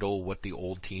to handle what the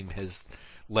old team has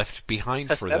left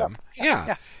behind for them.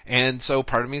 Yeah. And so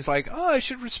part of me is like, I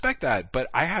should respect that. But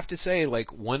I have to say,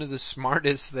 like, one of the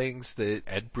smartest things that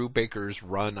Ed Brubaker's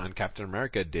run on Captain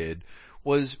America did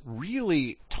was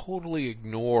really totally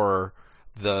ignore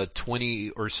the 20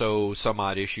 or so some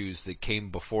odd issues that came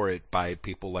before it by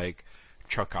people like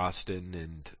Chuck Austen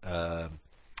and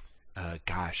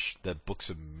the Books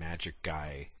of Magic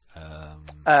guy.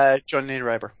 John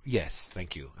Nierenberger. Yes,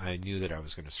 thank you. I knew that I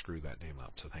was going to screw that name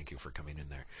up, so thank you for coming in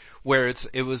there. Where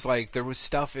it was like there was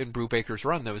stuff in Brubaker's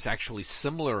run that was actually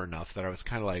similar enough that I was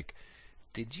kind of like,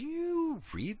 did you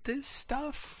read this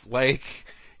stuff? Like,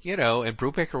 and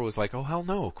Brubaker was like, oh hell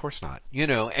no, of course not.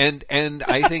 And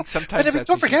I think sometimes but that's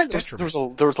don't forget,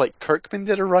 there was like Kirkman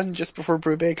did a run just before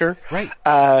Brubaker. Right.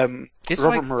 It's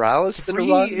Robert like Morales did a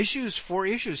run. 4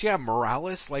 issues. Yeah,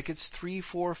 Morales, like it's 3,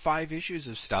 4, 5 issues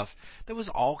of stuff that was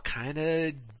all kind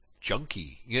of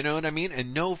junky. You know what I mean?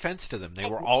 And no offense to them, they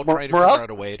were all trying to figure out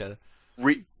a way to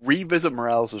revisit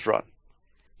Morales' run.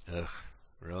 Ugh,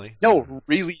 really? No,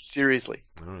 really, seriously.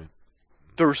 All right.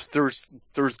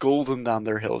 There's golden down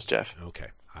their hills, Jeff. Okay,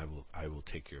 I will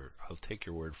take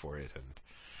your word for it and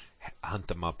hunt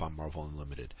them up on Marvel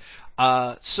Unlimited.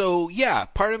 So yeah,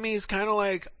 part of me is kind of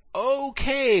like,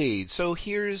 okay, so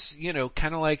here's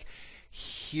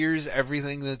here's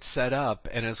everything that's set up,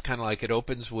 and it's kind of like it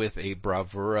opens with a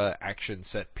bravura action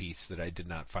set piece that I did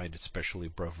not find especially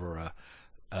bravura.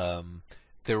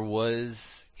 There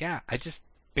was,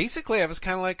 basically, I was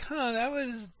kind of like, that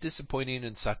was disappointing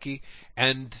and sucky.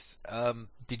 And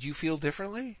did you feel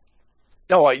differently?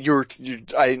 No,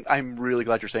 I'm really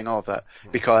glad you're saying all of that,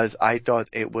 because I thought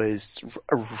it was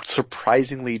a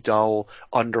surprisingly dull,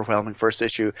 underwhelming first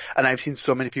issue. And I've seen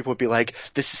so many people be like,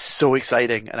 this is so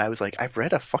exciting. And I was like, I've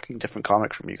read a fucking different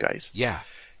comic from you guys. Yeah.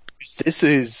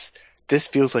 This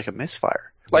feels like a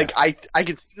misfire. Yeah. Like, I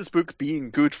can see this book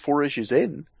being good 4 issues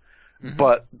in. Mm-hmm.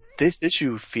 But this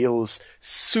issue feels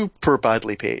super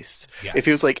badly paced. Yeah. It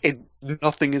feels like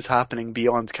nothing is happening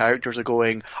beyond characters are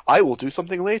going, I will do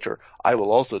something later. I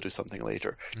will also do something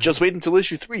later. Mm-hmm. Just wait until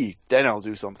issue 3, then I'll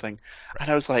do something. Right. And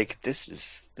I was like, this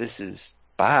is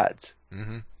bad.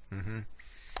 Mm-hmm. Mm-hmm.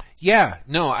 Yeah,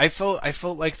 no, I felt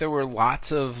like there were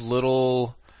lots of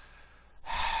little.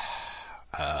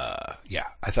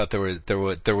 I thought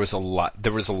there was a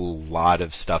lot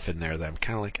of stuff in there that I'm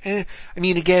kind of like, I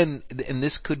mean, again, and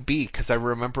this could be because I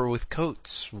remember with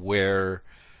Coates where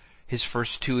his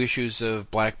first 2 issues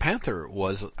of Black Panther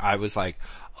I was like,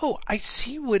 oh, I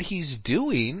see what he's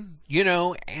doing,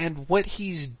 and what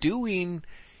he's doing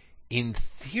in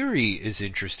theory is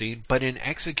interesting, but in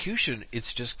execution,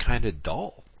 it's just kind of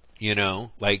dull.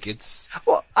 Like it's.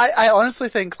 Well, I honestly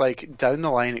think like down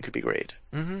the line it could be great.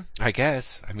 Mm-hmm. I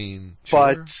guess. I mean,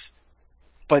 sure.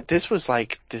 But this was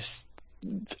like this.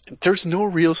 There's no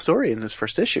real story in this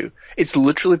first issue. It's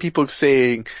literally people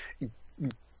saying,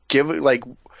 "Give it like,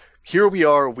 here we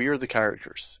are the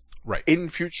characters. Right. In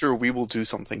future we will do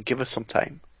something. Give us some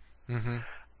time." Mm-hmm.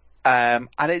 And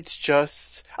it's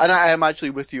just, and I am actually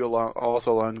with you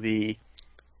along the.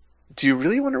 Do you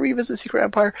really want to revisit Secret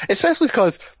Empire? Especially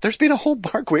because there's been a whole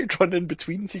Mark Waid run in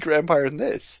between Secret Empire and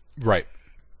this. Right.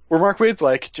 Where Mark Waid's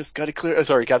like,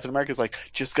 Captain America's like,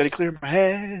 just gotta clear my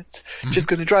head. Just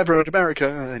gonna drive around America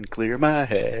and clear my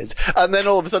head. And then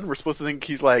all of a sudden we're supposed to think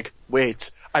he's like,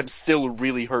 wait, I'm still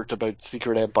really hurt about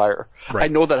Secret Empire. Right. I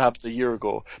know that happened a year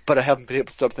ago, but I haven't been able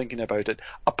to stop thinking about it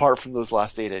apart from those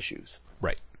last 8 issues.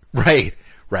 Right.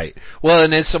 Right. Well,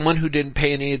 and as someone who didn't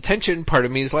pay any attention, part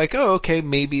of me is like, oh, okay,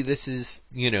 maybe this is,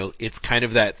 it's kind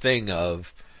of that thing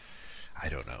of, I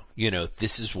don't know,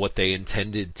 this is what they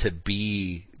intended to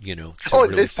be, to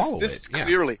really follow this is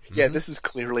clearly, this is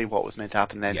clearly what was meant to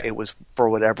happen then. Yeah. It was for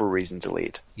whatever reason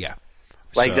delayed. Yeah.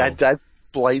 Like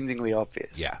blindingly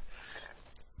obvious. Yeah.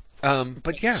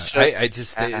 But yeah, Just, I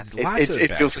just lots of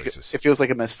bad feels choices. it feels like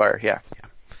a misfire. Yeah.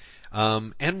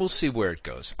 And we'll see where it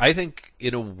goes. I think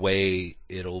in a way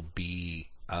it'll be.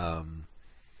 I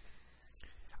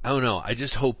don't know. I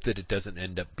just hope that it doesn't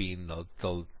end up being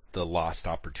the lost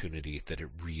opportunity that it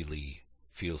really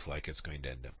feels like it's going to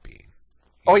end up being.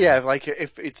 Oh yeah, like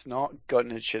if it's not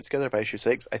gotten its shit together by issue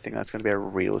 6, I think that's going to be a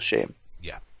real shame.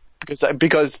 Yeah.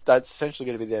 Because that's essentially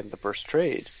going to be the end of the first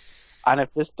trade. And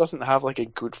if this doesn't have like a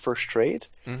good first trade,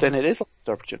 then it is a lost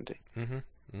opportunity. Mm-hmm.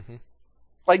 Mm-hmm.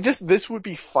 Like this would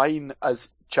be fine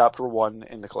as chapter 1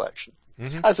 in the collection.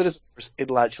 Mm-hmm. As it is,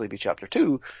 it'll actually be chapter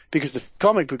 2 because the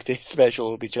comic book day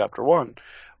special will be chapter 1.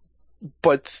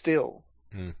 But still,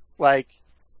 like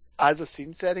as a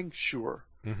scene setting, sure.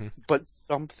 Mm-hmm. But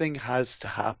something has to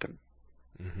happen.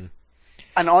 Mm-hmm.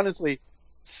 And honestly,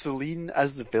 Celine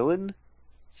as the villain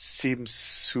seems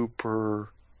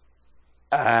super,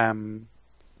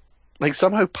 like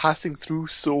somehow passing through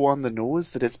so on the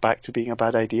nose that it's back to being a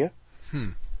bad idea.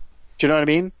 Do you know what I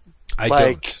mean? I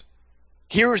like, don't.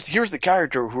 Here's the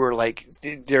character who are like,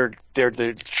 they're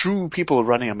the true people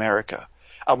running America.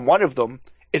 And one of them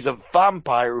is a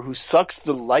vampire who sucks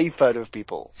the life out of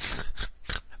people.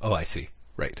 Oh, I see.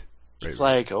 Right. It's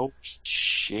like, oh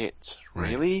shit,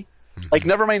 really? Mm-hmm. Like,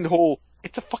 never mind the whole,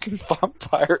 it's a fucking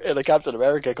vampire in a Captain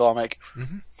America comic.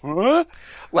 Mm-hmm. Huh?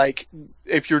 Like,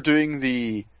 if you're doing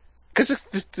because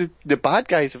the bad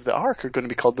guys of the arc are going to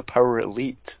be called the Power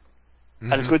Elite.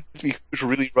 Mm-hmm. And it's going to be who's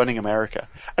really running America.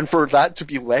 And for that to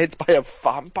be led by a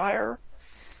vampire?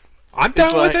 I'm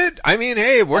down like, with it. I mean,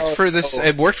 hey, it worked for this. Oh.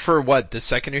 It worked for what? The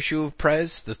second issue of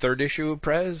Prez? The third issue of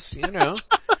Prez? You know?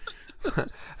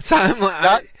 So I'm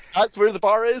like, that's where the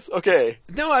bar is? Okay.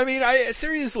 No, I mean,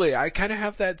 seriously, I kind of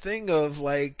have that thing of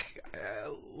like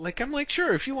I'm like,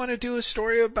 sure, if you want to do a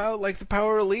story about like the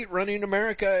Power Elite running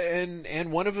America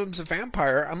and one of them's a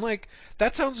vampire, I'm like,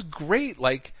 that sounds great.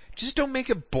 Like, just don't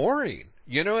make it boring.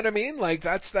 You know what I mean? Like,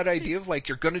 that's that idea of like,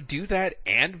 you're going to do that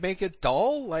and make it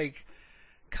dull? Like,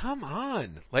 come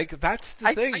on. Like, that's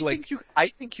the thing. I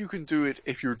think you can do it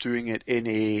if you're doing it in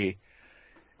a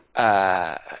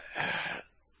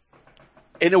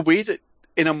way that,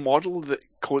 in a model that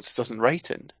Coates doesn't write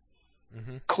in.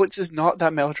 Mm-hmm. Coates is not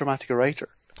that melodramatic a writer.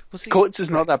 Well, see, Coates is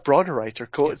not that broad a writer.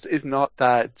 Coates is not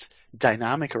that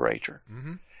dynamic a writer.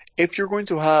 Mm-hmm. If you're going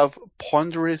to have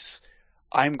ponderous,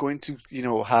 I'm going to,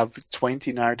 have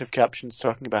 20 narrative captions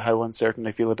talking about how uncertain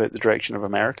I feel about the direction of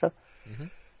America. Mm-hmm.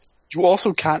 You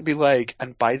also can't be like,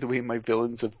 and by the way, my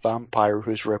villain's a vampire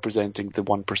who's representing the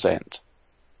 1%.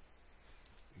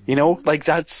 Like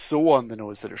that's so on the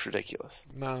nose that it's ridiculous.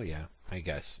 Well, yeah, I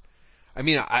guess. I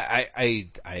mean,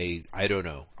 I don't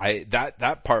know.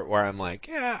 That part where I'm like,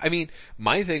 yeah, I mean,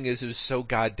 my thing is it was so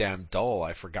goddamn dull.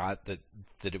 I forgot that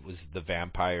it was the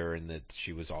vampire and that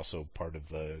she was also part of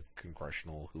the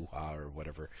congressional hoo-ha or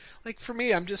whatever. Like, for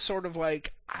me, I'm just sort of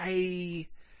like,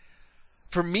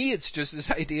 for me, it's just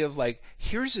this idea of like,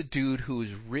 here's a dude who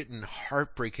is written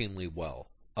heartbreakingly well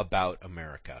about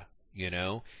America,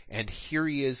 and here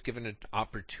he is given an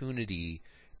opportunity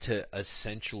to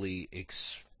essentially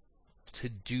to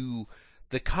do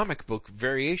the comic book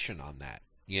variation on that,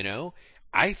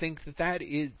 I think that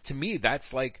is, to me,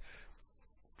 that's like,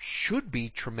 should be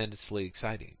tremendously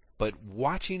exciting. But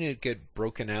watching it get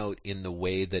broken out in the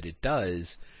way that it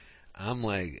does, I'm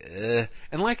like,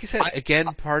 and like I said, again,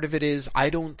 part of it is I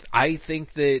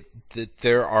think that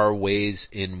there are ways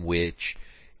in which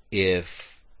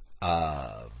if,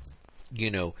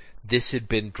 this had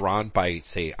been drawn by,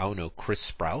 say, I don't know,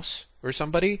 Chris Sprouse or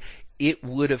somebody, it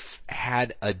would have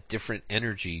had a different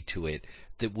energy to it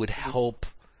that would help.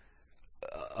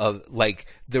 Like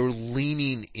they're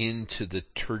leaning into the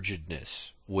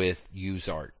turgidness with Yu's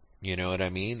art. You know what I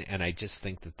mean? And I just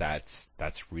think that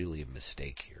that's really a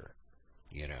mistake here.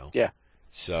 Yeah.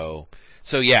 So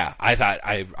yeah, I thought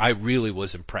I really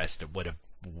was impressed at what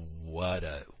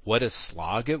a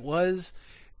slog it was,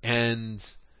 and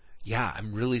yeah,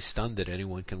 I'm really stunned that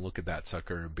anyone can look at that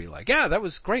sucker and be like, yeah, that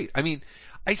was great. I mean,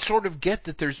 I sort of get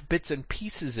that there's bits and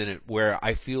pieces in it where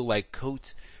I feel like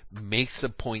Coates makes a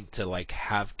point to like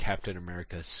have Captain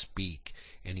America speak,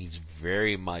 and he's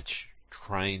very much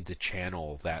trying to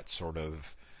channel that sort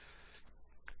of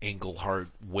Englehart,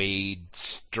 Wade,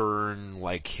 stern,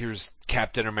 like, here's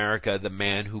Captain America, the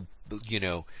man who,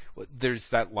 there's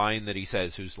that line that he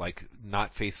says, who's like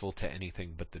not faithful to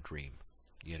anything but the dream,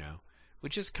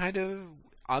 which is kind of,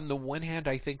 on the one hand,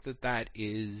 I think that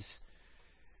is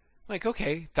like,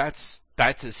 okay, that's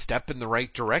a step in the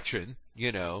right direction.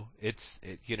 It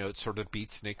sort of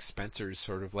beats Nick Spencer's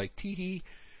sort of like, tee-hee,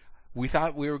 we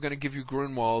thought we were going to give you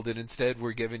Grunwald, and instead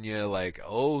we're giving you like,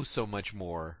 oh, so much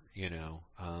more,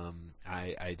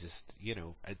 I just,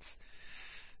 it's,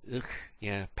 ugh,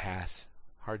 yeah, pass.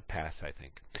 Hard pass, I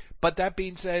think. But that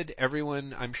being said,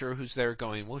 everyone, I'm sure, who's there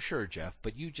going, well, sure, Jeff,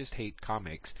 but you just hate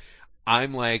comics.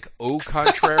 I'm like, au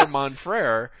contraire, mon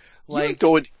frère. Like, you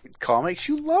don't hate comics,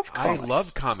 you love comics. I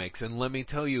love comics, and let me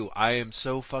tell you, I am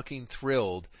so fucking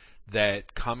thrilled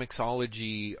that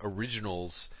Comixology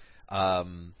Originals,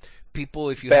 people,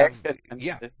 if you Beck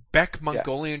have, Beck,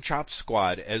 Mongolian Chop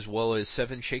Squad, as well as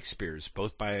Seven Shakespeares,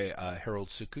 both by Harold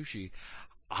Tsukushi.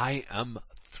 I am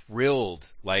thrilled.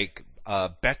 Like,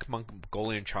 Beck,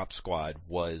 Mongolian Chop Squad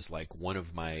was like one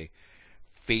of my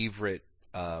favorite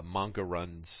manga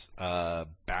runs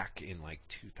back in like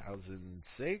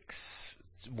 2006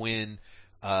 when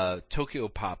Tokyo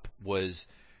Pop was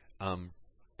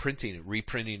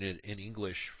reprinting it in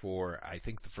English for, I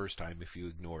think, the first time, if you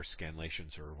ignore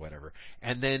scanlations or whatever,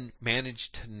 and then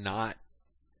managed to not,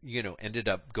 ended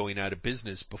up going out of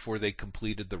business before they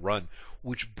completed the run,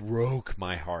 which broke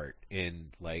my heart in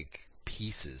like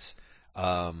pieces.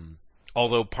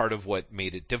 Although part of what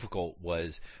made it difficult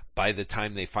was by the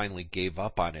time they finally gave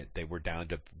up on it, they were down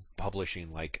to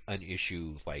publishing like an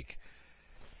issue like,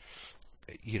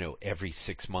 every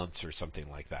 6 months or something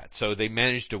like that. So they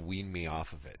managed to wean me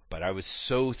off of it. But I was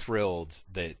so thrilled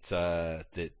that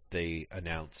that they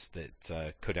announced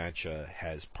that Kodansha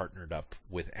has partnered up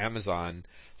with Amazon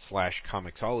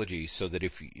 /Comixology, so that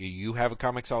if you have a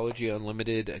Comixology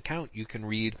Unlimited account, you can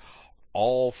read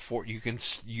all four. You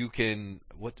can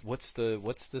what's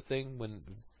the thing when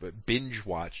binge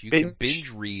watch? You can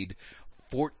binge read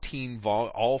 14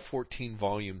 all 14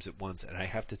 volumes at once, and I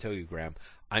have to tell you, Graham,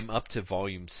 I'm up to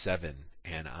volume 7,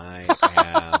 and I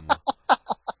am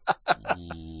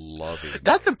loving it.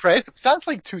 That's impressive. Sounds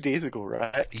like 2 days ago,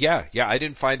 right? Yeah. I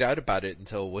didn't find out about it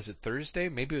until, was it Thursday?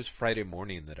 Maybe it was Friday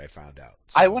morning that I found out.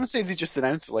 So. I want to say they just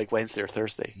announced it like Wednesday or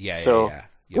Thursday. Yeah.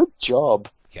 Good job.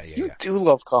 Yeah. You do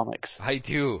love comics. I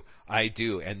do,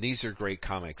 and these are great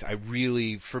comics. I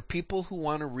really, for people who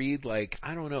want to read, like,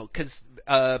 I don't know, because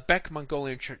Beck,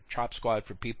 Mongolian Chop Squad,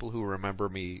 for people who remember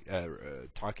me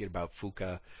talking about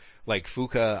Fuka, like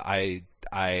Fuka,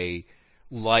 I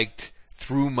liked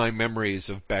through my memories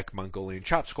of Beck, Mongolian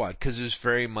Chop Squad, because it was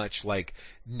very much like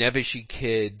Nebuchadnezzar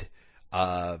Kid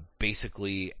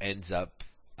basically ends up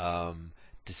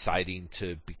deciding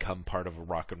to become part of a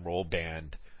rock and roll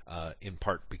band, in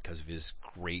part because of his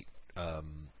great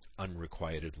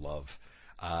unrequited love.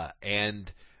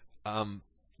 And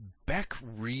Beck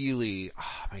really,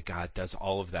 oh my God, does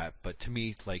all of that, but to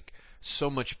me, like, so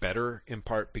much better, in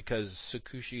part because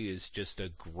Tsukushi is just a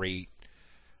great,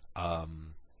 I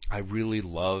really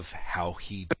love how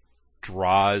he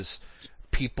draws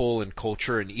people and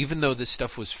culture, and even though this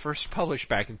stuff was first published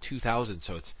back in 2000,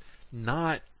 so it's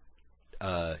not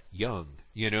young,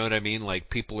 you know what I mean? Like,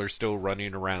 people are still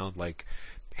running around, like,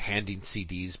 handing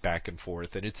CDs back and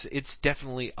forth, and it's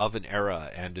definitely of an era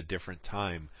and a different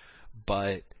time.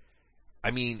 But I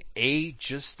mean,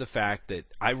 just the fact that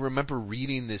I remember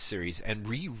reading this series and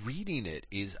rereading it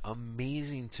is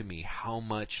amazing to me. How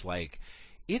much, like,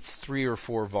 it's 3 or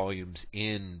 4 volumes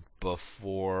in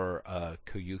before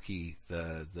Koyuki,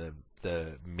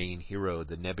 the main hero,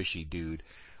 the Nebushi dude,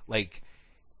 like,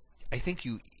 I think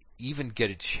you even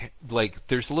get like,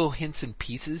 there's little hints and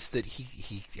pieces that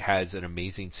he has an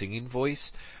amazing singing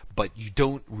voice, but you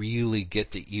don't really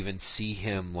get to even see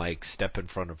him like step in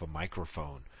front of a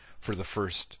microphone for the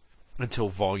first until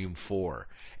volume 4,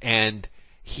 and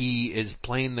he is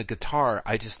playing the guitar.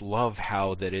 I just love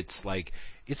how that it's like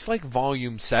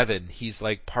volume 7. He's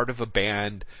like part of a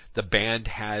band. The band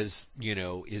has,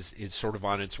 is sort of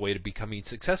on its way to becoming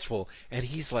successful, and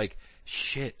he's like,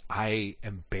 shit, I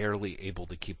am barely able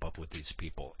to keep up with these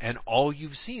people. And all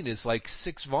you've seen is like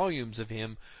 6 volumes of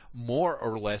him more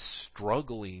or less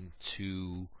struggling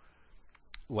to,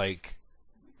 like,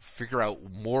 figure out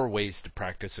more ways to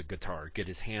practice a guitar, get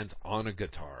his hands on a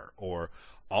guitar, or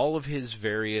all of his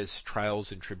various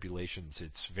trials and tribulations.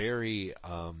 It's very,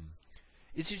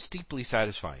 it's just deeply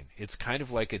satisfying. It's kind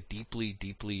of like a deeply,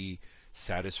 deeply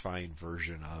satisfying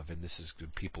version of, and this is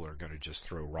good, people are going to just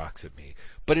throw rocks at me,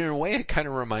 but in a way it kind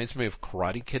of reminds me of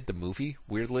Karate Kid the movie,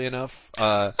 weirdly enough.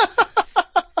 Because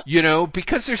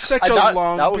there's such a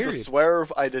long that was period. A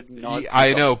swerve I did not.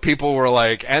 I know, people were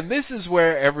like, and this is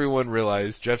where everyone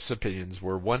realized Jeff's opinions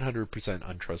were 100%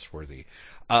 untrustworthy.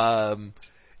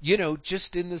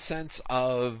 Just in the sense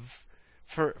of,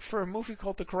 for a movie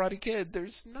called The Karate Kid,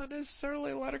 there's not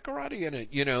necessarily a lot of karate in it,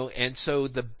 and so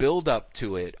the build up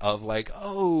to it of like,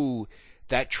 oh,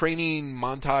 that training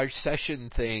montage session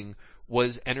thing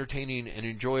was entertaining and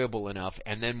enjoyable enough,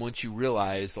 and then once you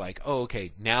realize, like, oh,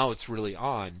 okay, now it's really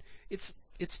on, it's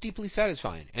deeply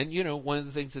satisfying. And, you know, one of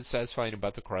the things that's satisfying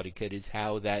about The Karate Kid is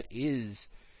how that is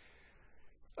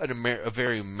a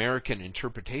very American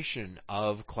interpretation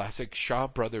of classic Shaw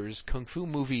Brothers kung fu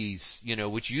movies, you know,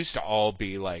 which used to all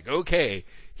be like, okay,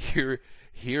 here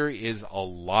is a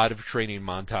lot of training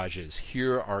montages.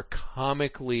 Here are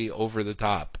comically over the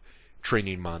top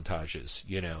training montages,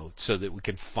 you know, so that we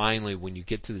can finally, when you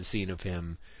get to the scene of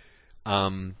him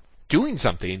doing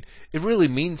something, it really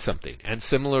means something. And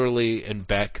similarly in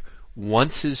Beck,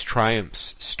 once his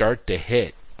triumphs start to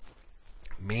hit,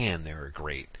 man, they're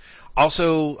great.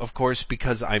 Also, of course,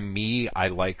 because I'm me, I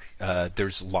like,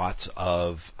 there's lots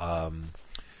of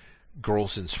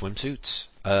girls in swimsuits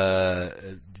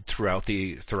throughout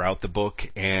the book,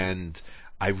 and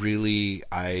I enjoy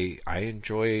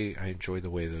the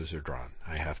way those are drawn,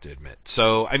 I have to admit.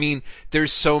 So, I mean,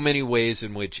 there's so many ways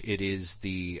in which it is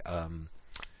the,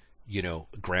 you know,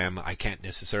 Graham, I can't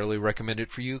necessarily recommend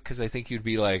it for you because I think you'd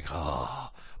be like,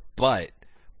 oh, but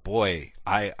boy,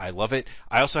 I love it.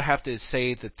 I also have to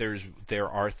say that there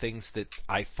are things that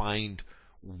I find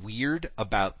weird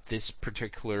about this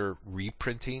particular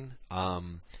reprinting,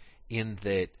 in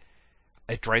that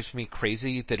it drives me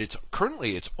crazy that it's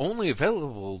only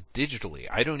available digitally.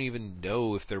 I don't even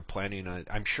know if they're planning on,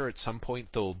 I'm sure at some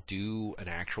point they'll do an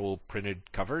actual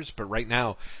printed covers, but right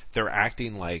now they're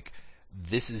acting like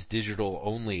this is digital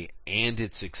only and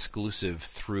it's exclusive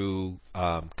through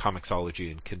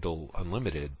Comixology and Kindle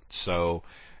Unlimited. So,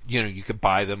 you know, you could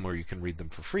buy them or you can read them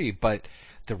for free, but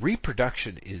the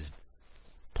reproduction is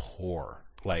poor.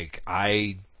 Like,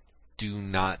 I do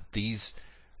not, these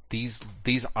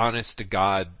honest to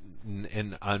God,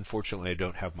 and unfortunately I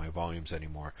don't have my volumes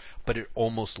anymore, but it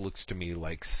almost looks to me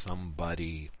like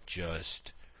somebody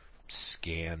just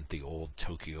scanned the old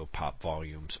Tokyo Pop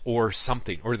volumes or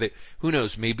something, or that, who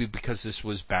knows, maybe because this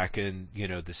was back in, you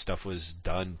know, this stuff was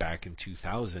done back in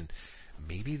 2000,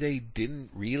 maybe they didn't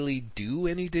really do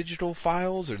any digital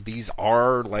files, or these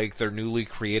are like they're newly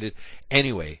created.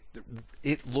 Anyway,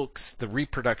 the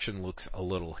reproduction looks a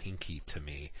little hinky to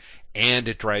me, and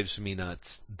it drives me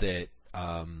nuts that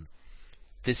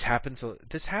this happens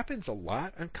a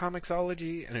lot on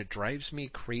Comixology, and it drives me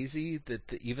crazy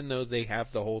that even though they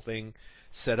have the whole thing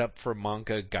set up for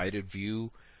manga guided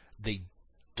view, they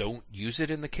don't use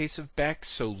it in the case of Beck.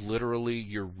 So literally,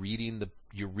 you're reading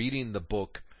the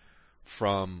book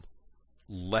from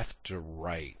left to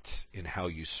right in how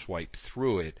you swipe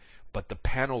through it, but the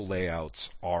panel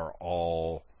layouts are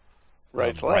all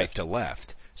right to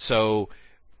left. So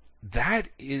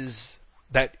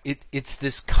it's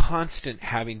this constant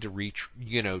having to reach,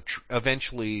 you know,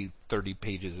 eventually 30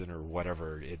 pages in or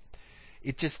whatever.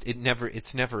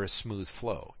 It's never a smooth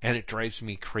flow, and it drives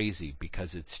me crazy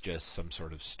because it's just some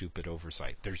sort of stupid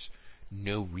oversight. There's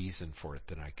no reason for it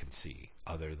that I can see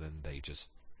other than they just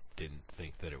didn't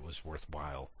think that it was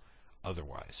worthwhile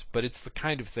otherwise. But it's the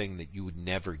kind of thing that you would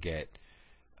never get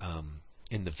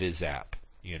in the Viz app,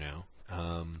 you know.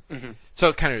 So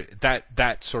it kind of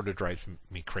that sort of drives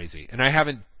me crazy. And I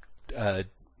haven't I've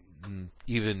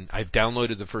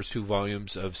downloaded the first 2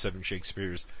 volumes of Seven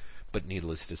Shakespeares, but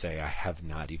needless to say, I have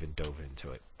not even dove into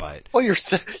it. But you're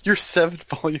 7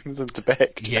 volumes into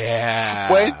Beck.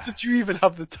 Yeah. When did you even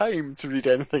have the time to read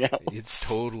anything else? It's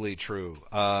totally true.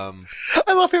 I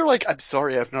love you're like, I'm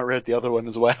sorry, I've not read the other one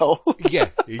as well. Yeah,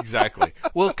 exactly.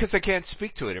 Well, because I can't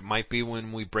speak to it. It might be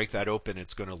when we break that open,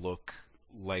 it's going to look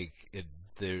like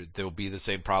there'll be the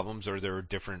same problems, or there are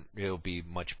different. It'll be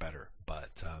much better.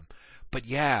 But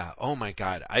yeah, oh my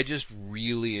God, I just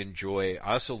really enjoy.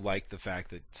 I also like the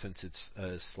fact that since it's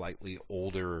a slightly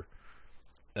older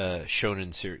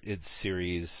shonen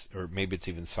series, or maybe it's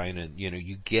even seinen, you know,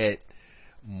 you get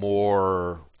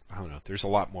more. I don't know. There's a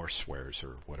lot more swears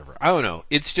or whatever. I don't know.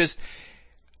 It's just,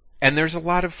 and there's a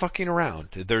lot of fucking around.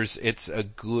 It's a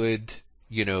good,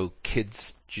 you know,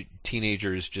 kids,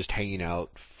 teenagers just hanging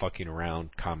out, fucking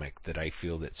around comic that I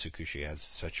feel that Tsukushi has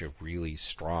such a really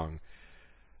strong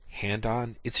hand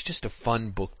on. It's just a fun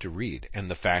book to read, and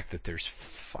the fact that there's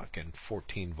fucking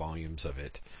 14 volumes of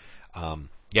it.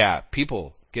 Yeah,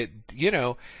 people get, you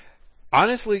know,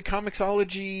 honestly,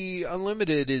 Comixology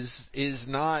Unlimited is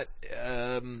not,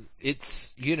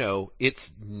 it's, you know,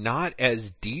 it's not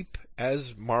as deep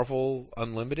as Marvel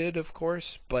Unlimited, of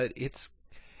course, but it's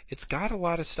got a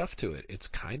lot of stuff to it. It's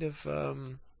kind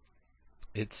of,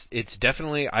 it's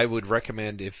definitely, I would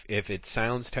recommend, if it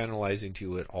sounds tantalizing to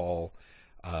you at all,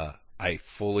 I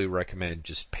fully recommend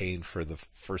just paying for the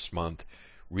first month,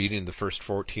 reading the first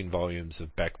 14 volumes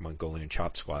of Beck, Mongolian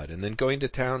Chop Squad, and then going to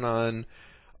town on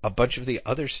a bunch of the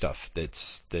other stuff that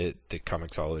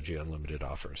Comixology Unlimited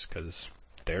offers, because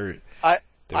there's I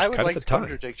would kind like of a to ton.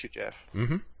 contradict you, Jeff.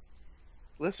 Mm-hmm.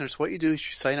 Listeners, what you do is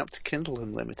you sign up to Kindle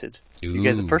Unlimited. Ooh, You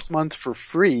get the first month for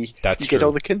free. That's you get true.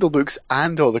 all the Kindle books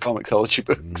and all the Comixology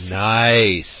books.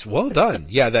 Nice. Well done.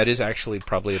 Yeah, that is actually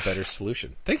probably a better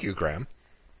solution. Thank you, Graham.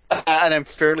 And I'm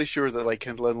fairly sure that like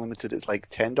Kindle Unlimited is like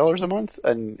 $10 a month,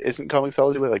 and isn't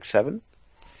Comixology like $7?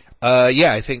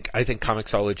 Yeah, I think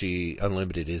Comixology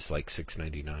Unlimited is like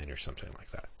 $6.99 or something like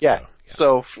that. Yeah. So,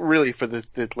 So really, for the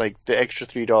extra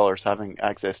 $3, having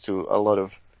access to a lot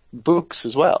of books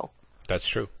as well that's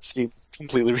true. seems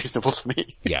completely reasonable to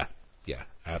me. Yeah,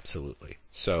 absolutely.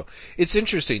 So it's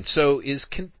interesting. So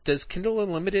does Kindle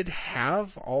Unlimited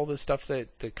have all the stuff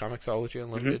that Comixology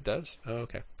Unlimited does? Oh,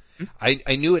 okay.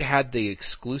 I knew it had the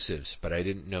exclusives, but I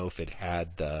didn't know if it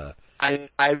had the.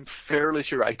 I'm fairly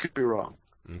sure. I could be wrong.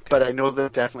 Okay. But I know that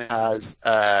it definitely has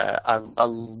a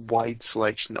wide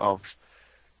selection of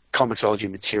Comixology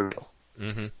material.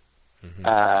 Mm-hmm.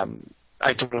 Mm-hmm.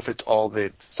 I don't know if it's all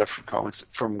the stuff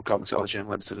from Comixology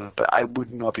Unlimited, but I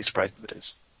would not be surprised if it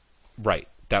is. Right.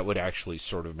 That would actually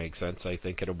sort of make sense, I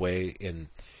think, in a way, in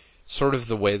sort of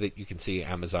the way that you can see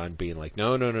Amazon being like,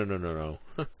 no. The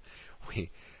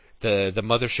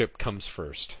mothership comes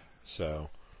first.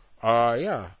 So,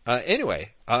 yeah.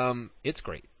 Anyway, it's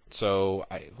great. So,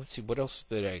 let's see, what else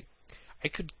did I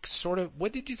could sort of,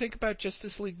 what did you think about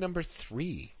Justice League number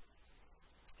 3?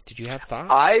 Did you have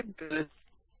thoughts?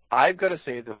 I've got to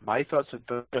say that my thoughts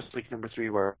about Justice League number 3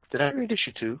 were, did I read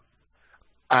issue 2?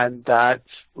 And that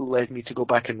led me to go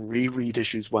back and reread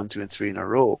issues 1, 2, and 3 in a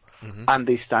row. Mm-hmm. And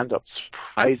they stand up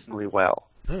surprisingly well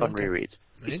on reread.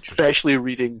 Especially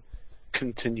reading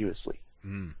continuously.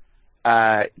 Mm.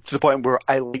 To the point where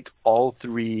I liked all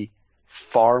 3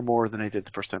 far more than I did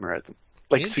the first time I read them.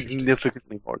 Like,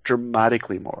 significantly more,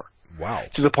 dramatically more. Wow.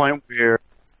 To the point where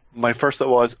my first thought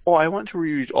was, I want to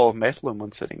reread all of Metal in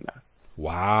one sitting now.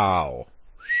 Wow.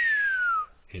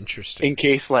 Interesting. In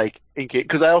case,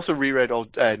 because I also reread all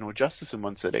No Justice in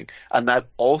one sitting, and that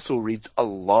also reads a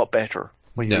lot better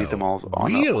when you read them all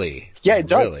on Really? Yeah, it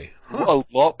does. Really? Huh.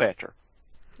 A lot better.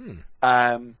 Hmm.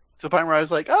 To the point where I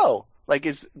was like,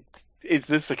 is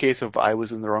this a case of I was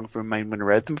in the wrong frame of mind when I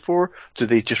read them before? Do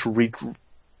they just read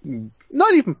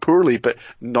not even poorly, but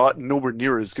nowhere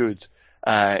near as good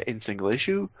in single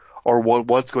issue? Or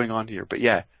what's going on here? But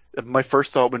yeah, my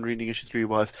first thought when reading issue 3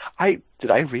 was, did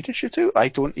I read issue 2? I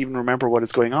don't even remember what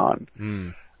is going on.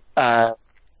 Mm.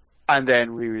 And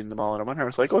then rereading them all in a month, I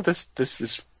was like, this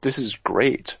is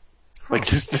great. Huh. Like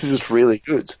this is really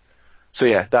good. So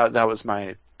yeah, that was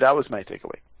my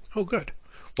takeaway. Oh, good.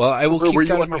 Well, I will keep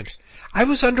that in mind. I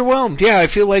was underwhelmed. Yeah, I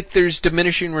feel like there's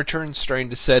diminishing returns starting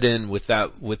to set in with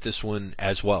this one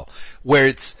as well, where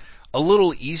it's a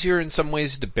little easier in some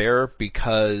ways to bear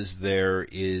because I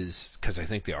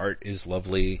think the art is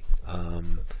lovely,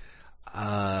 and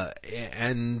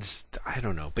I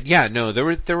don't know, but yeah, no,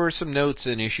 there were some notes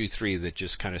in issue 3 that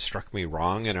just kind of struck me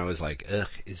wrong, and I was like, ugh,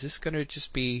 is this going to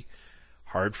just be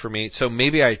hard for me? So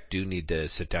maybe I do need to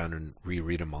sit down and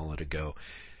reread them all at a go.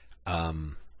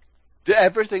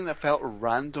 Everything that felt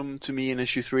random to me in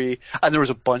issue 3, and there was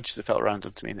a bunch that felt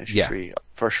random to me in issue 3,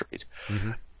 first read,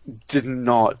 did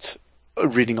not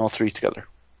reading all 3 together.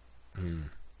 Mm.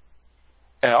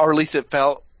 Or at least it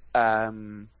felt,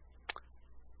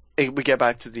 we get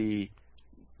back to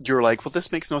you're like, well,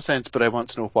 this makes no sense, but I want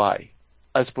to know why.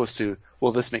 As opposed to,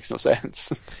 well, this makes no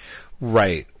sense.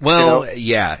 Right. Well,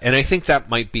 yeah, and I think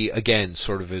that might be, again,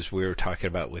 sort of as we were talking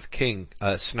about with King,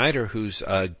 Snyder, who's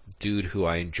a dude who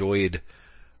I enjoyed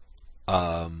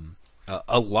a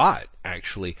lot,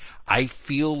 actually. I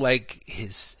feel like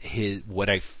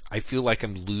I feel like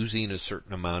I'm losing a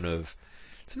certain amount of,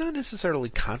 it's not necessarily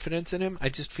confidence in him, I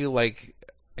just feel like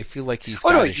he's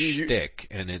got a shtick,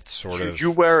 and it's sort of...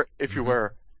 You were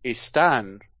a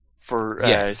stan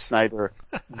for Snyder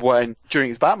during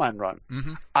his Batman run,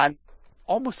 and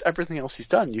almost everything else he's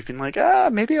done, you've been like,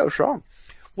 maybe I was wrong.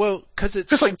 Well, because it's...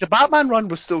 Because, the Batman run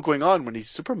was still going on when his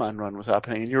Superman run was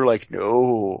happening, and you're like,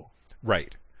 no.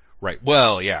 Right.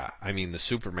 Well, yeah, I mean, the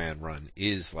Superman run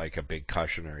is like a big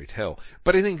cautionary tale,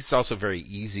 but I think it's also very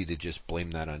easy to just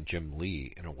blame that on Jim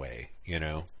Lee in a way,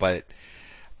 but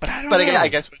I don't know. But again, I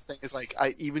guess what I'm saying is,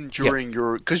 even during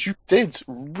because you did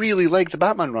really like the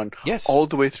Batman run, yes, all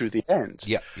the way through the end.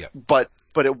 Yeah. But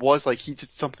it was like he did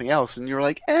something else, and you're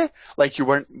like, you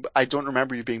weren't. I don't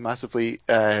remember you being massively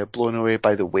blown away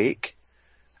by the Wake,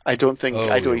 I don't you're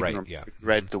even right, remember yeah. if you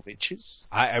read The Witches.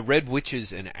 I read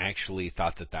Witches and actually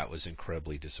thought that was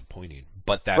incredibly disappointing.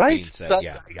 But that being Right? said, That's,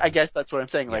 yeah. I guess that's what I'm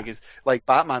saying. Yeah. Like, is like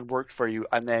Batman worked for you,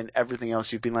 and then everything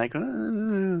else you've been like,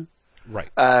 Right.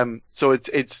 So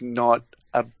it's not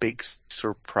a big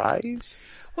surprise.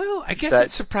 Well, I guess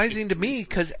it's surprising to me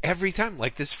because every time,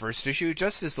 like this first issue of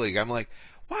Justice League, I'm like,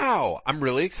 wow, I'm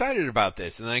really excited about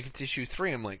this. And then I get to issue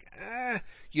 3, I'm like,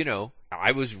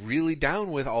 I was really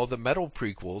down with all the Metal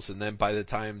prequels, and then by the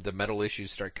time the Metal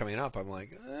issues start coming up, I'm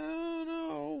like,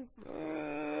 oh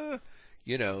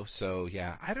no, so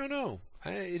yeah, I don't know.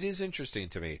 It is interesting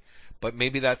to me, but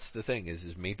maybe that's the thing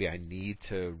is maybe I need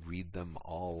to read them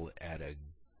all at a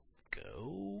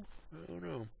go. I don't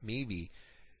know, maybe.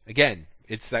 Again,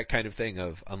 it's that kind of thing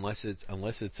of unless it's a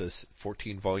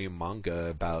 14-volume manga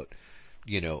about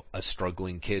a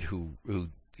struggling kid who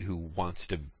wants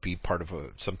to be part of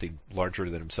something larger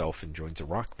than himself and joins a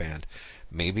rock band.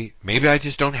 Maybe I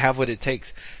just don't have what it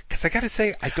takes. Because I got to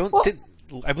say,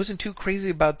 I wasn't too crazy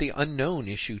about the Unknown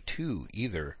issue 2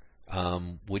 either.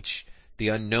 Which the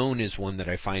Unknown is one that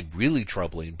I find really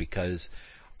troubling because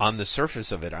on the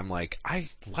surface of it, I'm like, I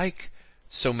like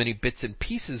so many bits and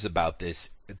pieces about this.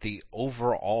 The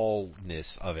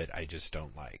overallness of it, I just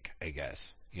don't like, I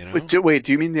guess. Wait,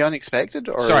 do you mean The Unexpected?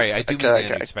 Or Sorry, I do mean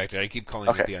The Unexpected. I keep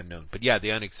calling it The Unknown. But yeah,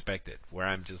 The Unexpected, where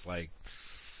I'm just like,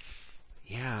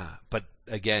 yeah, but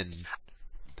again,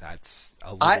 that's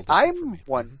a little different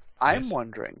for me. I'm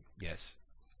wondering. Yes.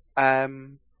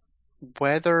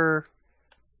 Whether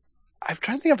I'm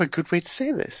trying to think of a good way to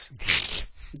say this.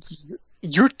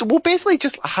 Basically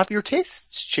just have your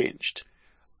tastes changed.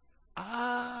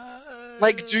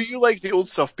 Like, do you like the old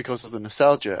stuff because of the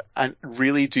nostalgia, and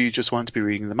really do you just want to be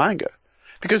reading the manga?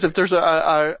 Because if there's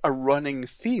a running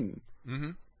theme,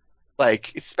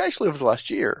 like especially over the last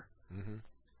year,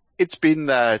 it's been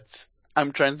that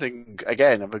I'm trying to think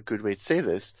again of a good way to say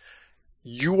this.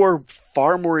 You are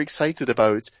far more excited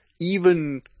about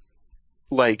even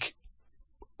like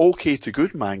okay to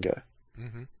good manga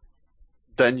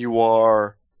than you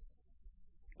are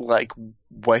like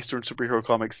Western superhero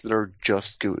comics that are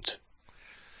just good.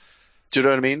 Do you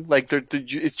know what I mean? Like that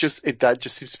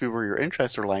just seems to be where your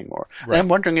interests are lying more. Right. And I'm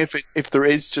wondering if there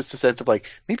is just a sense of like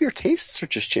maybe your tastes are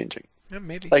just changing. Yeah,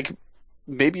 maybe. Like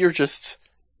maybe you're just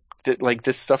like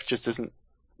this stuff just isn't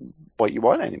what you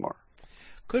want anymore.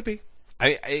 Could be.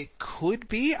 It could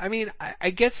be. I mean, I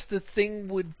guess the thing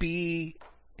would be,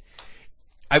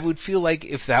 I would feel like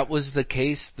if that was the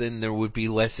case, then there would be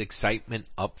less excitement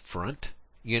up front.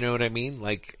 You know what I mean?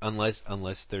 Like,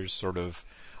 unless there's sort of,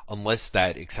 unless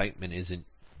that excitement isn't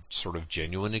sort of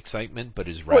genuine excitement, but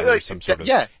is rather some sort of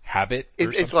habit or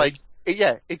something. It's like,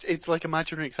 it's like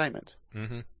imaginary excitement.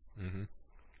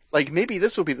 Like, maybe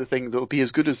this will be the thing that will be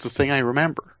as good as the thing I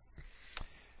remember.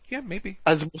 Yeah, maybe.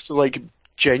 As opposed to, like,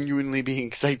 genuinely being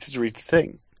excited to read the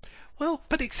thing. Well,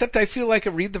 but except I feel like I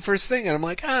read the first thing and I'm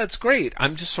like, it's great.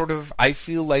 I'm just sort of, I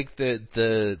feel like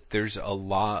there's a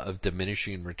law of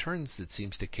diminishing returns that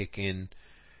seems to kick in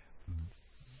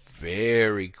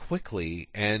very quickly,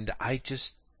 and I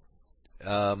just,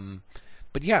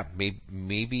 but yeah,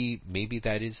 maybe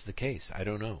that is the case. I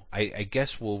don't know. I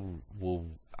guess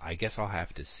I guess I'll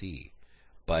have to see.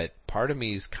 But part of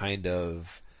me is kind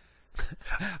of,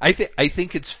 I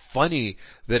think it's funny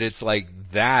that it's like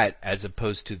that as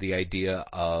opposed to the idea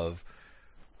of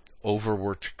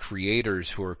overworked creators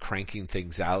who are cranking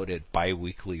things out at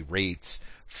biweekly rates,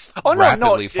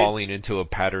 rapidly falling into a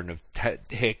pattern of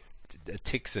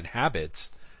ticks and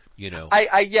habits.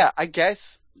 I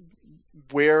guess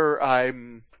where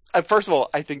I'm. First of all,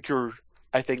 I think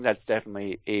that's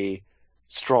definitely a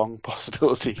strong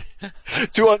possibility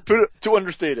to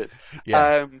understate it.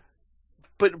 Yeah.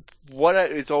 But what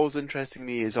is always interesting to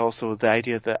me is also the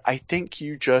idea that I think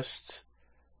you just,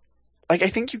 like, I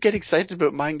think you get excited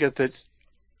about manga that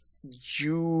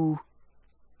you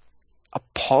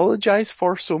apologize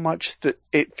for so much that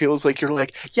it feels like you're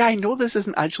like, yeah, I know this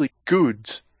isn't actually good,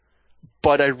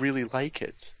 but I really like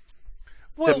it.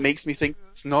 Well, that makes me think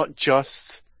it's not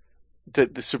just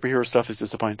that the superhero stuff is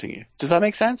disappointing you. Does that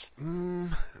make sense?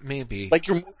 Maybe. Like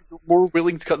you're more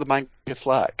willing to cut the manga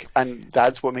slack, and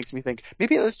that's what makes me think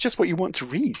maybe that's just what you want to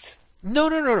read. No.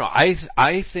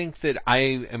 I think that I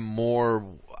am more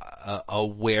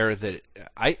aware that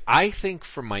I think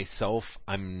for myself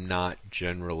I'm not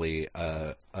generally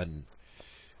an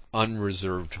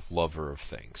unreserved lover of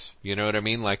things. You know what I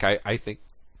mean? Like I think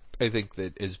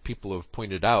that, as people have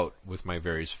pointed out with my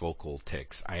various vocal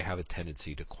tics, I have a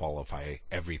tendency to qualify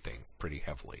everything pretty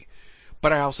heavily.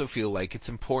 But I also feel like it's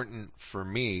important for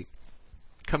me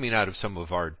coming out of some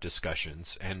of our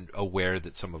discussions and aware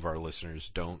that some of our listeners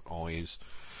don't always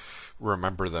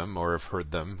remember them or have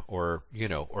heard them or,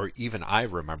 or even I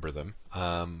remember them,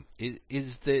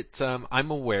 is that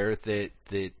I'm aware that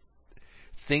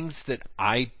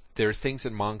there are things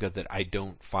in manga that I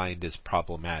don't find as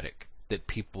problematic that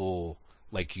people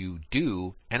like you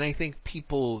do, and I think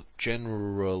people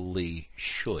generally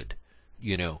should.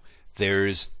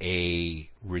 There's a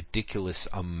ridiculous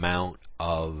amount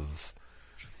of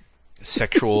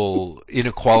sexual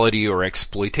inequality or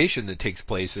exploitation that takes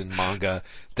place in manga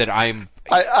that I'm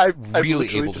really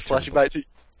able to flashing back to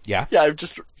Yeah? Yeah, I'm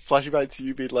just flashing back to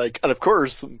you being like, and of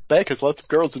course, Beck has lots of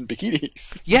girls in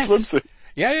bikinis. Yes. Swimsuit.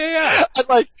 Yeah.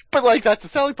 And but that's a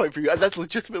selling point for you, and that's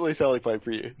legitimately a selling point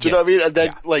for you. Do you know what I mean? And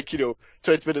then,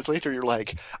 20 minutes later, you're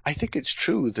like, I think it's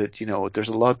true that, there's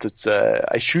a lot that's,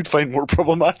 I should find more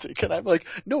problematic. And I'm like,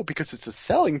 no, because it's a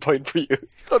selling point for you.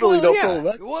 It's totally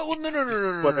problematic.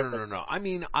 Well, no. I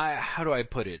mean, how do I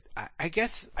put it? I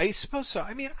suppose so.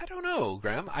 I mean, I don't know,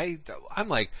 Graham. I'm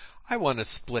like, I want to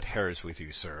split hairs with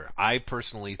you, sir. I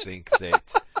personally think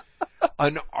that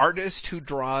an artist who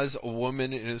draws a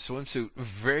woman in a swimsuit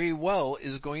very well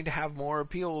is going to have more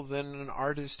appeal than an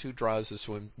artist who draws a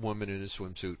woman in a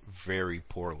swimsuit very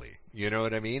poorly. You know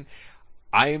what I mean?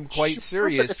 I am quite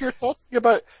serious. But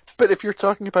if you're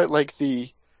talking about like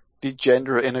the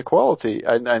gender inequality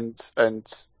and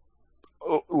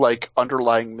like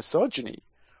underlying misogyny,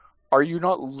 are you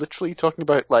not literally talking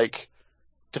about like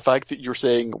the fact that you're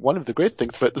saying one of the great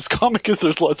things about this comic is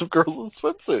there's lots of girls in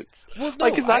swimsuits? Well, no,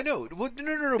 I know. Well,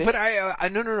 no. But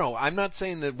no. I'm not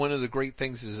saying that one of the great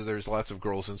things is that there's lots of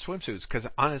girls in swimsuits, because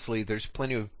honestly, there's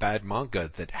plenty of bad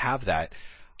manga that have that.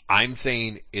 I'm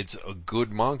saying it's a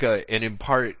good manga, and in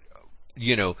part,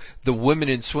 the women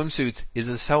in swimsuits is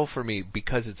a sell for me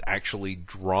because it's actually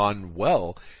drawn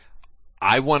well.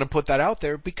 I want to put that out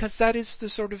there because that is the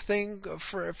sort of thing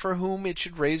for whom it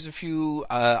should raise a few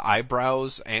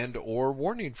eyebrows and or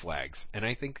warning flags. And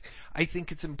I think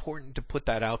it's important to put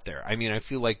that out there. I mean, I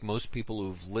feel like most people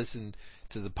who've listened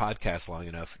to the podcast long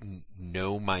enough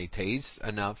know my tastes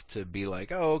enough to be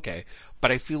like, oh, okay. But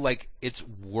I feel like it's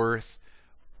worth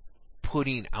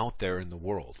putting out there in the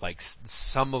world, like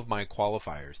some of my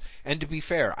qualifiers. And to be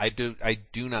fair, I do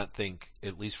not think,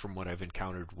 at least from what I've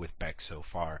encountered with Beck so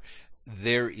far,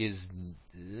 there is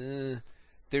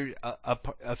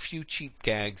a few cheap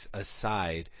gags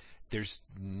aside, there's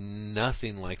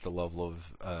nothing like the level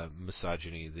of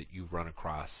misogyny that you run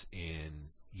across in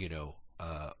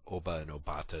Oba and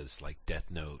Obata's like Death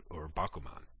Note or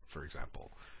Bakuman, for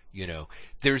example.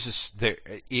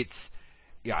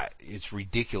 It's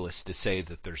ridiculous to say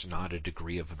that there's not a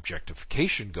degree of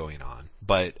objectification going on,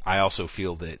 but I also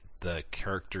feel that the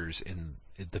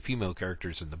female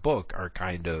characters in the book are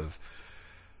kind of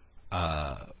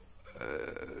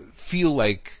feel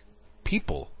like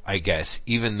people, I guess,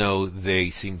 even though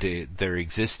they're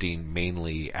existing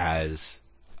mainly as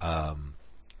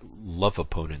love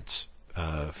opponents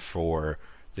for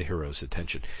the hero's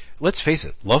attention. Let's face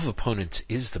it, love opponents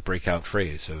is the breakout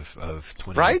phrase of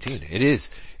 2019. Right? It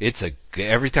is.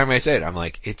 Every time I say it, I'm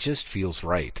like, it just feels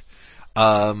right.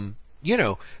 So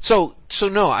no,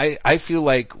 I feel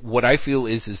like what I feel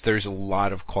is there's a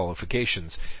lot of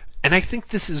qualifications. And I think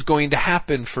this is going to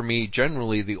happen for me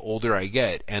generally the older I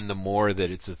get and the more that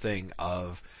it's a thing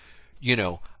of,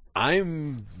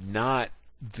 I'm not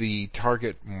the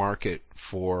target market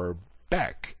for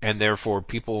Beck, and therefore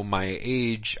people my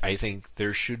age, I think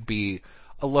there should be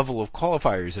a level of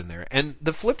qualifiers in there. And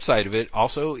the flip side of it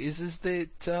also is that,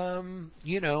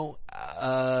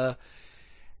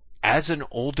 as an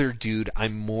older dude,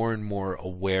 I'm more and more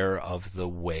aware of the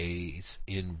ways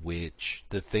in which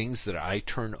the things that I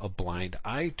turn a blind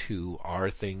eye to are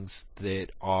things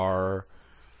that are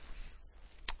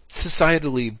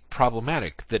societally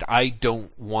problematic, that I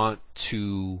don't want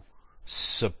to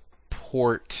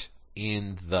support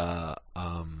in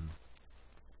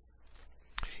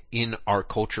our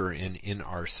culture and in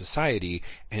our society.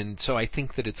 And so I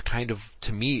think that it's kind of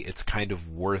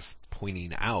worth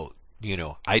pointing out.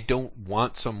 I don't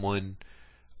want someone,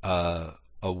 a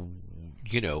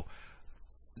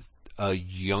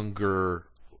younger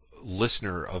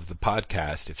listener of the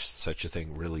podcast, if such a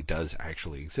thing really does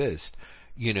actually exist,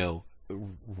 to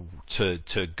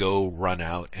go run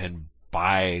out and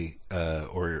buy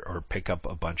or pick up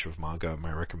a bunch of manga at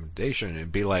my recommendation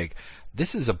and be like,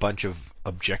 this is a bunch of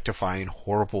objectifying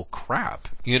horrible crap.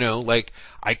 I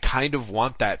kind of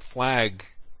want that flag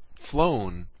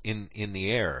flown in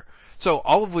the air. So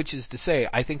all of which is to say,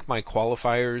 I think my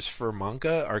qualifiers for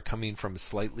manga are coming from a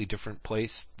slightly different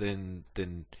place than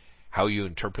how you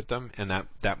interpret them, and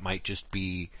that might just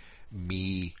be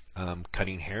me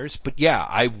cutting hairs. But yeah,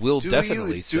 I will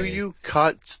definitely say. Do you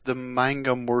cut the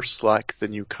manga more slack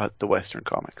than you cut the Western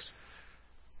comics?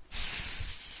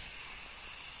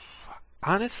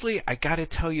 Honestly, I gotta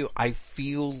tell you, I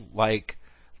feel like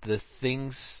the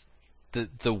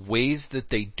ways that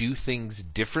they do things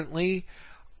differently,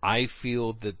 I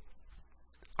feel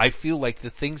like the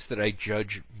things that I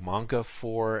judge manga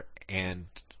for and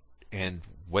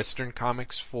Western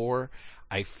comics for,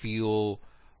 I feel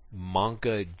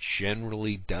manga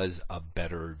generally does a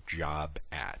better job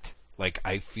at. Like,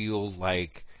 I feel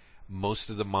like most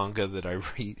of the manga that I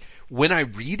read, when I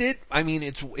read it, I mean,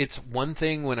 it's one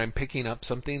thing when I'm picking up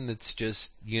something that's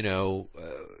just,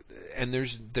 and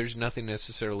there's nothing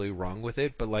necessarily wrong with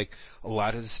it, but like a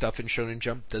lot of the stuff in Shonen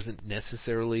Jump doesn't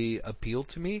necessarily appeal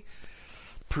to me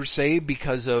per se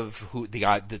because of who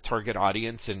the target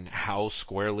audience and how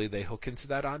squarely they hook into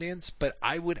that audience. But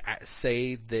I would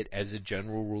say that as a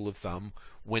general rule of thumb,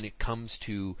 when it comes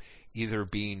to either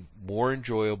being more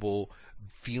enjoyable,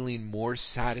 feeling more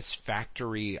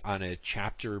satisfactory on a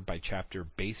chapter by chapter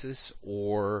basis,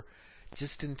 or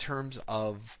just in terms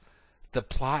of the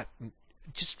plot,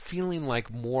 just feeling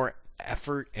like more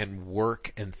effort and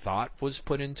work and thought was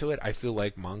put into it, I feel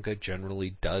like manga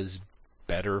generally does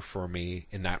better for me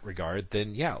in that regard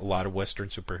than a lot of Western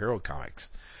superhero comics.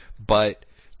 But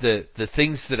the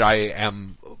things that I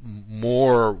am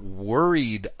more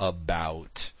worried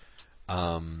about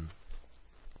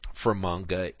for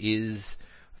manga is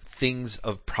things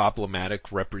of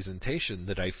problematic representation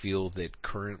that I feel that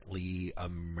currently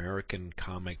American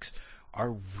comics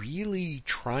are really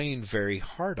trying very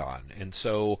hard on. And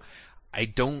so I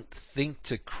don't think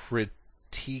to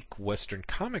critique Western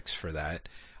comics for that.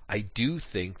 I do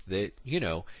think that,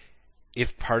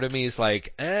 if part of me is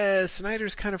like,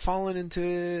 Snyder's kind of fallen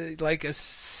into like a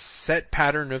set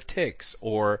pattern of tics,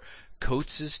 or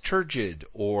Coates is turgid,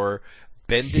 or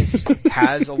Bendis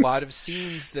has a lot of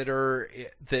scenes that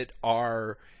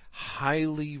are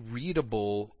highly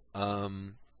readable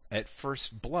at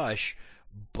first blush,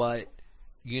 but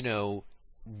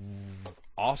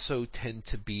also tend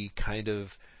to be kind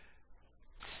of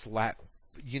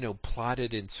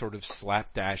plotted in sort of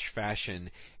slapdash fashion,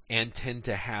 and tend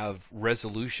to have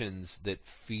resolutions that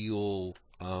feel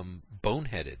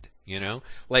boneheaded.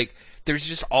 Like there's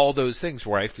just all those things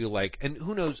where I feel like, and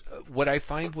who knows, what I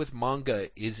find with manga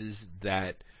is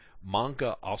that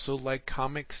manga also, like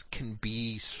comics, can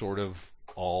be sort of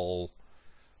all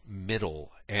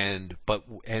middle,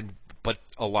 but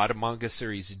a lot of manga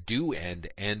series do end,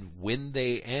 and when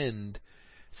they end,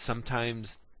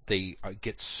 sometimes they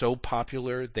get so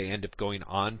popular they end up going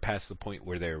on past the point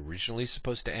where they're originally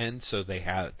supposed to end, so they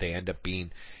end up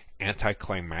being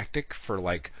anticlimactic for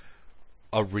like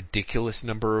a ridiculous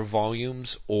number of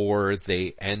volumes, or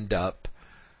they end up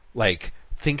like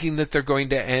thinking that they're going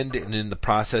to end, and in the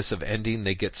process of ending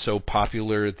they get so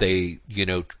popular they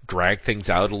drag things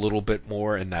out a little bit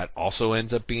more, and that also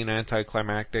ends up being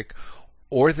anticlimactic,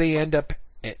 or they end up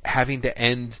having to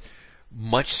end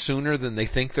much sooner than they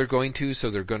think they're going to, so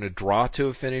they're going to draw to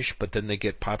a finish, but then they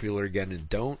get popular again and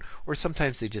don't, or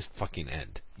sometimes they just fucking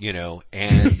end,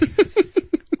 and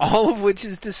all of which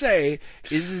is to say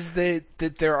is that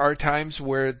there are times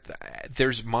where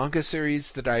there's manga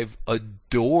series that I've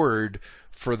adored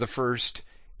for the first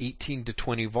 18 to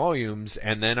 20 volumes,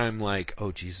 and then I'm like,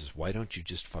 oh Jesus, why don't you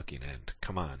just fucking end?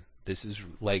 Come on. This is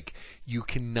like, you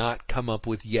cannot come up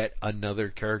with yet another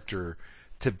character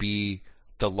to be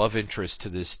the love interest to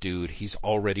this dude. He's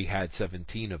already had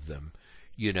 17 of them,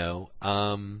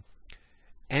 and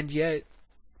yet,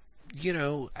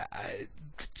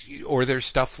 or there's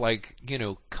stuff like,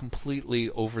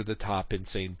 completely over the top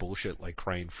insane bullshit like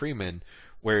Crying Freeman,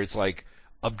 where it's like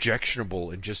objectionable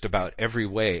in just about every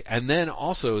way, and then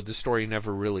also the story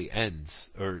never really ends,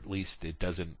 or at least it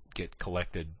doesn't get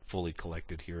fully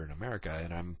collected here in America,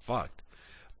 and I'm fucked.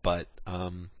 But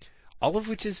all of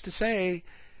which is to say,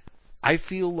 I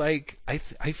feel like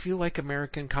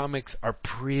American comics are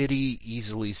pretty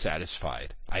easily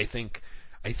satisfied. I think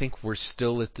we're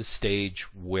still at the stage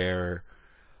where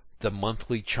the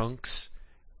monthly chunks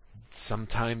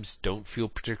sometimes don't feel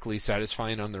particularly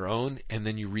satisfying on their own, and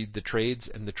then you read the trades,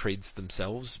 and the trades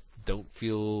themselves don't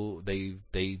feel they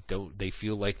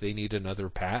feel like they need another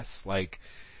pass. Like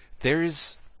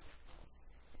there's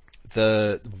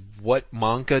what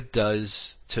manga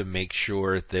does to make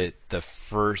sure that the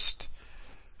first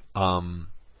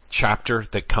chapter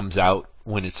that comes out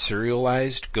when it's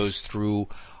serialized goes through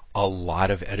a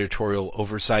lot of editorial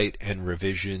oversight and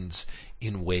revisions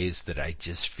in ways that I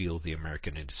just feel the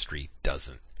American industry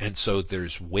doesn't. And so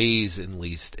there's ways, at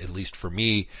least for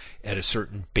me, at a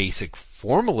certain basic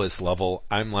formalist level,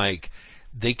 I'm like,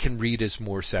 they can read as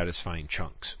more satisfying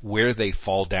chunks. Where they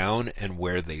fall down and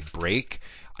where they break,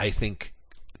 I think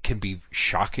can be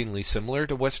shockingly similar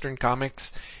to Western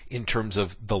comics in terms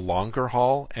of the longer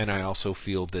haul, and I also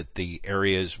feel that the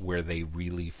areas where they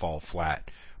really fall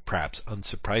flat, perhaps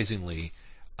unsurprisingly,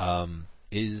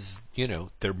 is,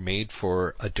 they're made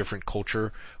for a different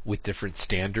culture with different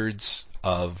standards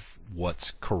of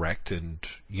what's correct, and,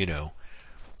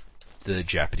 the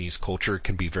Japanese culture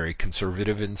can be very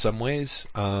conservative in some ways.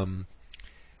 But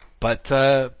by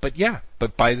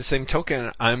the same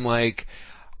token, I'm like,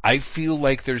 I feel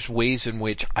like there's ways in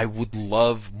which I would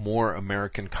love more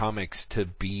American comics to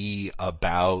be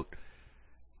about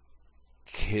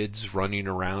kids running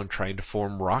around trying to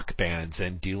form rock bands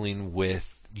and dealing with,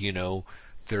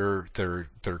 their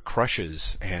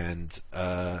crushes, and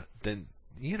then,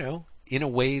 in a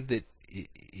way that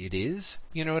it is,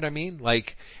 you know what I mean?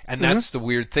 Like, and that's the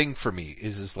weird thing for me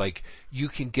is like, you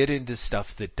can get into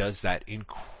stuff that does that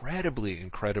incredibly,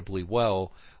 incredibly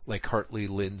well, like Hartley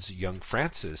Lynn's Young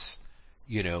Francis,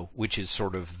 which is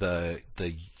sort of the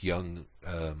young,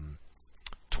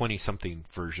 20-something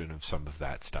version of some of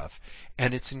that stuff.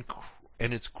 And it's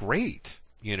great,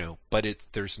 but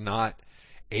there's not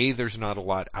a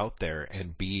lot out there,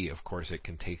 and B, of course, it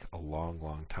can take a long,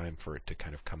 long time for it to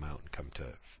kind of come out and come to,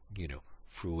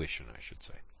 fruition, I should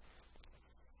say.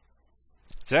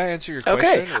 Does that answer your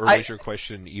question, or was your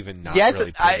question even not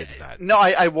really pointed to that? No,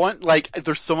 I want,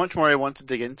 there's so much more I want to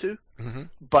dig into,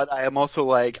 but I am also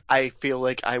I feel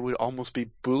like I would almost be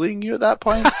bullying you at that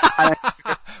point.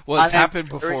 Well, it's happened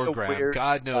before, Graham.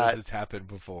 God knows it's happened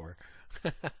before.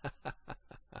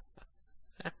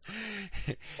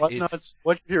 What you're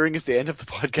hearing is the end of the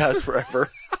podcast forever.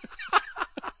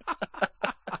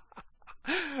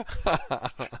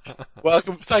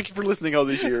 Welcome. Thank you for listening all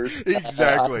these years.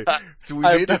 Exactly. So we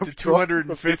made it to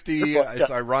 250.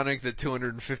 It's ironic that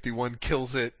 251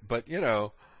 kills it, but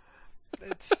it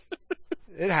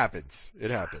happens.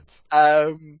 It happens.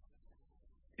 But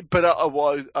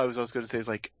what I was going to say is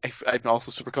I'm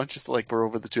also super conscious that we're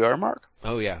over the 2 hour mark.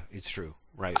 Oh yeah, it's true.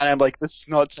 Right. And I'm like, this is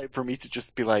not time for me to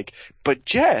just be like, but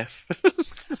Jeff,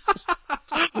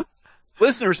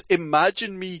 listeners,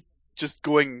 imagine me just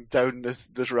going down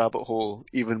this rabbit hole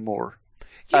even more,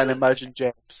 and imagine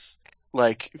Jeff's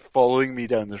following me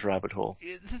down this rabbit hole.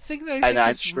 The thing that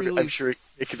I think I'm sure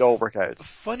it could all work out.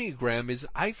 Funny, Graham, is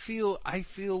I feel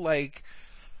like,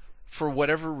 for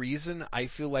whatever reason, I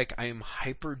feel like I am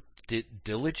hyper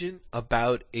diligent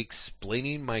about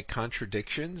explaining my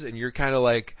contradictions, and you're kind of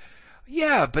like,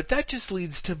 yeah, but that just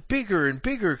leads to bigger and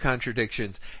bigger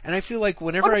contradictions. And I feel like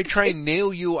whenever I try and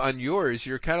nail you on yours,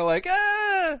 you're kind of like,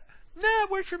 no,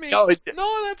 it worked for me. No,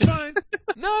 that's fine.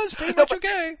 No, it's pretty much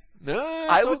okay. No,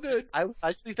 it's all good. I was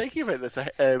actually thinking about this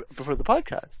before the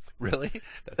podcast. Really?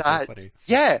 That's so funny.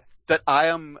 Yeah, that I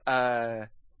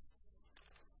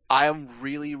am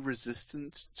really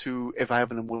resistant to, if I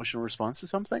have an emotional response to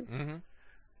something,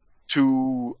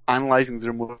 to analyzing the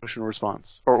emotional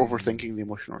response or overthinking the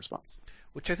emotional response.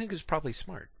 Which I think is probably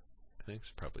smart.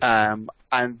 And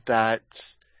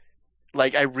that,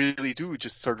 I really do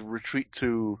just sort of retreat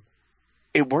to,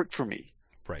 it worked for me.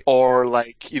 Right. Or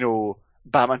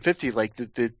Batman 50,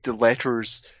 the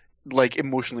letters,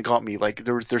 emotionally got me.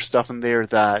 There's stuff in there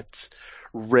that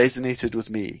resonated with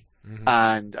me,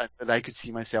 and that I could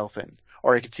see myself in,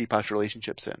 or I could see past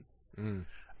relationships in.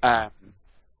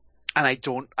 And I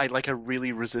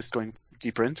really resist going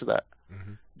deeper into that,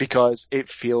 because it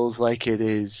feels like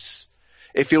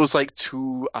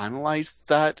to analyze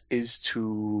that is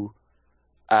to,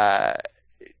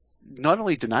 not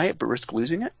only deny it, but risk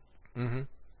losing it.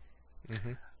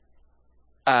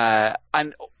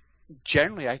 And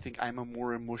generally, I think I'm a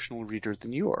more emotional reader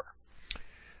than you are.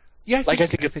 Yeah, I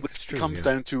think it comes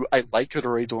down to I like it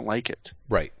or I don't like it.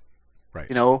 Right.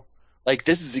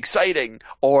 This is exciting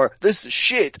or this is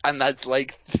shit, and that's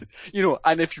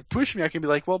and if you push me, I can be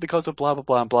like, well, because of blah blah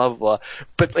blah and blah blah blah.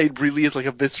 But it really is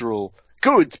a visceral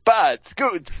good, bad.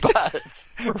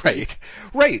 Right.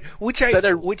 Which I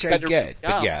get.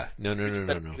 But yeah,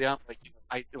 no.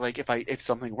 If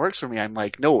something works for me, I'm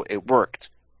like, no, it worked,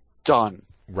 done.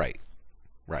 Right.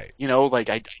 I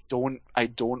don't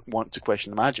want to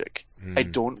question the magic. I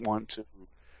don't want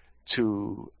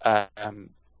to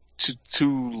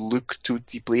look too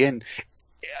deeply in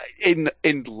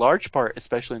large part,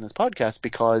 especially in this podcast,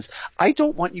 because I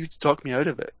don't want you to talk me out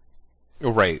of it.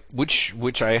 Right,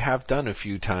 which I have done a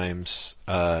few times,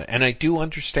 and I do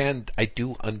understand. I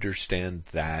do understand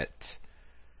that.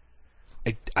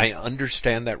 I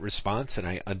understand that response, and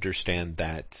I understand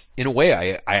that in a way.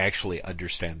 I actually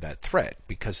understand that threat,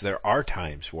 because there are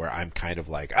times where I'm kind of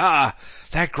like,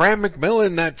 that Graham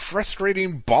McMillan, that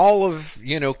frustrating ball of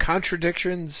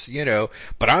contradictions,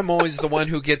 but I'm always the one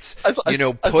who gets put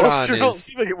on you're not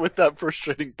leaving it with that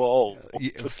frustrating ball.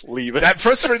 Just leave it. That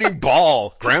frustrating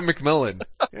ball, Graham McMillan.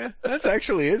 Yeah, that's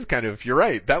actually is kind of. You're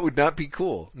right. That would not be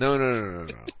cool. No.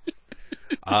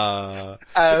 Yeah.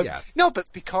 No,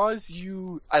 but because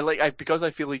because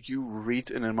I feel like you read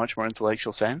in a much more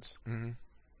intellectual sense,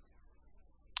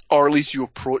 or at least you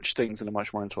approach things in a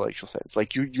much more intellectual sense.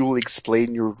 Like you'll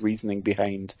explain your reasoning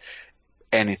behind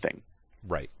anything.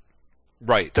 Right.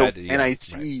 So, and I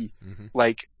see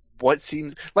like what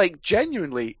seems like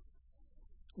genuinely.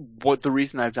 What the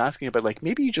reason I was asking about, like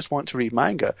maybe you just want to read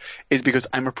manga, is because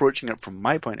I'm approaching it from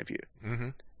my point of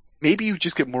view. Maybe you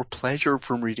just get more pleasure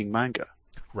from reading manga.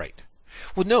 Right.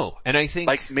 Well, no, and I think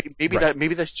like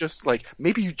maybe that's just like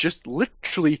maybe you just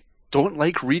literally don't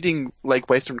like reading like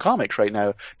Western comics right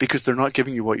now because they're not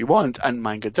giving you what you want, and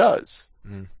manga does.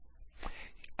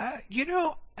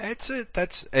 It's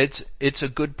a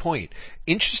good point.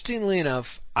 Interestingly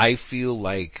enough, I feel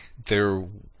like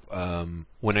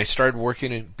when I started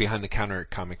working behind the counter at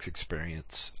Comics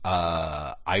Experience,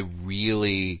 I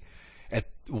really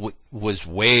was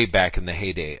way back in the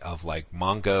heyday of like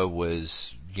manga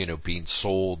was being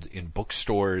sold in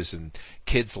bookstores and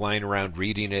kids lying around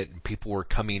reading it, and people were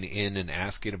coming in and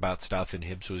asking about stuff, and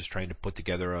Hibbs was trying to put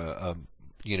together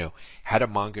had a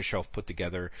manga shelf put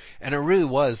together, and it really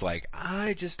was like,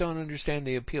 I just don't understand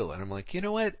the appeal. And I'm like, you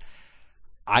know what?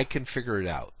 I can figure it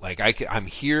out. Like I'm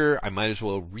here. I might as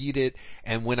well read it.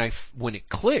 And when it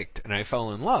clicked and I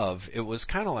fell in love, it was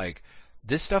kind of like,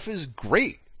 this stuff is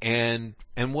great. And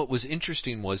what was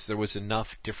interesting was there was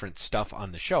enough different stuff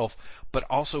on the shelf, but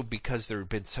also because there had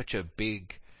been such a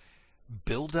big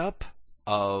buildup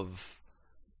of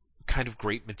kind of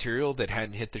great material that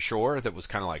hadn't hit the shore, that was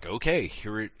kind of like, okay,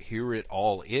 here it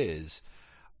all is.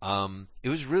 It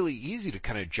was really easy to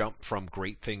kind of jump from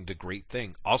great thing to great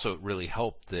thing. Also, it really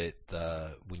helped that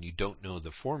when you don't know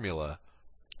the formula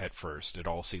at first, it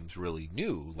all seems really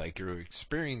new, like you're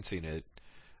experiencing it.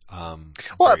 Then,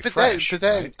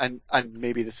 and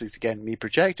maybe this is again me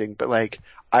projecting, but like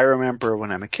I remember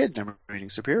when I'm a kid and I'm reading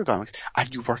superhero comics,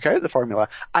 and you work out the formula,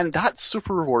 and that's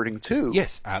super rewarding too.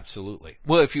 Yes, absolutely.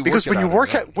 Well, if you because when you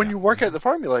work out the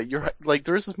formula, you're like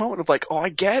there is this moment of like, oh, I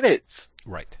get it.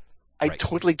 Right. I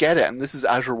totally get it, and this is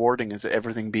as rewarding as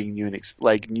everything being new and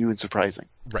new and surprising.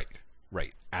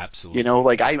 Right, absolutely.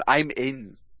 Like I'm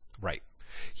in. Right.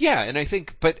 Yeah, and I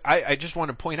think, but I just want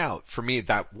to point out, for me,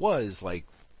 that was like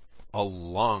a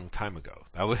long time ago.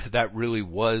 That really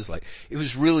was like, it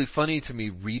was really funny to me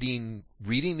reading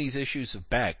these issues of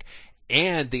Beck.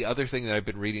 And the other thing that I've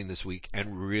been reading this week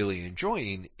and really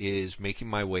enjoying is making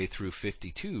my way through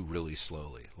 52 really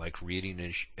slowly, like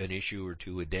reading an issue or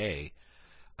two a day.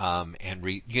 And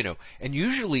read, and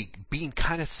usually being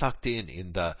kind of sucked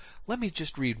in the, let me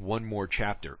just read one more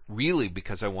chapter, really,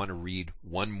 because I want to read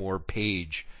one more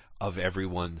page of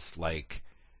everyone's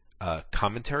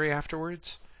commentary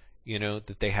afterwards,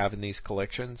 that they have in these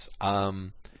collections.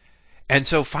 And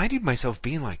so finding myself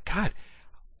being like, God,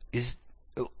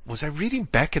 was I reading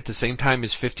Beck at the same time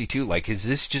as 52? Like, is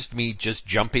this just me just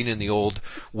jumping in the old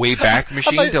way back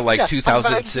machine to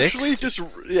 2006?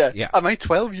 Am I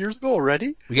 12 years ago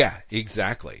already? Yeah,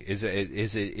 exactly. Is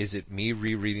it me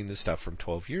rereading the stuff from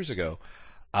 12 years ago?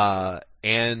 But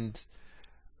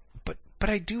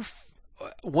I do.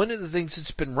 One of the things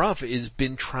that's been rough is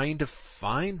been trying to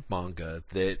find manga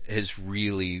that has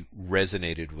really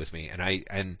resonated with me,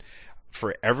 and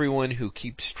for everyone who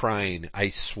keeps trying, I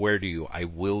swear to you, I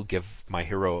will give My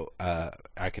Hero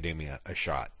Academia a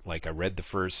shot. Like, I read the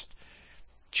first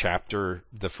chapter,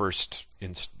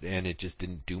 and it just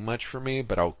didn't do much for me,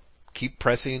 but I'll keep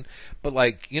pressing. But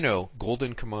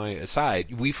Golden Kamuy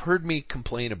aside, we've heard me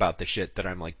complain about the shit that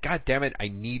I'm like, God damn it, I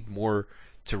need more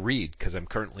to read, because I'm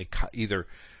currently either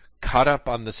caught up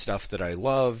on the stuff that I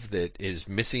love that is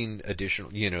missing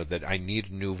additional, that I need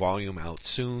a new volume out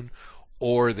soon,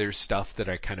 or there's stuff that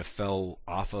I kind of fell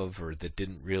off of or that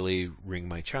didn't really ring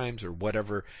my chimes or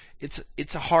whatever.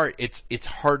 It's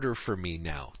harder for me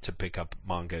now to pick up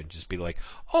manga and just be like,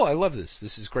 oh, I love this.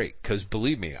 This is great. Because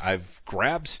believe me, I've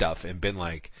grabbed stuff and been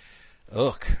like,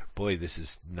 ugh, boy, this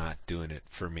is not doing it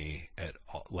for me at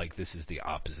all. Like, this is the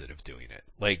opposite of doing it.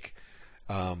 Like,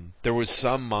 there was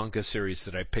some manga series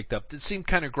that I picked up that seemed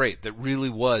kind of great, that really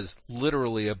was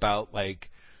literally about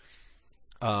like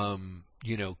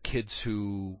kids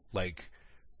who like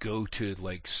go to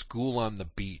like school on the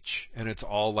beach, and it's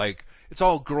all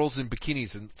girls in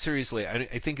bikinis. And seriously, I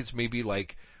think it's maybe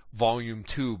like volume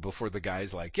 2 before the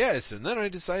guy's like, yes, and then I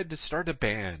decided to start a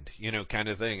band, kind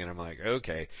of thing. And I'm like,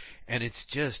 okay. And it's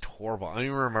just horrible. I don't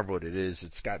even remember what it is.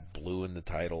 It's got blue in the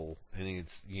title. I think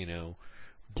it's,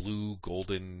 blue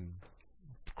golden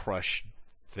crush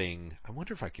thing. I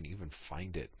wonder if I can even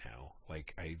find it now.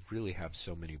 Like, I really have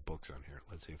so many books on here.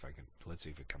 Let's see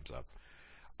if it comes up.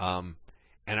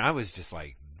 And I was just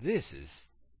like, this is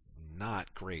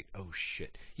not great. Oh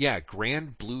shit. Yeah,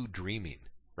 Grand Blue Dreaming,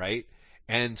 right?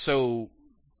 And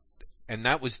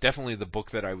that was definitely the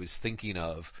book that I was thinking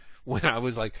of when I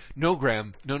was like, no,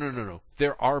 Graham, no.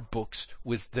 There are books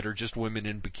that are just women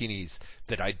in bikinis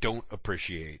that I don't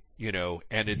appreciate,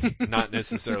 and it's not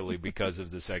necessarily because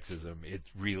of the sexism. It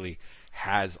really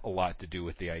has a lot to do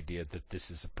with the idea that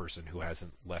this is a person who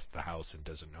hasn't left the house and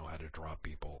doesn't know how to draw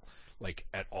people, like,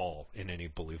 at all in any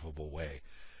believable way.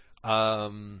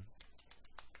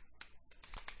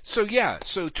 So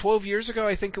 12 years ago,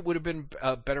 I think it would have been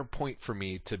a better point for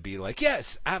me to be like,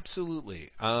 yes, absolutely.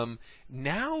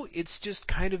 Now it's just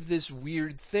kind of this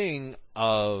weird thing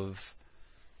of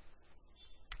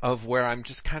where I'm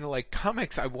just kind of like,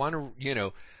 comics, I want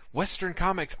to, Western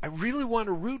comics, I really want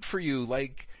to root for you.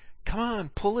 Like, come on,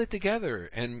 pull it together.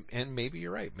 And maybe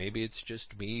you're right. Maybe it's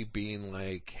just me being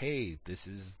like, hey, this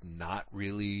is not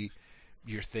really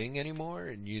your thing anymore,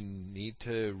 and you need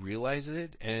to realize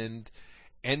it.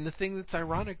 And the thing that's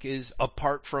ironic is,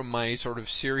 apart from my sort of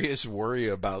serious worry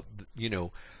about,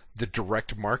 the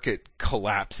direct market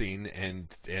collapsing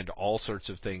and all sorts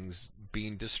of things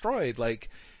being destroyed, like,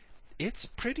 it's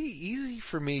pretty easy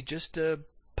for me just to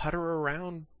putter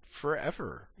around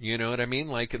forever. You know what I mean?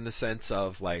 Like, in the sense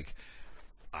of, like,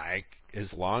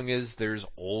 as long as there's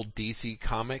old DC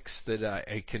comics that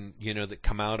I can, that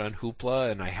come out on Hoopla,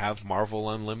 and I have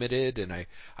Marvel Unlimited, and I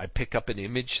pick up an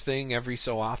Image thing every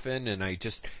so often, and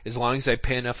as long as I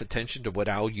pay enough attention to what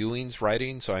Al Ewing's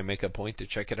writing, so I make a point to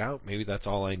check it out, maybe that's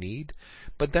all I need.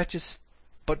 But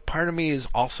part of me is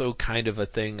also kind of a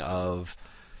thing of,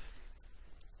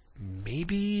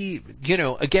 maybe,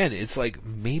 again, it's like,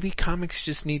 maybe comics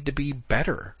just need to be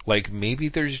better. Like, maybe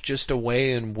there's just a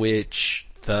way in which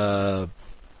like,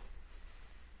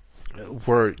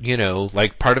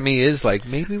 part of me is like,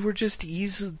 maybe we're just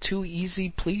too easy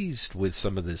pleased with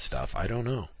some of this stuff. I don't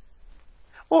know.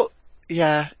 Well,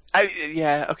 yeah,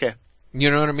 okay. You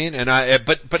know what I mean? And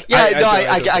but yeah,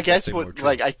 I guess what,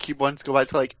 like, I keep wanting to go back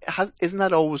to, like, isn't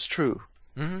that always true?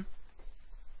 Mm-hmm.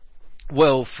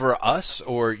 Well, for us,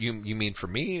 or you mean for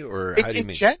me, or how do you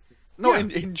mean?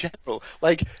 In general,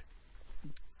 like,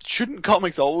 shouldn't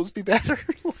comics always be better?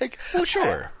 Like, well,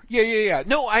 sure, yeah.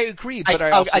 No, I agree, but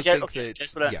I also think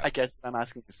that I guess what I'm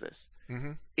asking is this: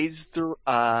 mm-hmm. Is there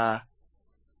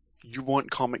you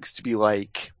want comics to be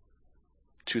like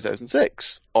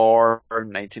 2006 or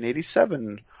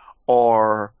 1987,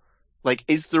 or like,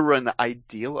 is there an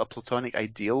ideal, a platonic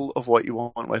ideal of what you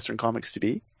want Western comics to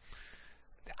be?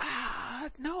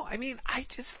 No, I mean, I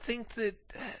just think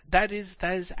that is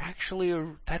actually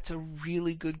that's a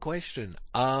really good question.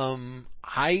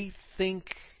 I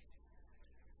think,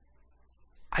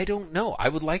 I don't know. I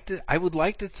would like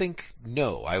to think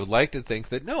no. I would like to think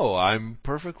that no, I'm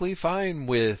perfectly fine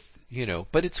with,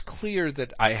 but it's clear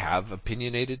that I have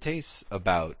opinionated tastes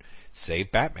about, say,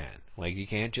 Batman. Like, you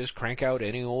can't just crank out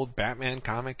any old Batman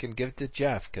comic and give it to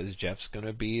Jeff, because Jeff's going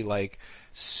to be, like,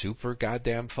 super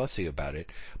goddamn fussy about it.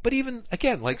 But even,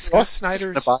 again, like, Scott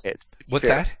Snyder's... Buy it, what's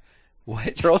fair. that?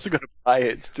 What? You're also going to buy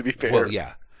it, to be fair. Well,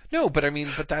 yeah. No, but I mean,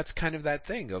 but that's kind of that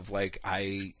thing of, like,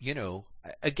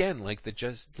 again,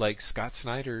 like Scott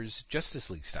Snyder's Justice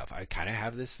League stuff. I kind of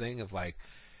have this thing of, like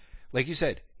you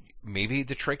said, maybe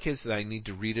the trick is that I need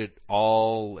to read it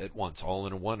all at once, all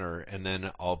in a oneer, and then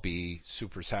I'll be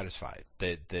super satisfied.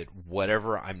 That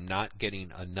whatever I'm not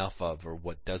getting enough of, or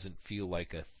what doesn't feel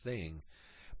like a thing,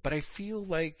 but I feel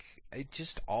like it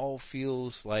just all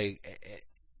feels like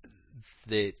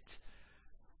that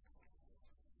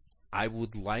I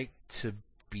would like to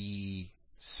be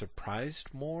surprised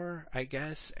more, I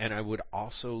guess, and I would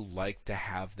also like to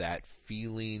have that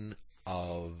feeling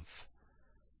of,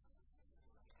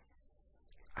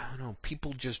 I don't know,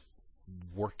 people just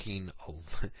working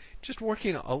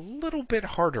a little bit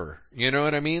harder. You know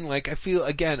what I mean? Like, I feel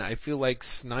like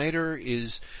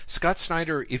Scott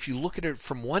Snyder, if you look at it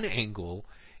from one angle,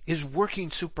 is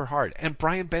working super hard. And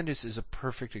Brian Bendis is a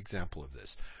perfect example of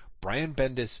this. Brian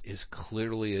Bendis is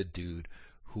clearly a dude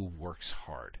who works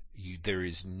hard. There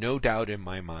is no doubt in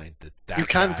my mind that you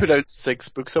can guy, put out 6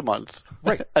 books a month,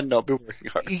 right, and not be working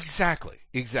hard. Exactly.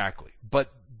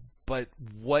 But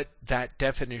what that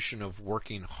definition of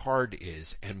working hard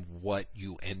is, and what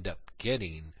you end up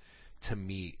getting, to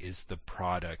me, is the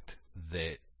product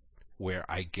that where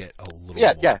I get a little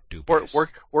more dubious.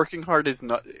 Working hard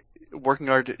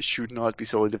should not be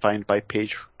solely defined by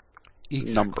page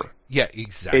number. Yeah,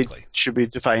 exactly. It should be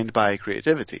defined by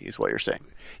creativity, is what you're saying.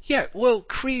 Yeah, well,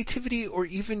 creativity, or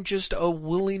even just a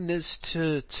willingness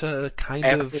to kind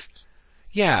of,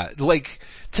 yeah, like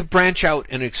to branch out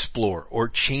and explore or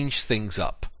change things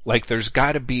up. Like there's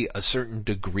got to be a certain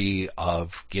degree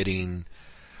of getting.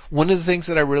 One of the things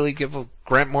that I really give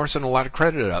Grant Morrison a lot of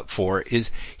credit up for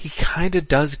is he kind of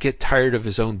does get tired of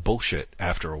his own bullshit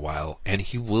after a while, and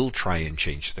he will try and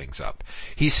change things up.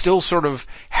 He still sort of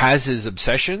has his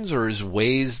obsessions or his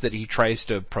ways that he tries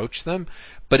to approach them,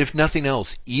 but if nothing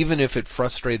else, even if it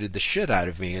frustrated the shit out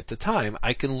of me at the time,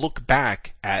 I can look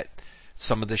back at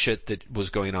some of the shit that was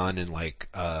going on in like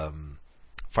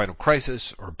Final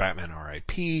Crisis or Batman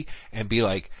R.I.P. and be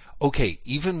like, okay,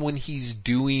 even when he's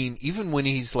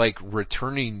like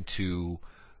returning to,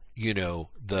 you know,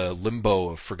 the limbo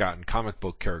of forgotten comic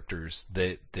book characters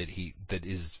that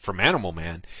is from Animal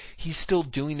Man, he's still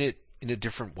doing it in a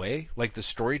different way. Like the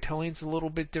storytelling's a little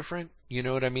bit different, you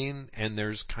know what I mean? And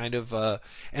there's kind of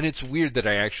and it's weird that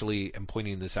I actually am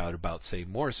pointing this out about, say,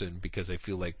 Morrison, because I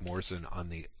feel like Morrison, on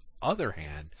the other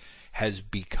hand, has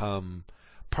become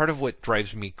part of what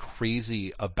drives me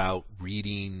crazy about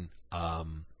reading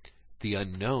The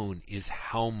Unknown is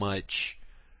how much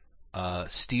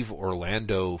Steve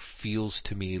Orlando feels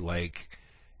to me like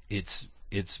it's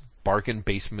bargain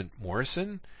basement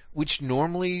Morrison, which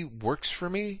normally works for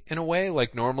me in a way.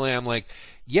 Like normally I'm like,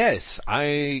 yes,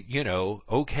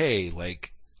 okay,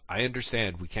 like I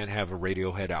understand we can't have a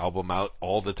Radiohead album out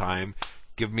all the time.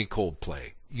 Give me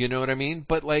Coldplay. You know what I mean?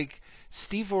 But like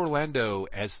Steve Orlando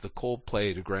as the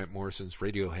Coldplay to Grant Morrison's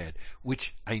Radiohead,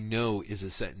 which I know is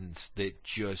a sentence that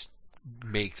just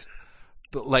makes,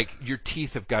 but like your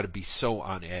teeth have got to be so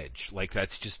on edge. Like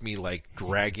that's just me like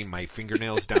dragging my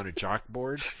fingernails down a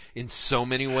chalkboard in so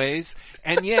many ways.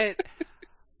 And yet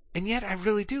I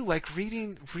really do like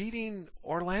reading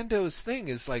Orlando's thing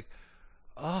is like,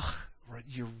 ugh,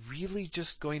 you're really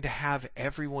just going to have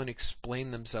everyone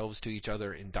explain themselves to each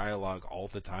other in dialogue all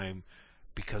the time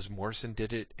because Morrison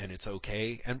did it and it's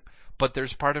okay. But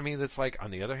there's part of me that's like,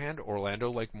 on the other hand,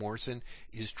 Orlando, like Morrison,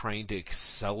 is trying to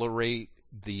accelerate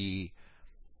the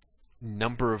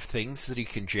number of things that he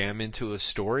can jam into a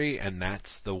story, and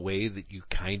that's the way that you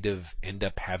kind of end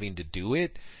up having to do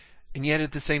it. And yet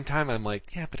at the same time, I'm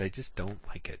like, yeah, but I just don't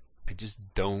like it. I just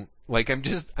don't like. I'm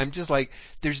just like,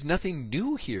 there's nothing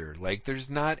new here. Like, there's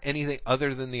not anything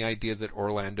other than the idea that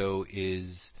Orlando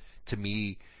is, to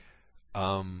me,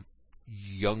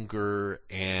 younger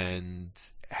and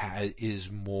is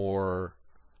more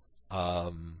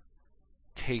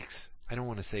takes. I don't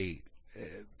want to say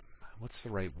what's the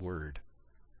right word.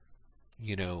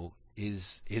 You know,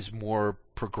 is more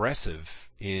progressive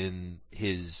in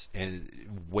his in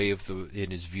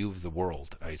his view of the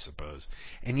world, I suppose.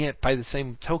 And yet, by the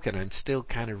same token, I'm still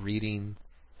kind of reading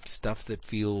stuff that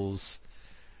feels,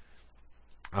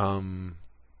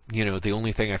 you know, the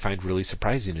only thing I find really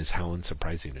surprising is how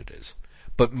unsurprising it is.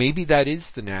 But maybe that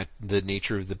is the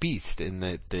nature of the beast, in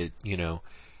that you know,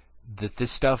 that this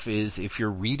stuff is, if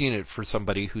you're reading it for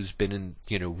somebody who's been in,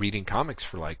 you know, reading comics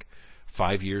for like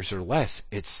 5 years or less,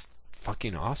 it's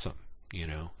fucking awesome, you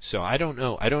know. So I don't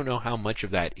know how much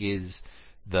of that is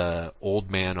the old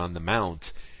man on the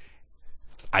mount.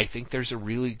 I think there's a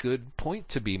really good point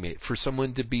to be made for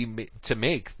someone to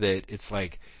make that it's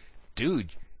like, dude,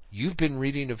 you've been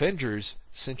reading Avengers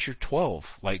since you're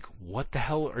 12. Like, what the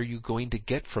hell are you going to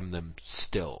get from them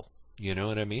still? You know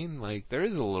what I mean? Like, there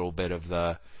is a little bit of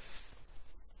the,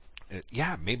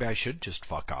 yeah, maybe I should just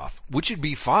fuck off, which would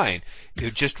be fine.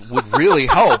 It just would really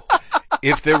help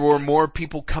if there were more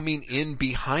people coming in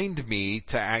behind me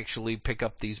to actually pick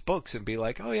up these books and be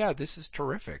like, oh yeah, this is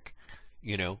terrific.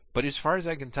 You know, but as far as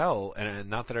I can tell, and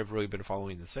not that I've really been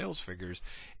following the sales figures,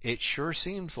 it sure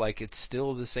seems like it's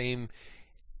still the same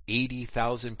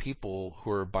 80,000 people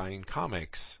who are buying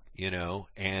comics, you know,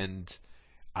 and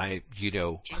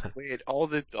just wait, all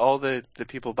the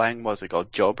people buying, what's it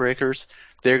called, Jawbreakers,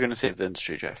 they're going to save the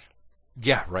industry, Jeff.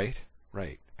 Yeah, right,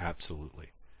 absolutely.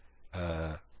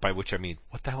 By which I mean,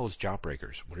 what the hell is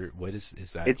Jawbreakers? What is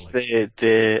that? It's like?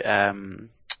 the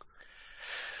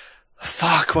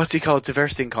Fuck, what's he called?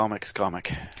 Diversity in Comics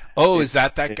comic. Oh, is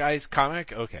that guy's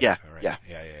comic? Okay. Yeah, All right. yeah.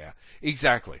 Yeah.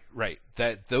 Exactly. Right.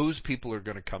 That those people are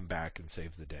going to come back and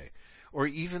save the day. Or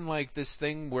even like this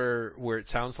thing where it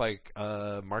sounds like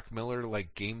Mark Miller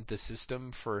like gamed the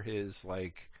system for his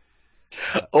like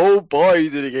Oh boy,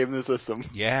 did he game the system.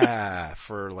 yeah,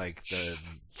 for like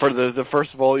the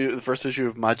first volume, the first issue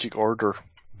of Magic Order.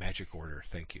 Magic Order,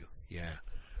 thank you. Yeah.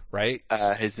 Right?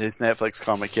 His Netflix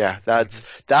comic, yeah.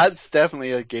 That's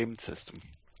definitely a game system.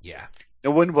 Yeah.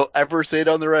 No one will ever say it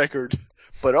on the record,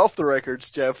 but off the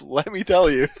records, Jeff, let me tell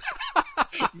you,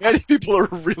 many people are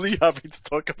really happy to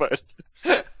talk about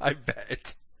it. I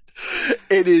bet.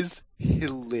 It is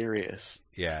hilarious.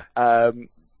 Yeah.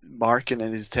 Mark, in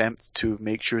his attempt to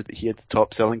make sure that he had the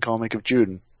top selling comic of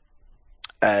June,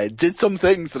 did some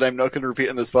things that I'm not going to repeat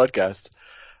in this podcast.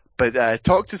 But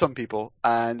talked to some people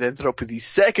and ended up with the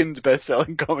second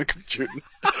best-selling comic of June,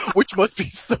 which must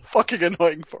be so fucking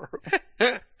annoying for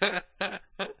him.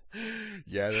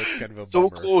 Yeah, that's kind of a so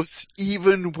bummer. close,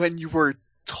 even when you were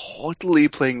totally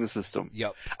playing the system.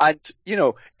 Yep.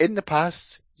 And in the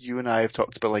past, you and I have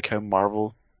talked about like how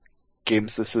Marvel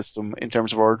games the system in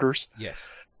terms of orders. Yes.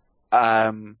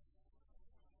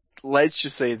 Let's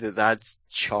just say that that's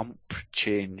chump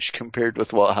change compared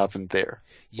with what happened there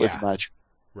with Magic.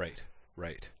 Right.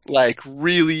 Like,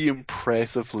 really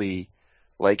impressively,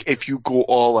 like, if you go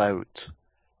all out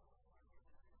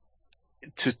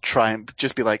to try and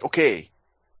just be like, okay,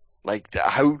 like,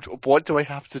 what do I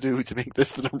have to do to make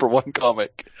this the number one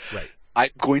comic? Right. I'm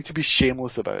going to be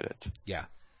shameless about it. Yeah.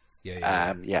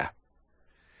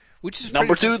 Which is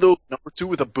number two, though. Number two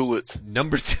with a bullet.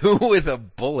 Number two with a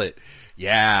bullet.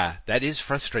 Yeah, that is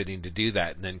frustrating to do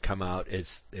that and then come out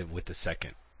with the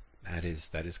second. That is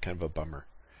kind of a bummer.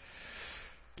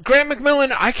 Grant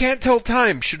McMillan, I can't tell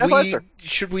time. Should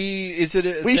we, is it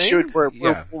a We thing? should. We're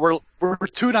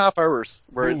 2.5 hours.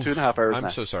 We're at 2.5 hours now. I'm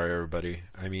so sorry, everybody.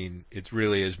 I mean, it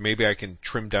really is. Maybe I can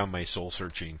trim down my soul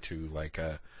searching to like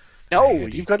a... No,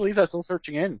 you've got to leave that soul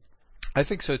searching in. I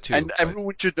think so too. And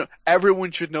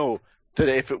everyone should know that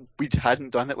if we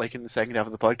hadn't done it like in the second half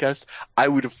of the podcast, I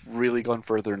would have really gone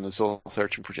further in the soul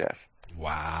searching for Jeff.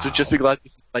 Wow. So just be glad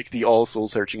this is like the all soul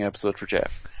searching episode for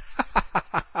Jeff.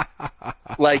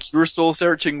 Like, your soul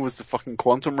searching was the fucking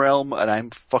quantum realm, and I'm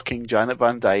fucking Janet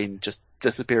Van Dyne just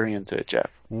disappearing into it,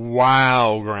 Jeff.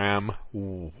 Wow, Graham.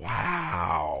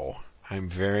 Wow. I'm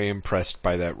very impressed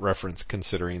by that reference,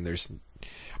 considering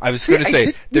I was going to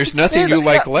say, there's nothing you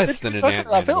like less than an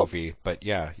Ant-Man movie, but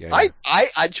yeah. I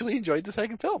actually enjoyed the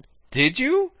second film. Did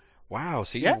you? Wow,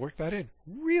 see, you worked that in.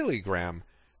 Really, Graham?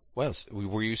 Well,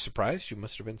 were you surprised? You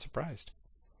must have been surprised.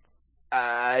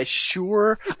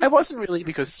 Sure. I wasn't really,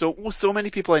 because so many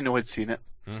people I know had seen it,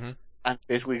 and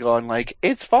basically gone like,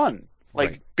 it's fun.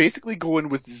 Like, basically going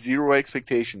with zero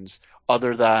expectations,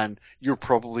 other than you're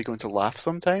probably going to laugh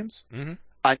sometimes, and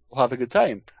you'll have a good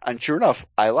time. And sure enough,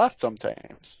 I laughed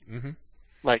sometimes.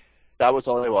 Like, that was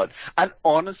all I wanted. And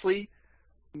honestly,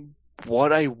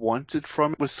 what I wanted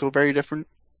from it was so very different.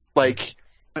 Like,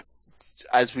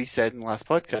 as we said in the last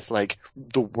podcast, like,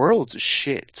 the world is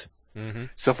shit.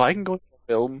 So if I can go to a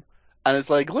film and it's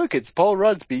like, look, it's Paul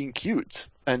Rudd being cute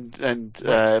and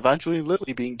Evangeline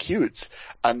Lilly being cute,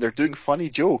 and they're doing funny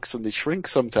jokes and they shrink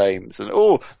sometimes,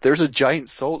 and there's a giant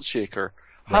salt shaker,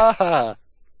 haha,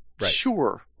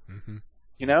 sure,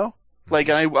 you know, like,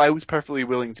 and I was perfectly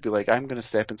willing to be like, I'm going to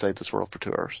step inside this world for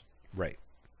 2 hours. Right.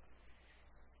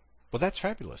 Well, that's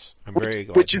fabulous. I'm very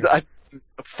glad. Which is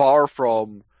far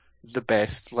from the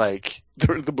best, like,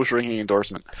 the most ringing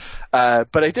endorsement.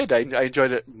 But I did. I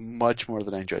enjoyed it much more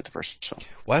than I enjoyed the first film.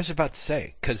 Well, I was about to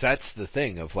say, because that's the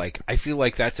thing of, like, I feel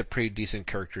like that's a pretty decent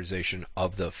characterization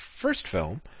of the first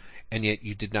film, and yet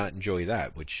you did not enjoy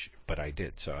that, but I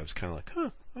did. So I was kind of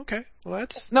like, okay. Well,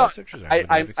 that's interesting. I would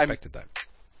have expected that.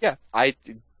 Yeah,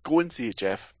 go and see it,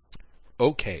 Jeff.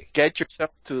 Okay. Get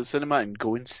yourself to the cinema and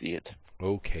go and see it.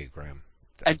 Okay, Graham.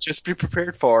 And just be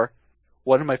prepared for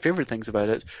one of my favorite things about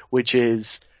it, which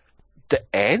is the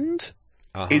end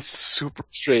is super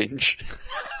strange.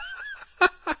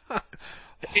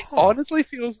 It honestly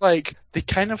feels like they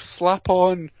kind of slap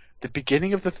on the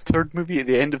beginning of the third movie at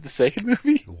the end of the second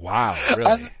movie. Wow,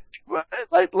 really? And,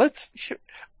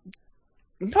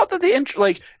 not that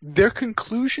they their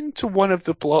conclusion to one of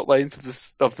the plot lines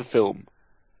of the film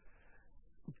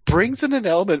brings in an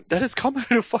element that has come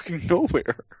out of fucking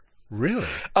nowhere. Really?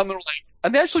 And they're like,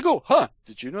 and they actually go,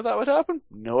 did you know that would happen?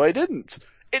 No, I didn't.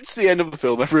 It's the end of the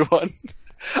film, everyone.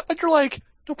 And you're like,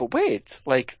 no, but wait,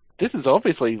 like, this is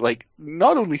obviously, like,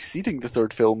 not only seeding the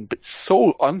third film, but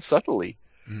so unsubtly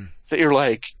that you're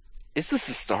like, is this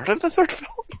the start of the third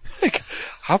film? Like,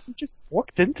 have we just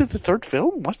walked into the third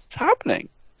film? What's happening?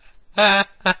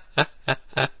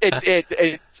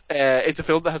 It's a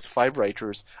film that has 5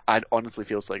 writers, and honestly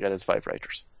feels like it has 5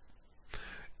 writers.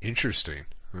 Interesting.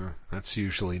 That's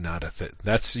usually not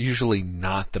that's usually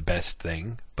not the best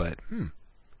thing, but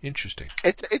interesting.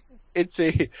 It's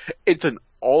an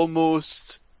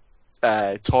almost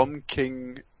Tom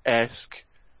King-esque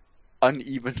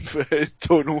uneven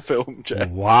tonal film, Jeff.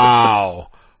 Wow.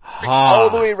 All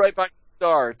the way right back to the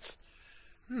start.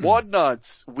 What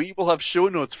nuts? We will have show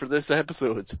notes for this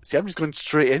episode. See, I'm just going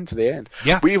straight into the end.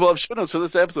 Yeah. We will have show notes for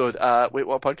this episode at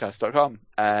waitwhatpodcast.com.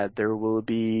 There will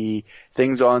be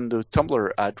things on the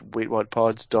Tumblr at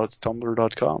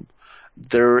waitwhatpods.tumblr.com.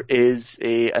 There is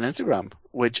an Instagram,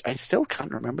 which I still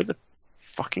can't remember the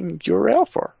fucking URL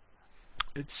for.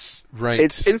 It's right.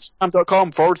 It's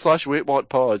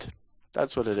instagram.com/waitwhatpod.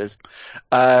 That's what it is.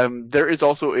 There is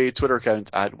also a Twitter account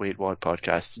at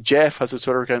waitwhatpodcast. Jeff has a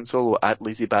Twitter account solo at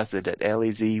lazybastard at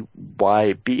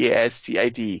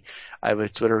LAZYBASTID. I have a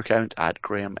Twitter account at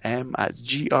Graham M at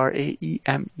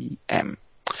GRAEMEM.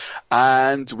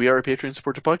 And we are a Patreon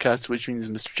supported podcast, which means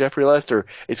Mr. Jeffrey Lester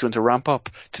is going to ramp up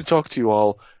to talk to you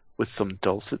all with some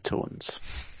dulcet tones.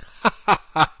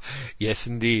 Yes,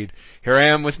 indeed. Here I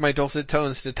am with my dulcet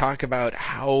tones to talk about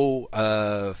how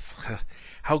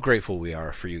grateful we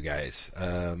are for you guys,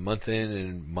 month in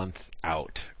and month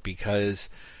out, because,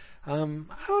 I don't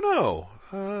know,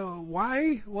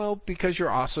 why? Well, because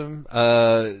you're awesome,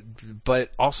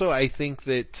 but also I think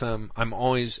that,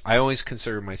 I always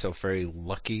consider myself very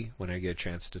lucky when I get a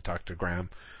chance to talk to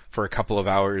Graham for a couple of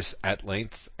hours at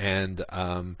length, and,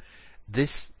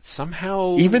 this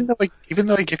somehow... Even though I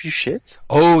give you shit?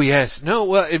 Oh, yes. No,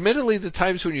 well, admittedly, the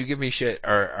times when you give me shit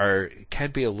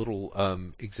can be a little,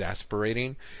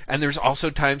 exasperating. And there's also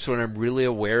times when I'm really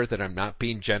aware that I'm not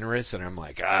being generous and I'm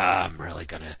like, I'm really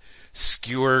gonna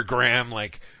skewer Graham,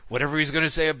 like, whatever he's gonna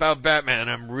say about Batman,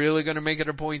 I'm really gonna make it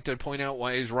a point to point out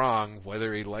why he's wrong,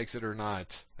 whether he likes it or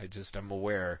not. I'm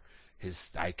aware. His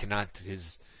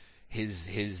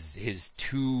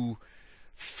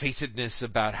two-facedness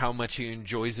about how much he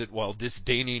enjoys it while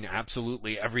disdaining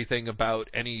absolutely everything about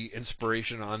any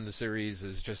inspiration on the series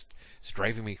is just, it's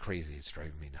driving me crazy. It's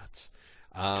driving me nuts.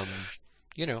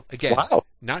 Again, wow.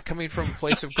 Not coming from a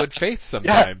place of good faith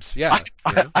sometimes. Yeah.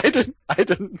 I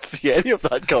didn't see any of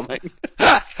that coming.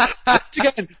 Once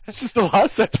again, this is the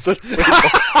last episode.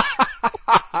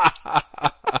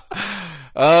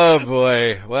 Oh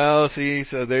boy. Well, see,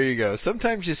 so there you go.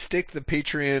 Sometimes you stick the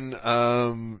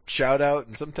Patreon shout out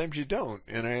and sometimes you don't.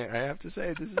 And I have to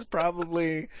say this is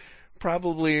probably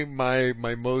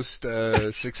my most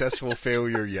successful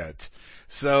failure yet.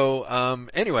 So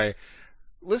anyway,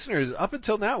 listeners, up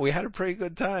until now we had a pretty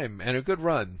good time and a good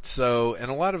run. So,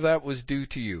 and a lot of that was due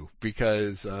to you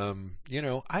because I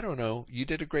don't know, you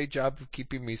did a great job of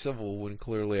keeping me civil when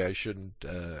clearly I shouldn't.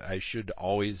 I should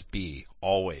always be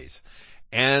always.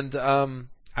 And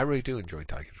I really do enjoy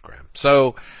talking to Graham.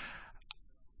 So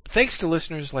thanks to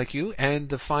listeners like you and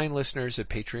the fine listeners at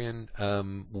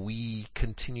Patreon, we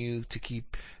continue to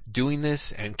keep doing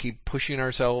this and keep pushing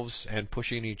ourselves and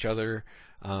pushing each other,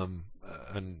 up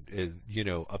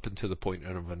until the point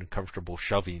of an uncomfortable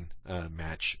shoving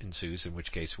match ensues, in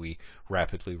which case we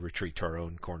rapidly retreat to our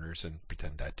own corners and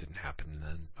pretend that didn't happen and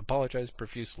then apologize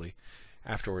profusely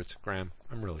afterwards. Graham,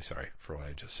 I'm really sorry for what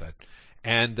I just said.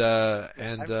 I'm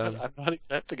not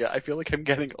accepting it. I feel like I'm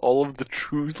getting all of the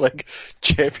true,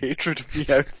 Jeff hatred of me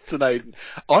out tonight.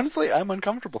 Honestly, I'm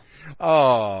uncomfortable.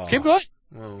 Oh. Keep going.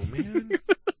 Oh, man.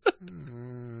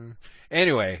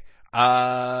 Anyway,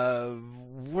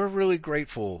 we're really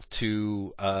grateful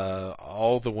to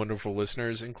all the wonderful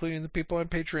listeners, including the people on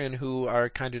Patreon who are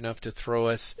kind enough to throw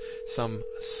us some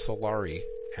Solari,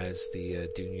 as the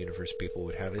Dune Universe people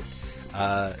would have it,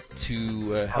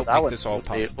 to help make this all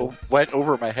possible. It went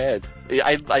over my head.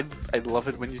 I love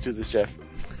it when you do this, Jeff.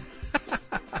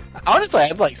 Honestly,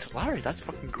 I'm like, Solari, that's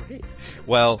fucking great.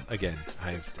 Well, again,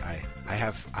 I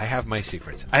have my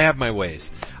secrets. I have my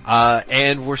ways.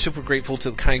 And we're super grateful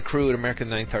to the kind crew at American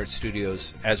Ninth Art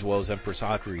Studios, as well as Empress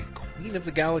Audrey, Queen of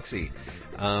the Galaxy.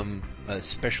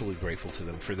 Especially grateful to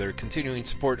them for their continuing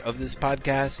support of this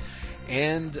podcast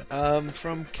and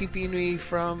from keeping me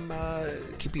from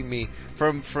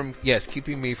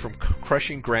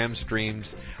crushing Graham's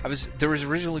dreams. There was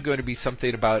originally going to be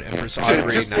something about Empress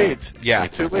Audrey.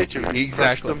 Too late.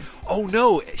 Exactly. Oh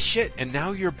no, shit! And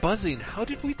now you're buzzing. How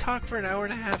did we talk for an hour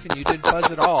and a half and you didn't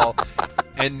buzz at all?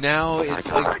 And now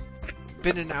it's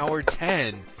been an hour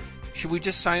 10. Should we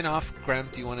just sign off, Graham?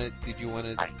 Did you want to?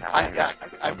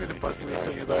 I'm going to buzz you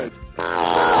so you loud.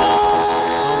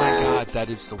 Oh my god. That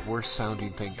is the worst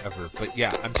sounding thing ever. But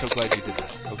yeah, I'm so glad you did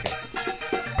that.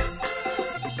 Okay.